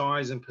right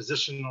size and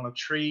position on a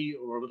tree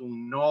or a little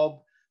knob,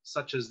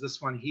 such as this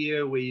one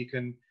here, where you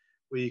can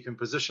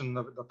position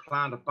the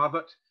plant above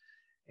it.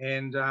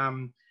 And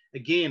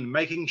again,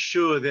 making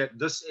sure that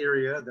this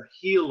area, the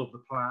heel of the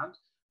plant,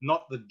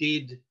 not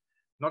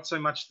so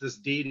much this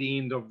dead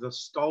end of the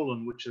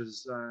stolon, which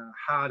is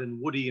hard and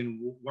woody and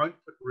won't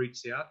put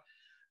roots out,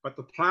 but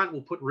the plant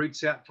will put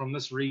roots out from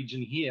this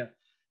region here.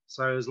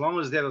 So as long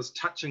as that is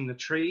touching the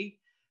tree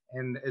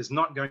and is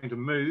not going to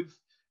move,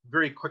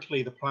 very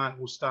quickly the plant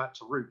will start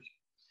to root.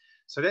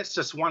 So that's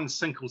just one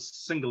single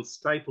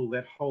staple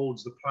that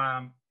holds the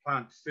plant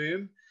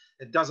firm.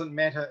 It doesn't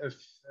matter if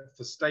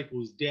the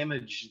staples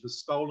damage the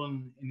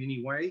stolon in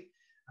any way,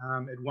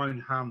 it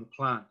won't harm the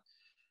plant.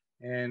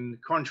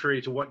 And contrary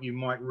to what you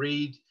might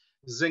read,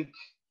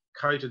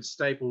 zinc-coated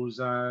staples,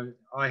 I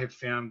have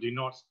found, do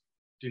not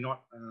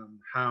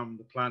harm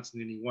the plants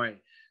in any way.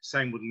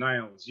 Same with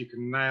nails. You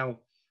can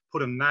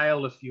put a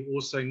nail, if you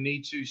also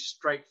need to,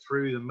 straight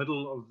through the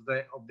middle of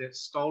that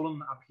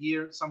stolon up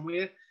here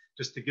somewhere,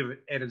 just to give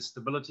it added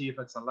stability if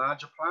it's a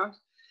larger plant,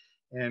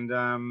 and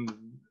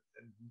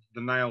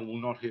the nail will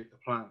not hurt the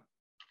plant.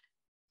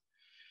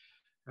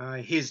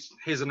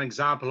 Here's an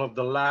example of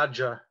the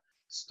larger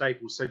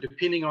staple. So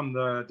depending on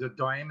the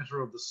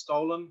diameter of the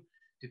stolon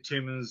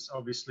determines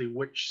obviously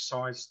which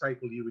size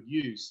staple you would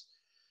use.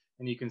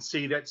 And you can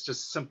see that's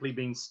just simply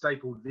been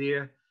stapled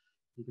there.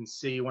 You can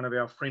see one of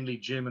our friendly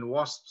German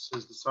wasps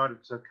has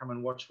decided to come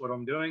and watch what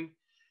I'm doing.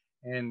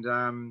 And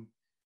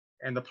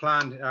the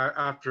plant,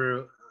 after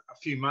a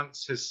few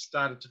months, has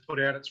started to put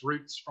out its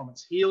roots from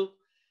its heel.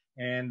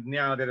 And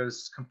now that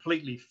is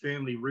completely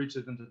firmly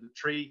rooted into the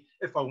tree,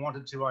 if I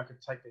wanted to, I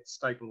could take that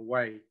staple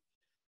away.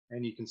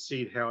 And you can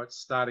see how it's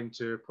starting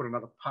to put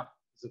another pup.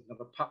 There's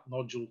another pup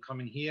nodule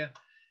coming here,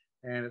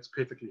 and it's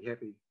perfectly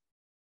happy.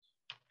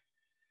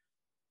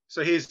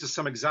 So here's just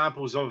some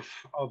examples of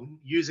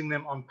using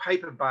them on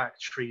paperbark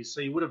trees. So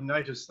you would have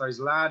noticed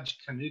those large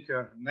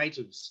Kanuka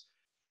natives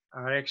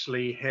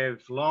actually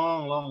have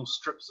long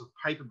strips of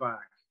paperbark.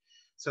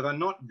 So they're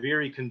not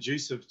very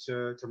conducive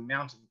to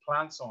mounting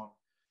plants on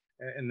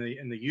in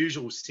the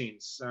usual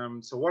sense.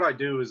 So what I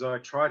do is I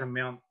try to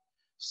mount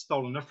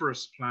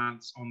stoloniferous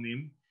plants on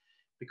them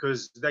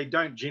because they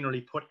don't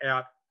generally put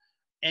out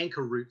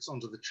anchor roots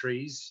onto the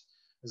trees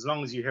as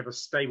long as you have a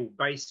stable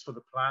base for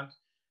the plant.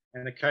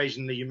 And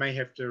occasionally you may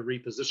have to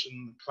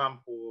reposition the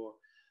clump or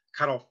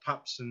cut off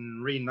pups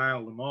and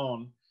re-nail them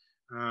on.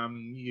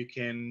 You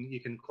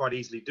can quite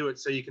easily do it.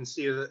 So you can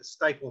see a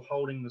staple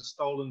holding the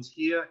stolons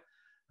here.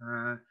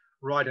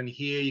 Right in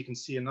here, you can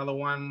see another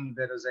one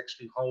that is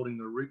actually holding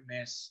the root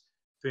mass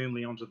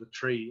firmly onto the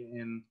tree,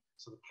 and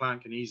so the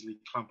plant can easily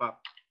clump up.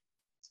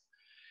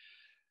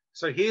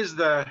 So here's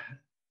the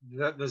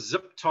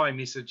zip tie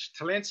message.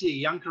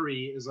 Tillandsia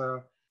youngeri is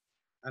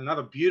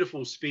another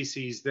beautiful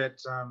species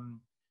that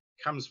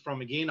comes from,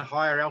 again, a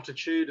higher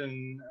altitude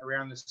and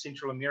around the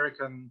Central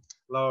American,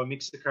 Lower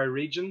Mexico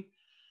region.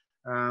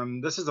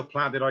 This is a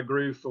plant that I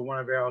grew for one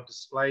of our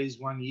displays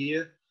one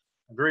year.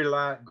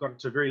 Got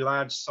to a very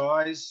large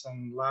size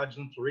and large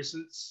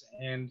inflorescence,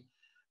 and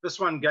this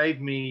one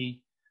gave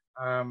me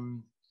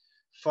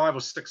 5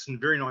 or 6 and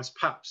very nice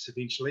pups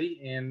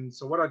eventually. And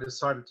so what I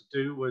decided to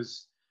do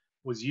was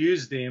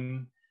use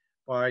them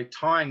by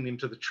tying them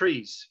to the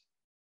trees.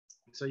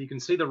 So you can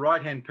see the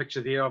right hand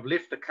picture there. I've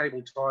left the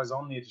cable ties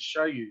on there to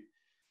show you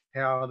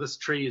how this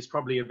tree is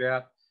probably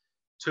about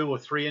 2 or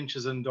 3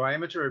 inches in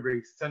diameter, a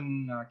very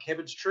thin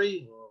cabbage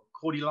tree or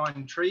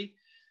cordyline tree,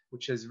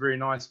 which has very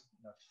nice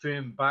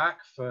firm bark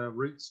for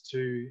roots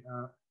to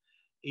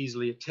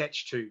easily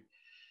attach to.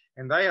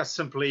 And they are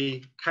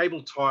simply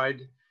cable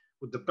tied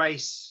with the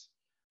base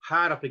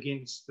hard up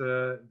against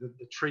the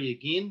tree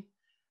again.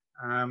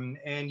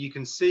 And you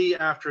can see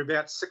after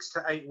about 6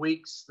 to 8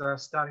 weeks, they're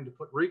starting to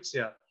put roots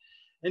out.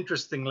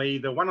 Interestingly,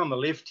 the one on the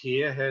left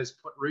here has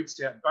put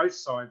roots out both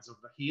sides of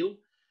the heel.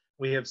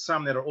 We have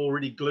some that are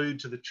already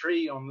glued to the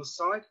tree on this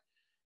side.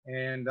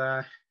 And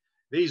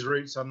these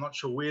roots, I'm not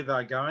sure where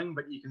they're going,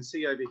 but you can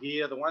see over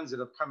here, the ones that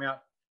have come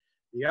out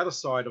the other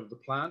side of the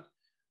plant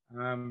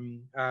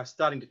are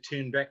starting to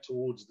turn back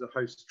towards the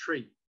host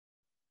tree.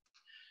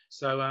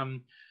 So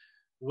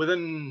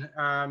within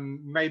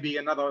maybe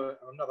another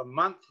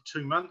month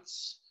or 2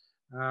 months,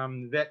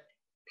 that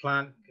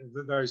plant,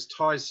 those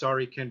ties,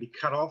 sorry, can be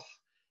cut off,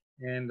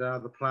 and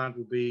the plant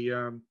will be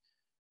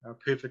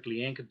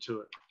perfectly anchored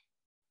to it.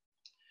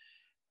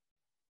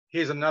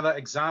 Here's another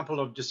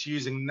example of just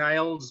using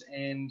nails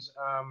and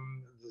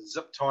the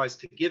zip ties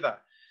together.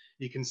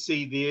 You can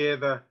see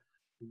there,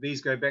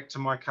 these go back to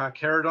my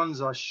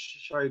carcharodons I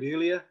showed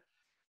earlier.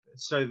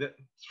 So that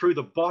through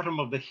the bottom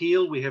of the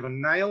heel, we have a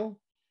nail,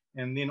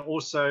 and then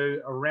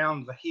also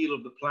around the heel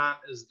of the plant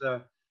is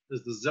the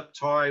zip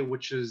tie,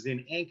 which is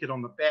then anchored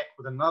on the back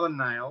with another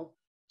nail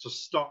to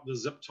stop the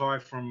zip tie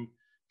from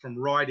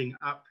riding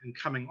up and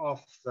coming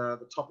off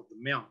the top of the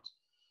mount.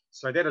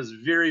 So that is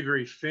very,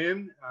 very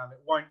firm. It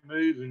won't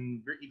move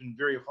in even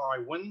very high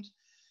wind.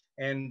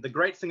 And the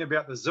great thing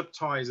about the zip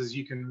ties is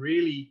you can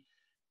really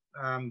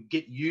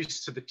get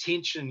used to the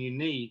tension you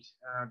need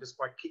just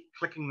by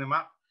clicking them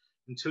up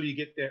until you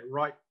get that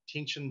right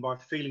tension by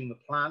feeling the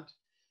plant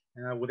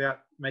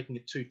without making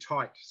it too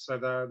tight. So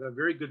they're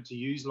very good to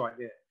use like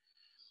that.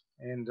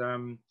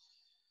 And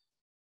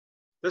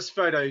this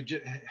photo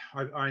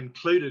I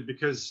included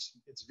because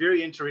it's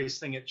very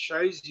interesting. It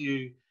shows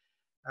you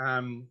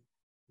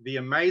the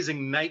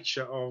amazing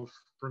nature of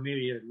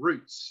bromeliad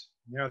roots.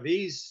 Now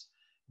these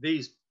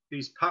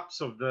pups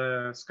of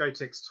the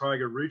Scotex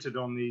tiger rooted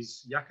on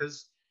these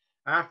yuccas.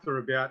 After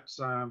about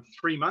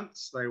 3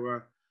 months, they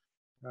were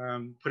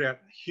put out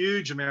a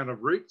huge amount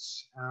of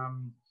roots.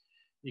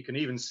 You can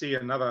even see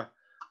another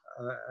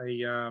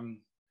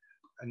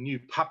a new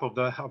pup of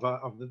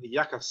the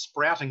yucca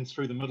sprouting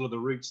through the middle of the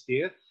roots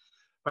there.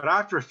 But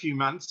after a few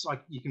months,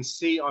 you can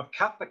see I've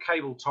cut the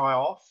cable tie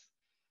off,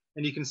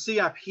 and you can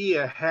see up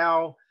here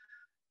how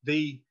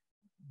the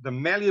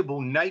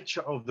malleable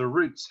nature of the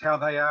roots, how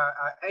they are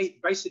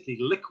basically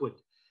liquid.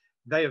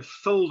 They have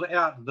filled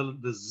out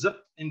the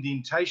zip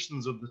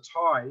indentations of the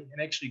tie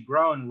and actually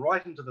grown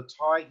right into the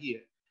tie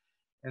here.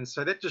 And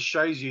so that just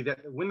shows you that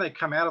when they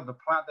come out of the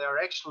plant, they are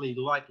actually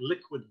like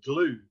liquid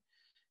glue,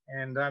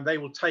 and they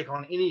will take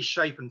on any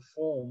shape and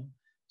form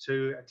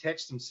to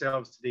attach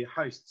themselves to their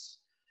hosts.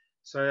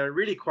 So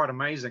really quite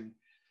amazing.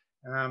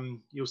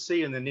 You'll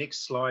see in the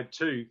next slide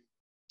too,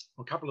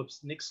 a couple of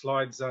next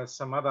slides are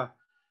some other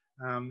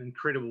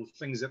incredible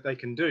things that they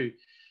can do.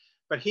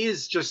 But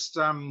here's just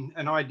an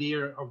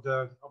idea of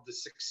the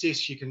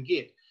success you can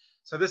get.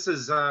 So this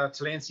is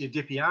Tillandsia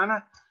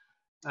depiana,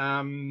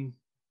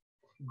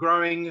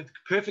 growing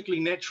perfectly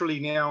naturally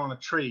now on a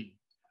tree,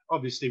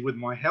 obviously with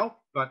my help.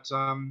 But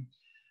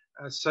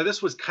so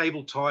this was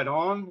cable tied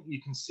on.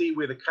 You can see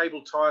where the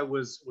cable tie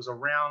was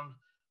around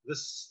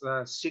this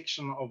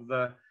section of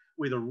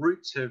where the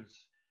roots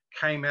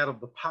came out of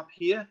the pup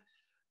here.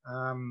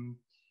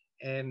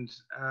 And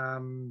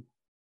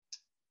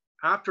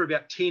after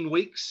about 10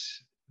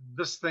 weeks,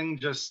 this thing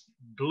just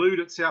glued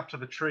itself to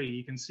the tree.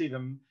 You can see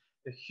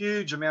the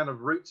huge amount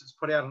of roots it's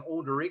put out in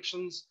all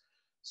directions.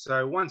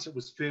 So once it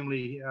was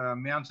firmly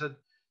mounted,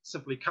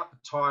 simply cut the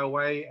tie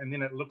away, and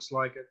then it looks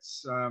like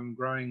it's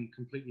growing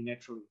completely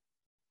naturally.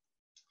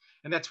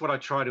 And that's what I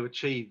try to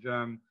achieve.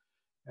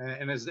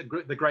 And as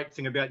the great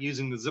thing about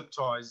using the zip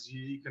ties,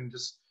 you can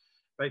just,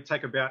 they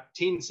take about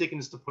 10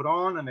 seconds to put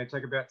on, and they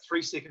take about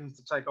 3 seconds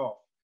to take off.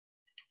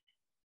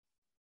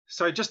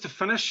 So just to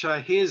finish,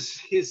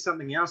 here's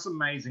something else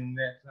amazing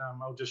that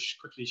I'll just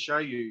quickly show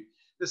you.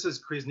 This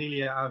is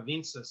Quesnelia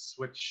arvensis,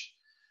 which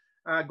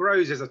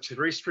grows as a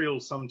terrestrial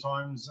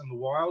sometimes in the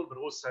wild, but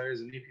also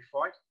as an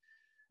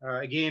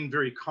epiphyte. Again,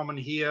 very common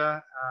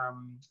here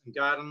in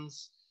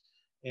gardens.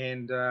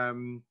 And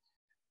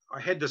I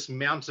had this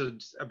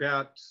mounted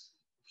about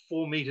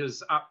 4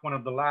 meters up one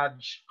of the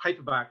large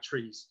paperbark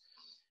trees.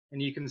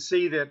 And you can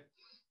see that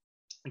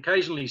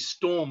occasionally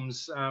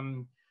storms,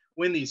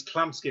 when these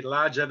clumps get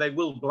larger, they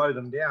will blow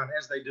them down,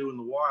 as they do in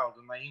the wild,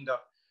 and they end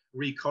up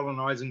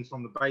recolonizing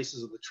from the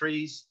bases of the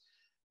trees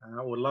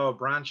or lower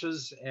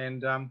branches.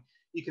 And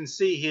you can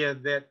see here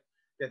that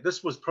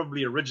this was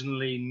probably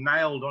originally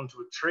nailed onto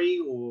a tree,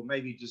 or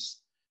maybe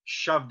just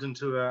shoved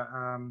into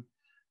a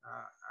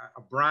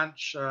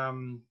branch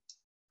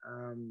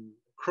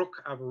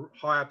crook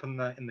high up in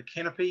the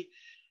canopy.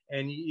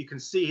 And you can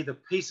see the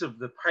piece of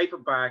the paper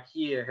bark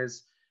here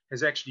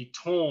has actually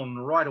torn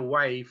right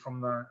away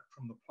from the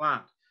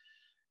plant.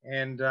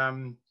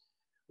 And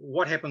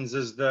what happens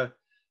is the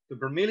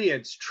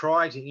bromeliads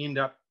try to end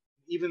up,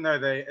 even though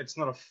it's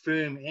not a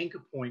firm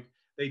anchor point,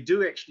 they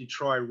do actually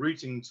try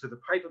rooting to the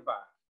paper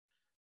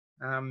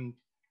bark.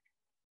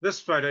 This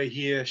photo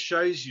here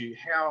shows you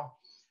how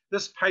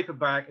this paper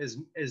bark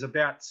is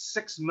about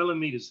 6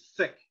 millimeters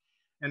thick,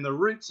 and the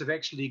roots have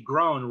actually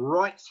grown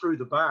right through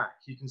the bark.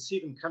 You can see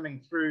them coming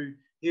through.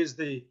 Here's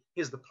the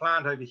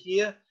plant over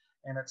here,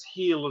 and its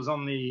heel is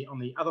on the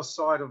other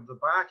side of the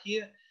bark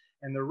here,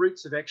 and the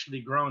roots have actually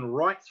grown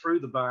right through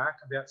the bark,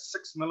 about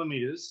 6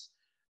 millimeters,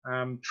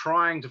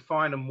 trying to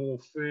find a more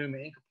firm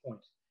anchor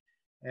point.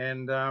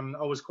 And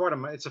I was quite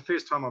amazed. It's the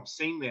first time I've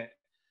seen that,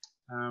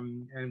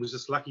 and was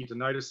just lucky to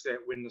notice that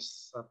when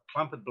this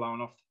clump had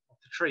blown off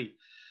the tree.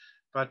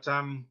 But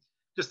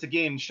just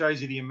again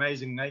shows you the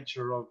amazing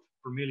nature of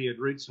bromeliad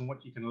roots and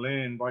what you can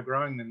learn by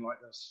growing them like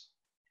this.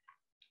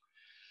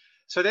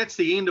 So that's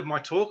the end of my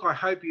talk. I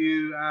hope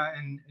you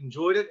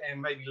enjoyed it and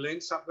maybe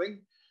learned something.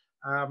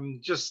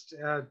 Just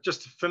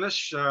to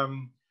finish,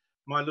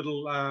 my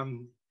little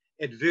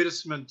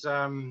advertisement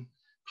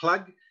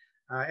plug.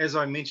 As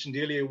I mentioned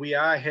earlier, we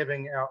are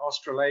having our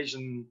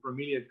Australasian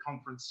Bromeliad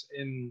conference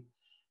in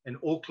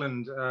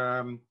Auckland,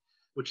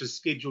 which is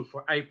scheduled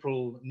for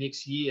April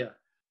next year.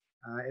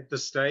 At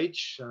this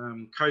stage,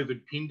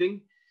 COVID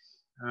pending.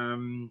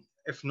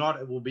 If not,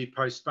 it will be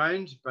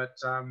postponed. But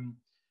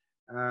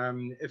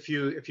if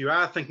you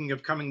are thinking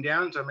of coming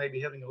down to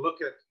maybe having a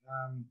look at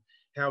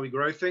how we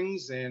grow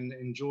things and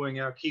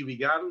enjoying our Kiwi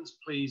gardens,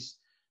 please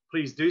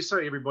do so.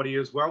 Everybody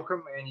is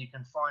welcome, and you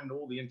can find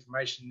all the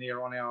information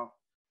there on our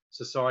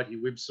society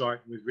website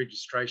with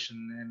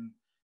registration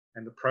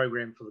and the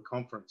program for the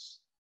conference.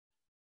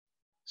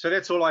 So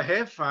that's all I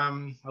have.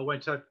 I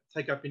won't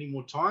take up any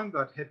more time,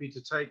 but happy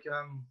to take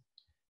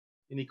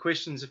any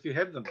questions if you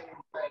have them.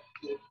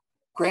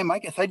 Graeme, I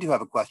guess I do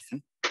have a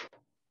question.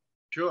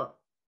 Sure.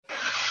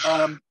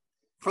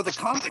 For the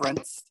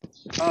conference,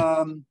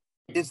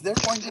 is there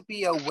going to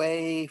be a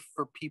way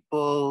for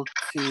people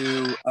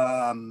to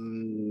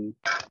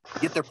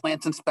get their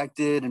plants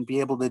inspected and be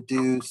able to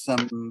do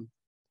some,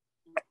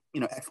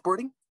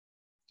 exporting?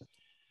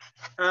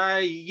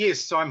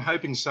 Yes, I'm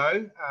hoping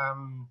so.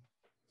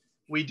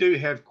 We do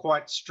have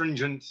quite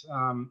stringent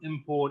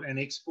import and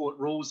export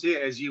rules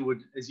here, as you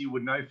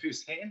would know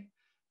firsthand,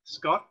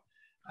 Scott.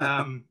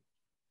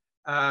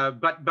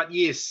 But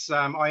yes,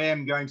 I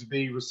am going to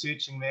be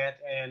researching that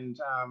and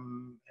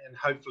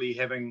hopefully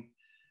having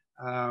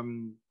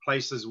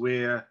places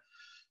where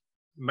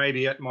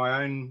maybe at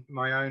my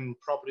own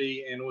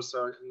property, and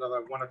also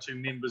another 1 or 2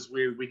 members,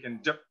 where we can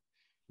dip,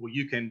 or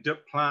you can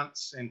dip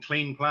plants and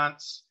clean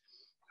plants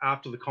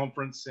after the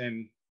conference,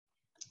 and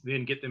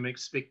then get them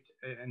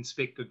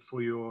inspected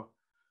for your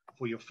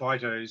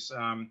phytos.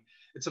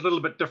 It's a little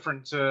bit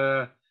different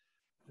to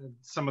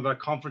some of the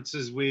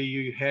conferences where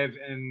you have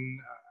in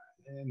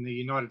the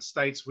United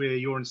States, where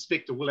your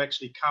inspector will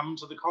actually come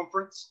to the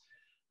conference.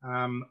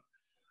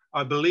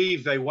 I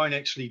believe they won't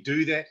actually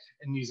do that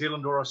in New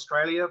Zealand or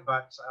Australia,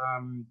 but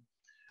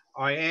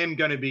I am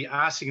going to be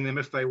asking them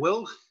if they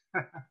will.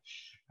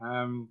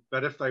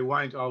 But if they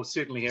won't, I'll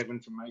certainly have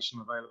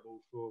information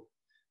available for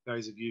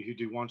those of you who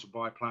do want to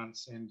buy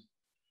plants and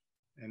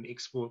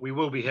export. We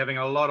will be having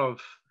a lot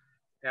of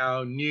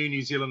our new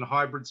Zealand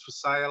hybrids for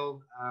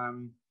sale,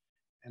 and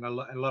a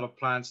lot of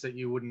plants that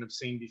you wouldn't have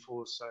seen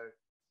before. So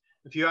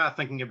if you are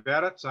thinking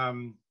about it,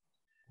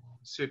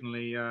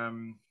 certainly,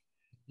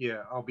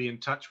 yeah, I'll be in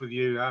touch with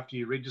you after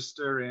you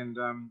register, and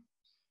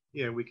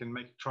yeah, we can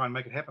try and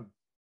make it happen.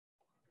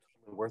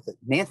 Worth it.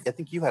 Nancy, I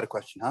think you had a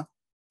question, huh?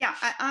 Yeah,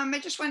 I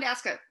just wanted to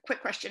ask a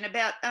quick question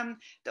about the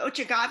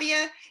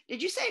Ochagavia.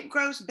 Did you say it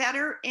grows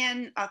better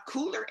in a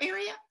cooler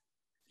area?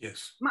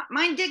 Yes.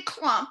 Mine did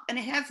clump, and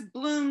it has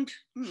bloomed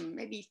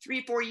maybe 3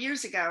 or 4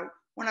 years ago.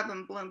 One of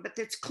them bloomed, but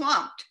it's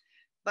clumped,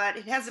 but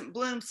it hasn't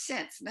bloomed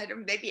since.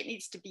 And maybe it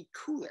needs to be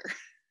cooler.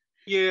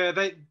 Yeah,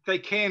 they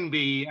can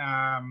be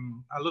a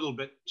little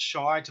bit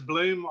shy to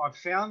bloom, I've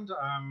found,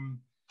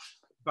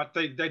 but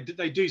they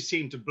do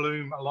seem to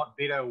bloom a lot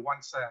better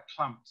once they are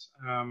clumped.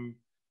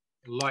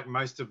 Like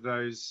most of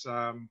those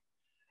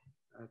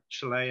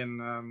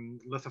Chilean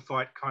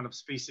lithophyte kind of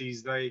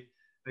species, they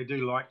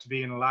do like to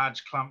be in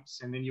large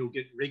clumps, and then you'll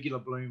get regular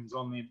blooms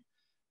on them.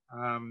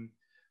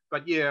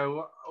 But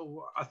yeah,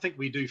 I think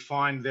we do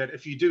find that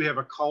if you do have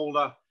a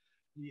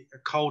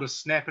colder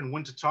snap in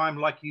wintertime,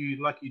 like you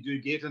do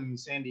get in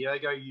San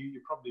Diego,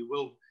 you probably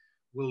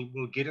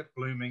will get it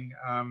blooming.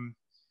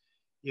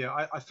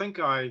 Yeah, I think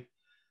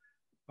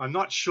I'm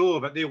not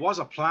sure, but there was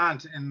a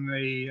plant in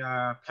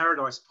the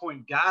Paradise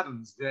Point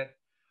Gardens that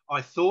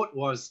I thought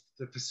was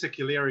the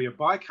Fascicularia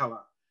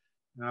bicolor.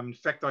 In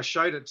fact, I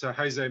showed it to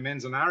Jose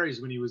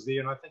Manzanares when he was there,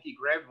 and I think he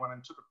grabbed one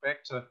and took it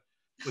back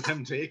with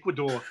him to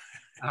Ecuador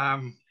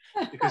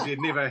because he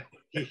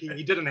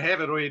didn't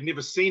have it, or he'd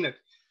never seen it.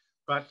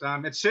 But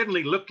it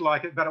certainly looked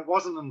like it, but it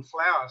wasn't in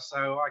flower,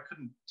 so I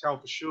couldn't tell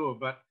for sure.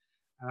 But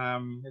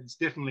it's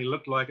definitely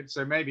looked like it.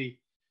 So maybe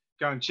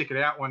go and check it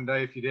out one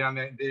day if you're down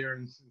there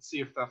and see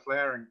if they're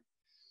flowering.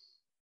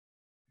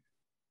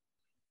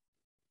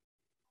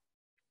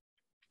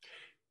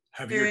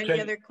 Are there any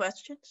other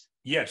questions?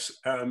 Yes.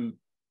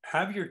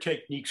 Have your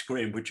techniques,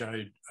 Graeme, which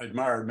I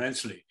admire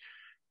immensely,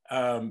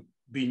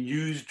 been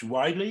used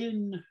widely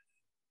in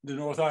the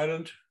North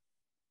Island?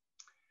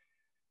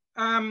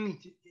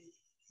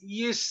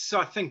 Yes,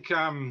 I think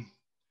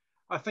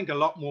a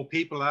lot more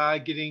people are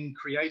getting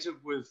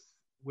creative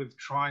with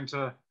trying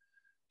to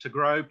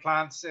grow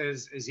plants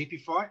as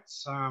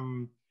epiphytes. I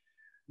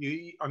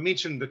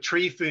mentioned the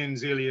tree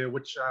ferns earlier,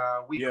 which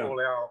we call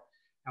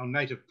our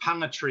native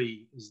panga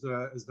tree is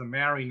the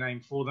Maori name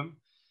for them.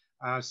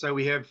 So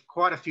we have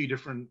quite a few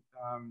different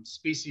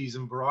species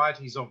and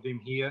varieties of them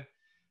here.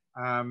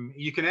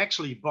 You can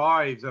actually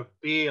buy the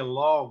bare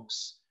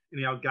logs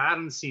in our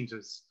garden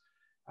centres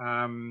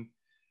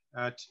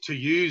to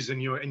use in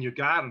your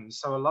garden.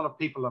 So a lot of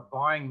people are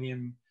buying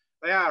them.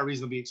 They are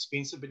reasonably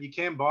expensive, but you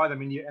can buy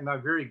them, and they're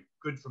very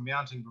good for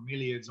mounting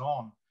bromeliads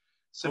on.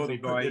 Simply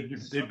they'd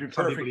be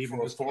perfect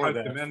for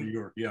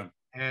that.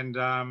 And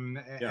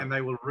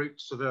they will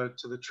root to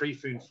the tree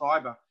fern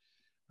fibre.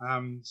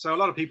 So a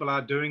lot of people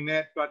are doing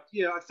that, but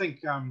yeah, I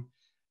think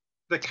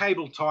the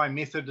cable tie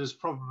method is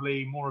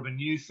probably more of a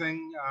new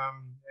thing,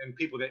 and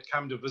people that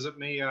come to visit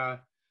me are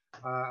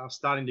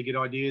starting to get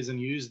ideas and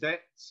use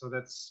that. So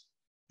that's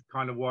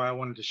kind of why I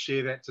wanted to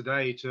share that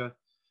today.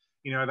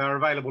 They're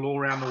available all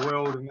around the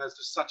world, and there's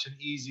just such an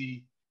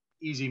easy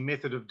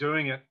method of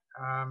doing it.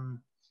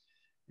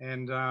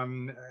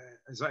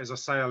 As I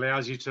say,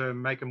 allows you to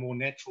make a more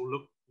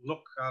natural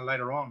look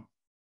later on.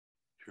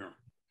 Sure.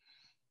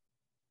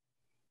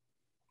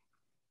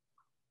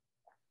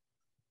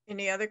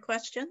 Any other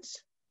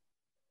questions?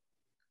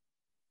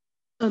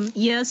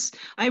 Yes,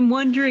 I'm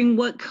wondering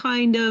what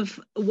kind of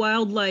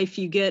wildlife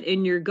you get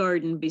in your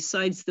garden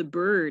besides the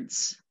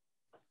birds.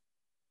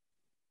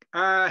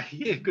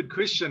 Yeah, good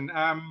question.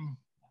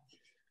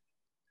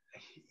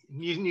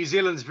 New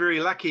Zealand's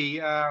very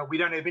lucky. We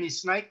don't have any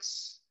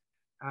snakes.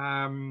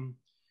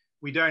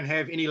 We don't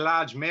have any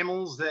large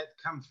mammals that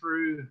come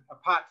through,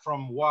 apart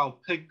from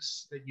wild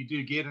pigs that you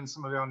do get in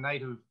some of our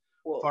native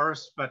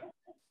forests, but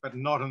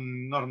not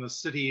in the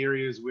city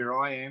areas where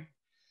I am.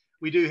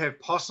 We do have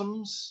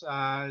possums.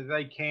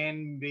 They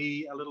can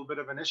be a little bit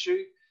of an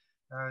issue,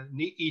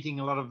 eating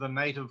a lot of the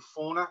native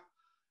fauna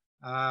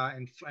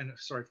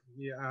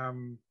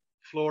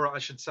flora, I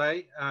should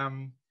say.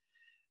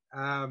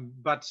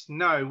 But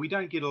no, we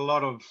don't get a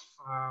lot of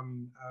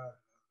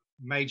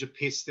major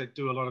pests that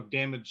do a lot of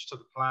damage to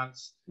the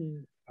plants.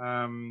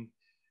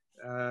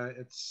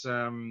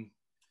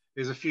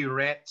 There's a few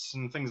rats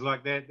and things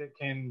like that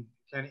can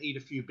eat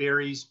a few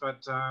berries,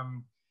 but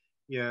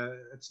yeah,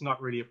 it's not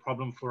really a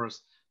problem for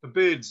us. The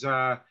birds,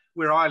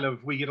 where I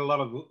live, we get a lot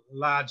of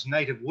large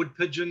native wood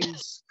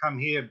pigeons come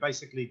here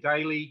basically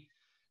daily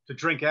to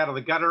drink out of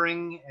the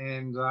guttering,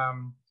 and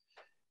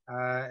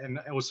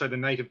also the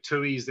native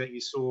tuis that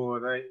you saw.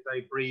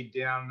 They breed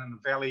down in the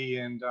valley,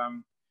 and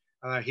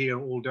are here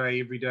all day,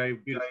 every day.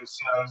 Beautiful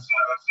sounds.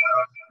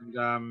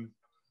 And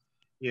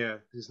yeah,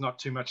 there's not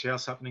too much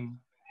else happening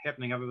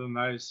other than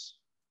those.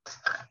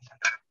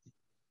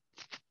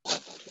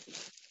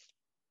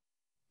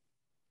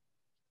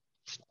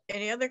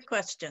 Any other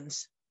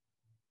questions?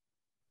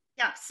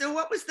 Yeah, so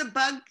what was the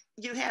bug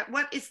you had?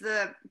 What is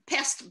the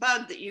pest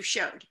bug that you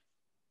showed?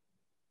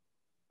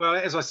 Well,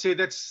 as I said,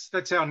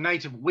 that's our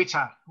native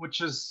weta,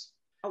 which is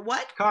a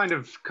what? Kind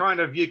of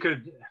you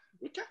could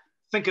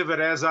think of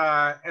it as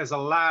a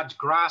large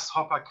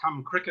grasshopper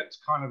come cricket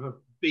kind of a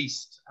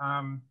beast.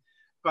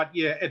 but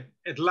yeah,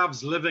 it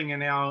loves living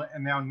in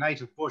our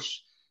native bush,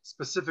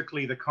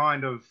 specifically the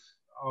kind of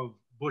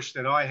bush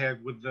that I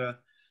have with the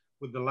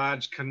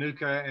large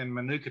Kanuka and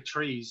Manuka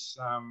trees.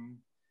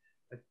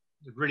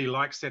 It really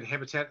likes that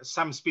habitat.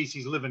 Some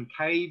species live in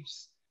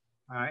caves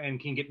and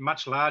can get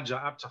much larger,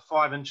 up to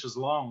 5 inches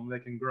long. They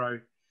can grow.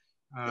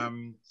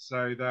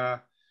 So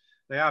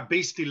they are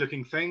beastly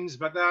looking things,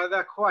 but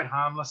they're quite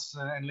harmless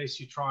unless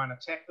you try and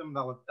attack them.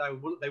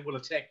 They will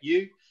attack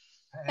you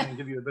and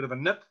give you a bit of a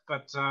nip.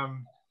 But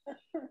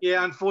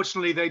yeah,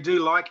 unfortunately, they do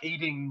like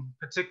eating,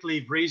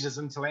 particularly Breezes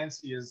and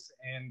Tillandsias.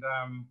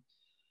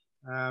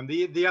 And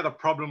the other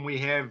problem we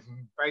have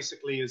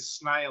basically is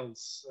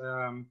snails.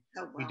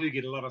 We do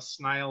get a lot of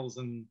snails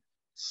and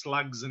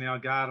slugs in our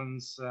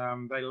gardens.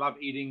 They love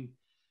eating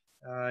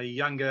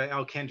younger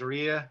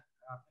Alcantarilla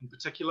in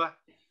particular.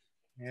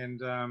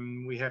 And I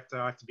have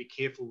to be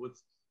careful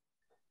with,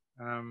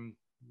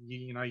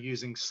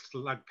 using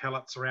slug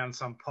pellets around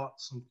some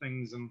pots and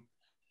things, and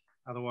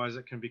otherwise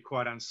it can be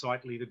quite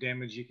unsightly, the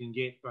damage you can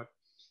get. But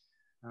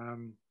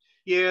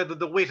yeah,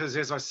 the wetters,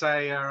 as I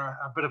say, are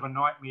a bit of a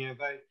nightmare.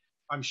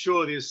 I'm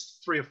sure there's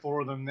 3 or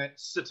 4 of them that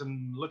sit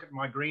and look at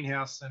my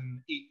greenhouse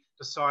and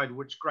decide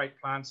which great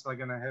plants they're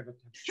going to have a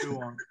chew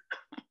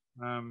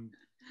on.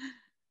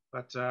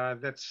 But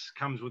that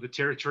comes with the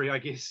territory, I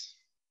guess.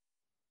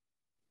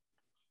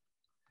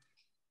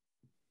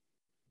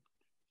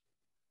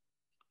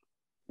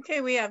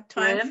 Okay, we have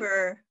time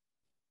for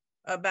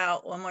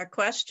about one more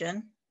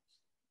question.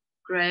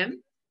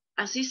 Graeme,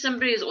 I see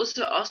somebody has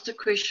also asked a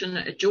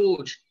question,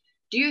 George.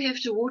 Do you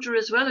have to water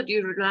as well, or do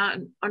you rely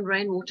on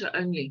rainwater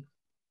only?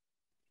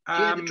 Do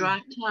you have a dry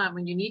time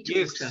when you need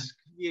to water?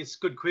 Yes,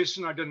 good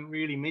question. I didn't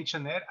really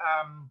mention that.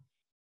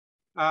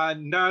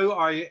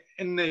 No,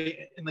 in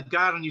the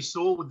garden you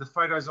saw, with the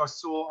photos I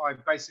saw, I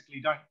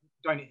basically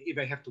don't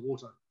ever have to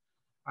water.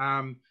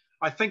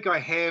 I think I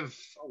have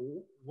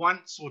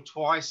once or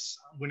twice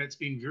when it's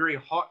been very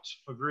hot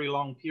for very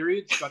long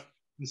periods, but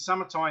in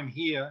summertime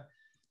here,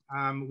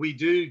 we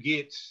do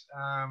get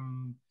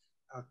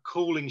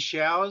cooling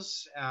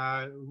showers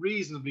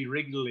reasonably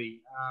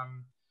regularly.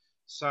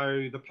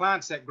 So the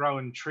plants that grow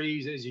in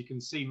trees, as you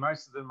can see,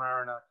 most of them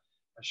are in a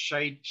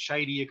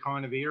shadier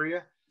kind of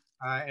area,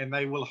 and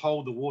they will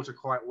hold the water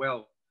quite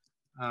well.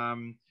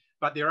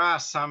 But there are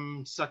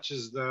some, such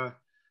as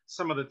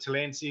some of the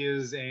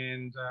Tillandsias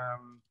and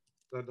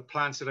the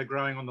plants that are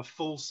growing on the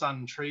full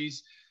sun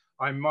trees.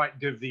 I might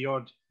give the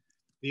odd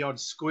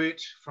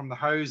squirt from the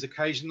hose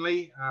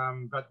occasionally,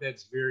 but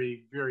that's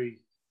very, very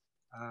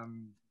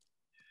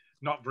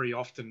not very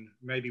often.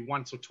 Maybe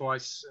once or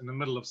twice in the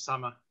middle of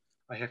summer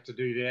I have to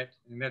do that,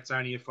 and that's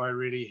only if I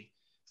really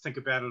think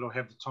about it or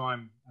have the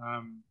time.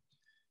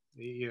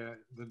 The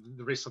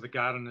rest of the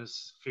garden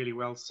is fairly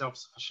well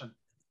self-sufficient.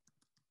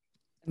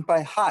 And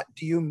by hot,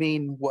 do you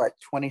mean what,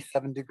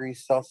 27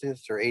 degrees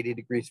Celsius or 80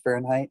 degrees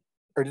Fahrenheit?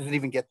 Or does it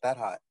even get that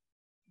hot?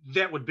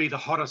 That would be the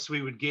hottest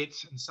we would get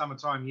in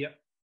summertime,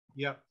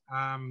 yep.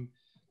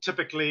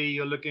 Typically,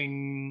 you're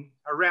looking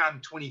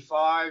around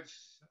 25,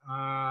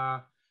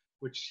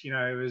 which,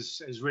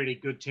 is really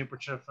good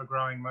temperature for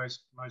growing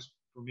most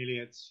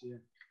bromeliads, yeah.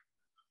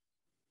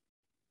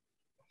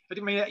 But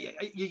I mean,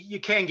 you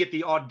can get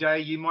the odd day.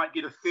 You might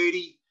get a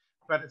 30,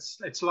 but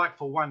it's like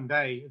for one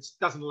day. It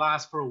doesn't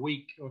last for a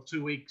week or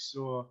 2 weeks,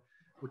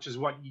 which is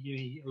what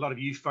a lot of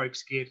you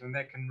folks get, and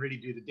that can really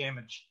do the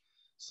damage.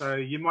 So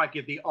you might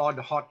get the odd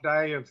hot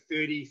day of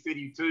 30,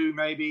 32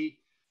 maybe,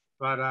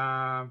 but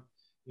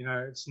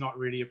it's not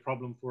really a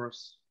problem for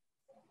us.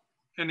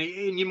 And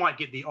you might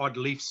get the odd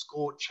leaf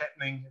scorch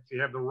happening if you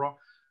have the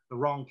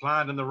wrong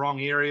plant in the wrong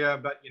area.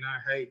 But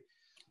hey,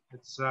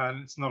 it's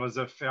not as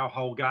if our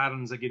whole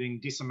gardens are getting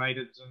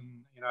decimated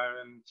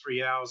in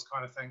 3 hours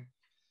kind of thing.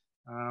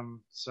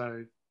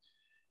 So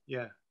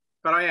yeah,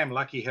 but I am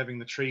lucky having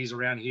the trees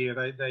around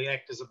here. They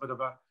act as a bit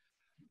of a,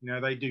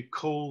 they do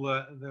cool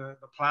the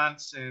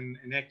plants and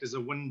act as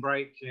a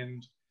windbreak,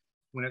 and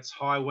when it's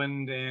high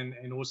wind,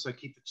 and also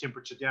keep the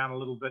temperature down a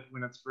little bit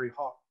when it's very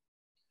hot.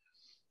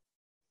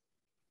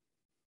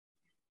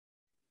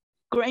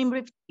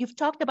 Graeme, you've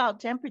talked about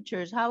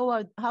temperatures.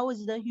 How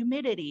is the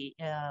humidity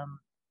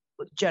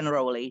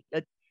generally?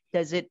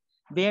 Does it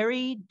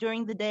vary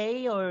during the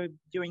day or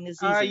during the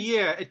season?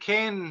 Yeah, it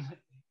can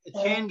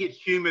get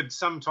humid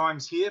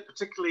sometimes here,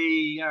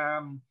 particularly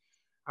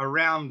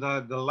around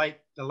the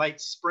late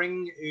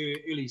spring,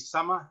 early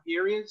summer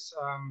areas.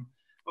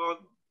 Or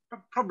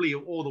probably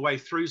all the way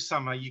through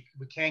summer, we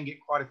can get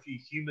quite a few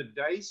humid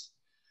days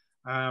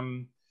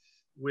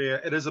where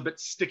it is a bit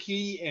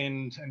sticky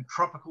and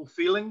tropical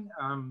feeling.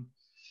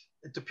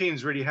 It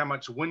depends really how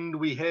much wind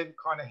we have.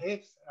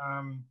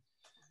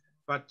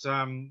 But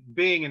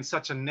being in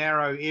such a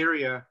narrow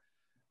area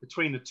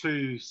between the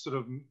two sort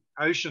of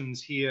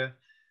oceans here,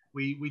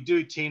 we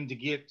do tend to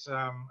get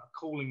a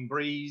cooling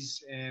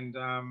breeze,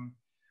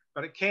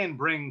 but it can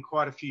bring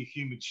quite a few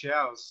humid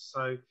showers.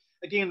 So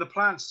again, the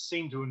plants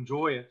seem to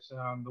enjoy it.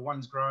 The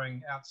ones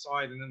growing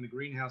outside and in the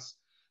greenhouse,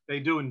 they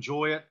do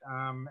enjoy it,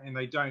 and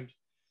they don't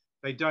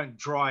they don't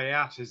dry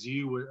out as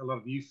a lot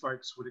of you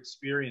folks would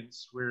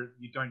experience, where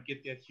you don't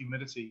get that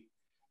humidity.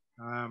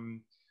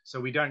 So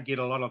we don't get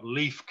a lot of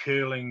leaf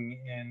curling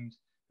and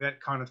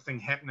that kind of thing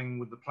happening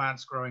with the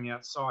plants growing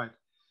outside,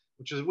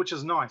 which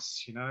is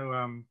nice, you know.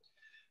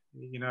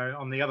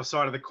 On the other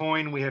side of the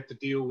coin, we have to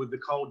deal with the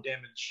cold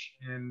damage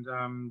and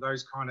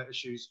those kind of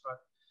issues. But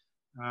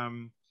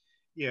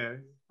yeah,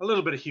 a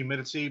little bit of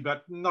humidity,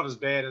 but not as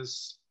bad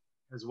as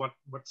what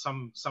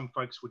some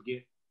folks would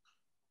get.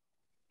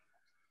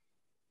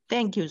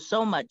 Thank you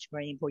so much,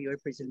 Graeme, for your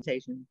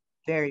presentation.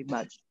 Very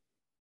much.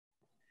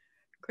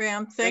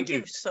 Graeme, thank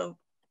you so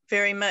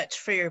very much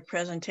for your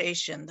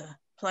presentation. The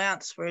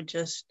plants were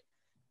just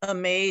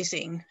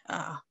amazing,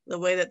 the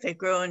way that they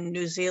grow in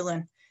New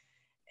Zealand,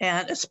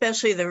 and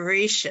especially the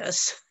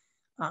rarities.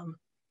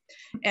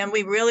 And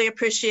we really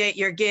appreciate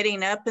your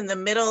getting up in the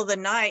middle of the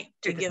night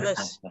to give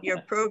us your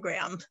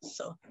program.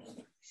 So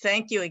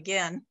thank you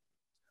again.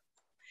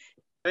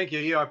 Thank you.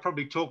 Yeah, I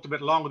probably talked a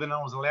bit longer than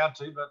I was allowed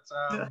to, but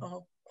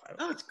oh,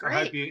 it's great.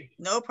 I hope you,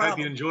 no problem. Hope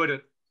you enjoyed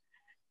it.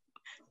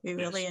 We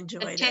really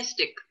enjoyed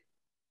Fantastic.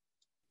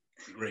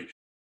 it. Great.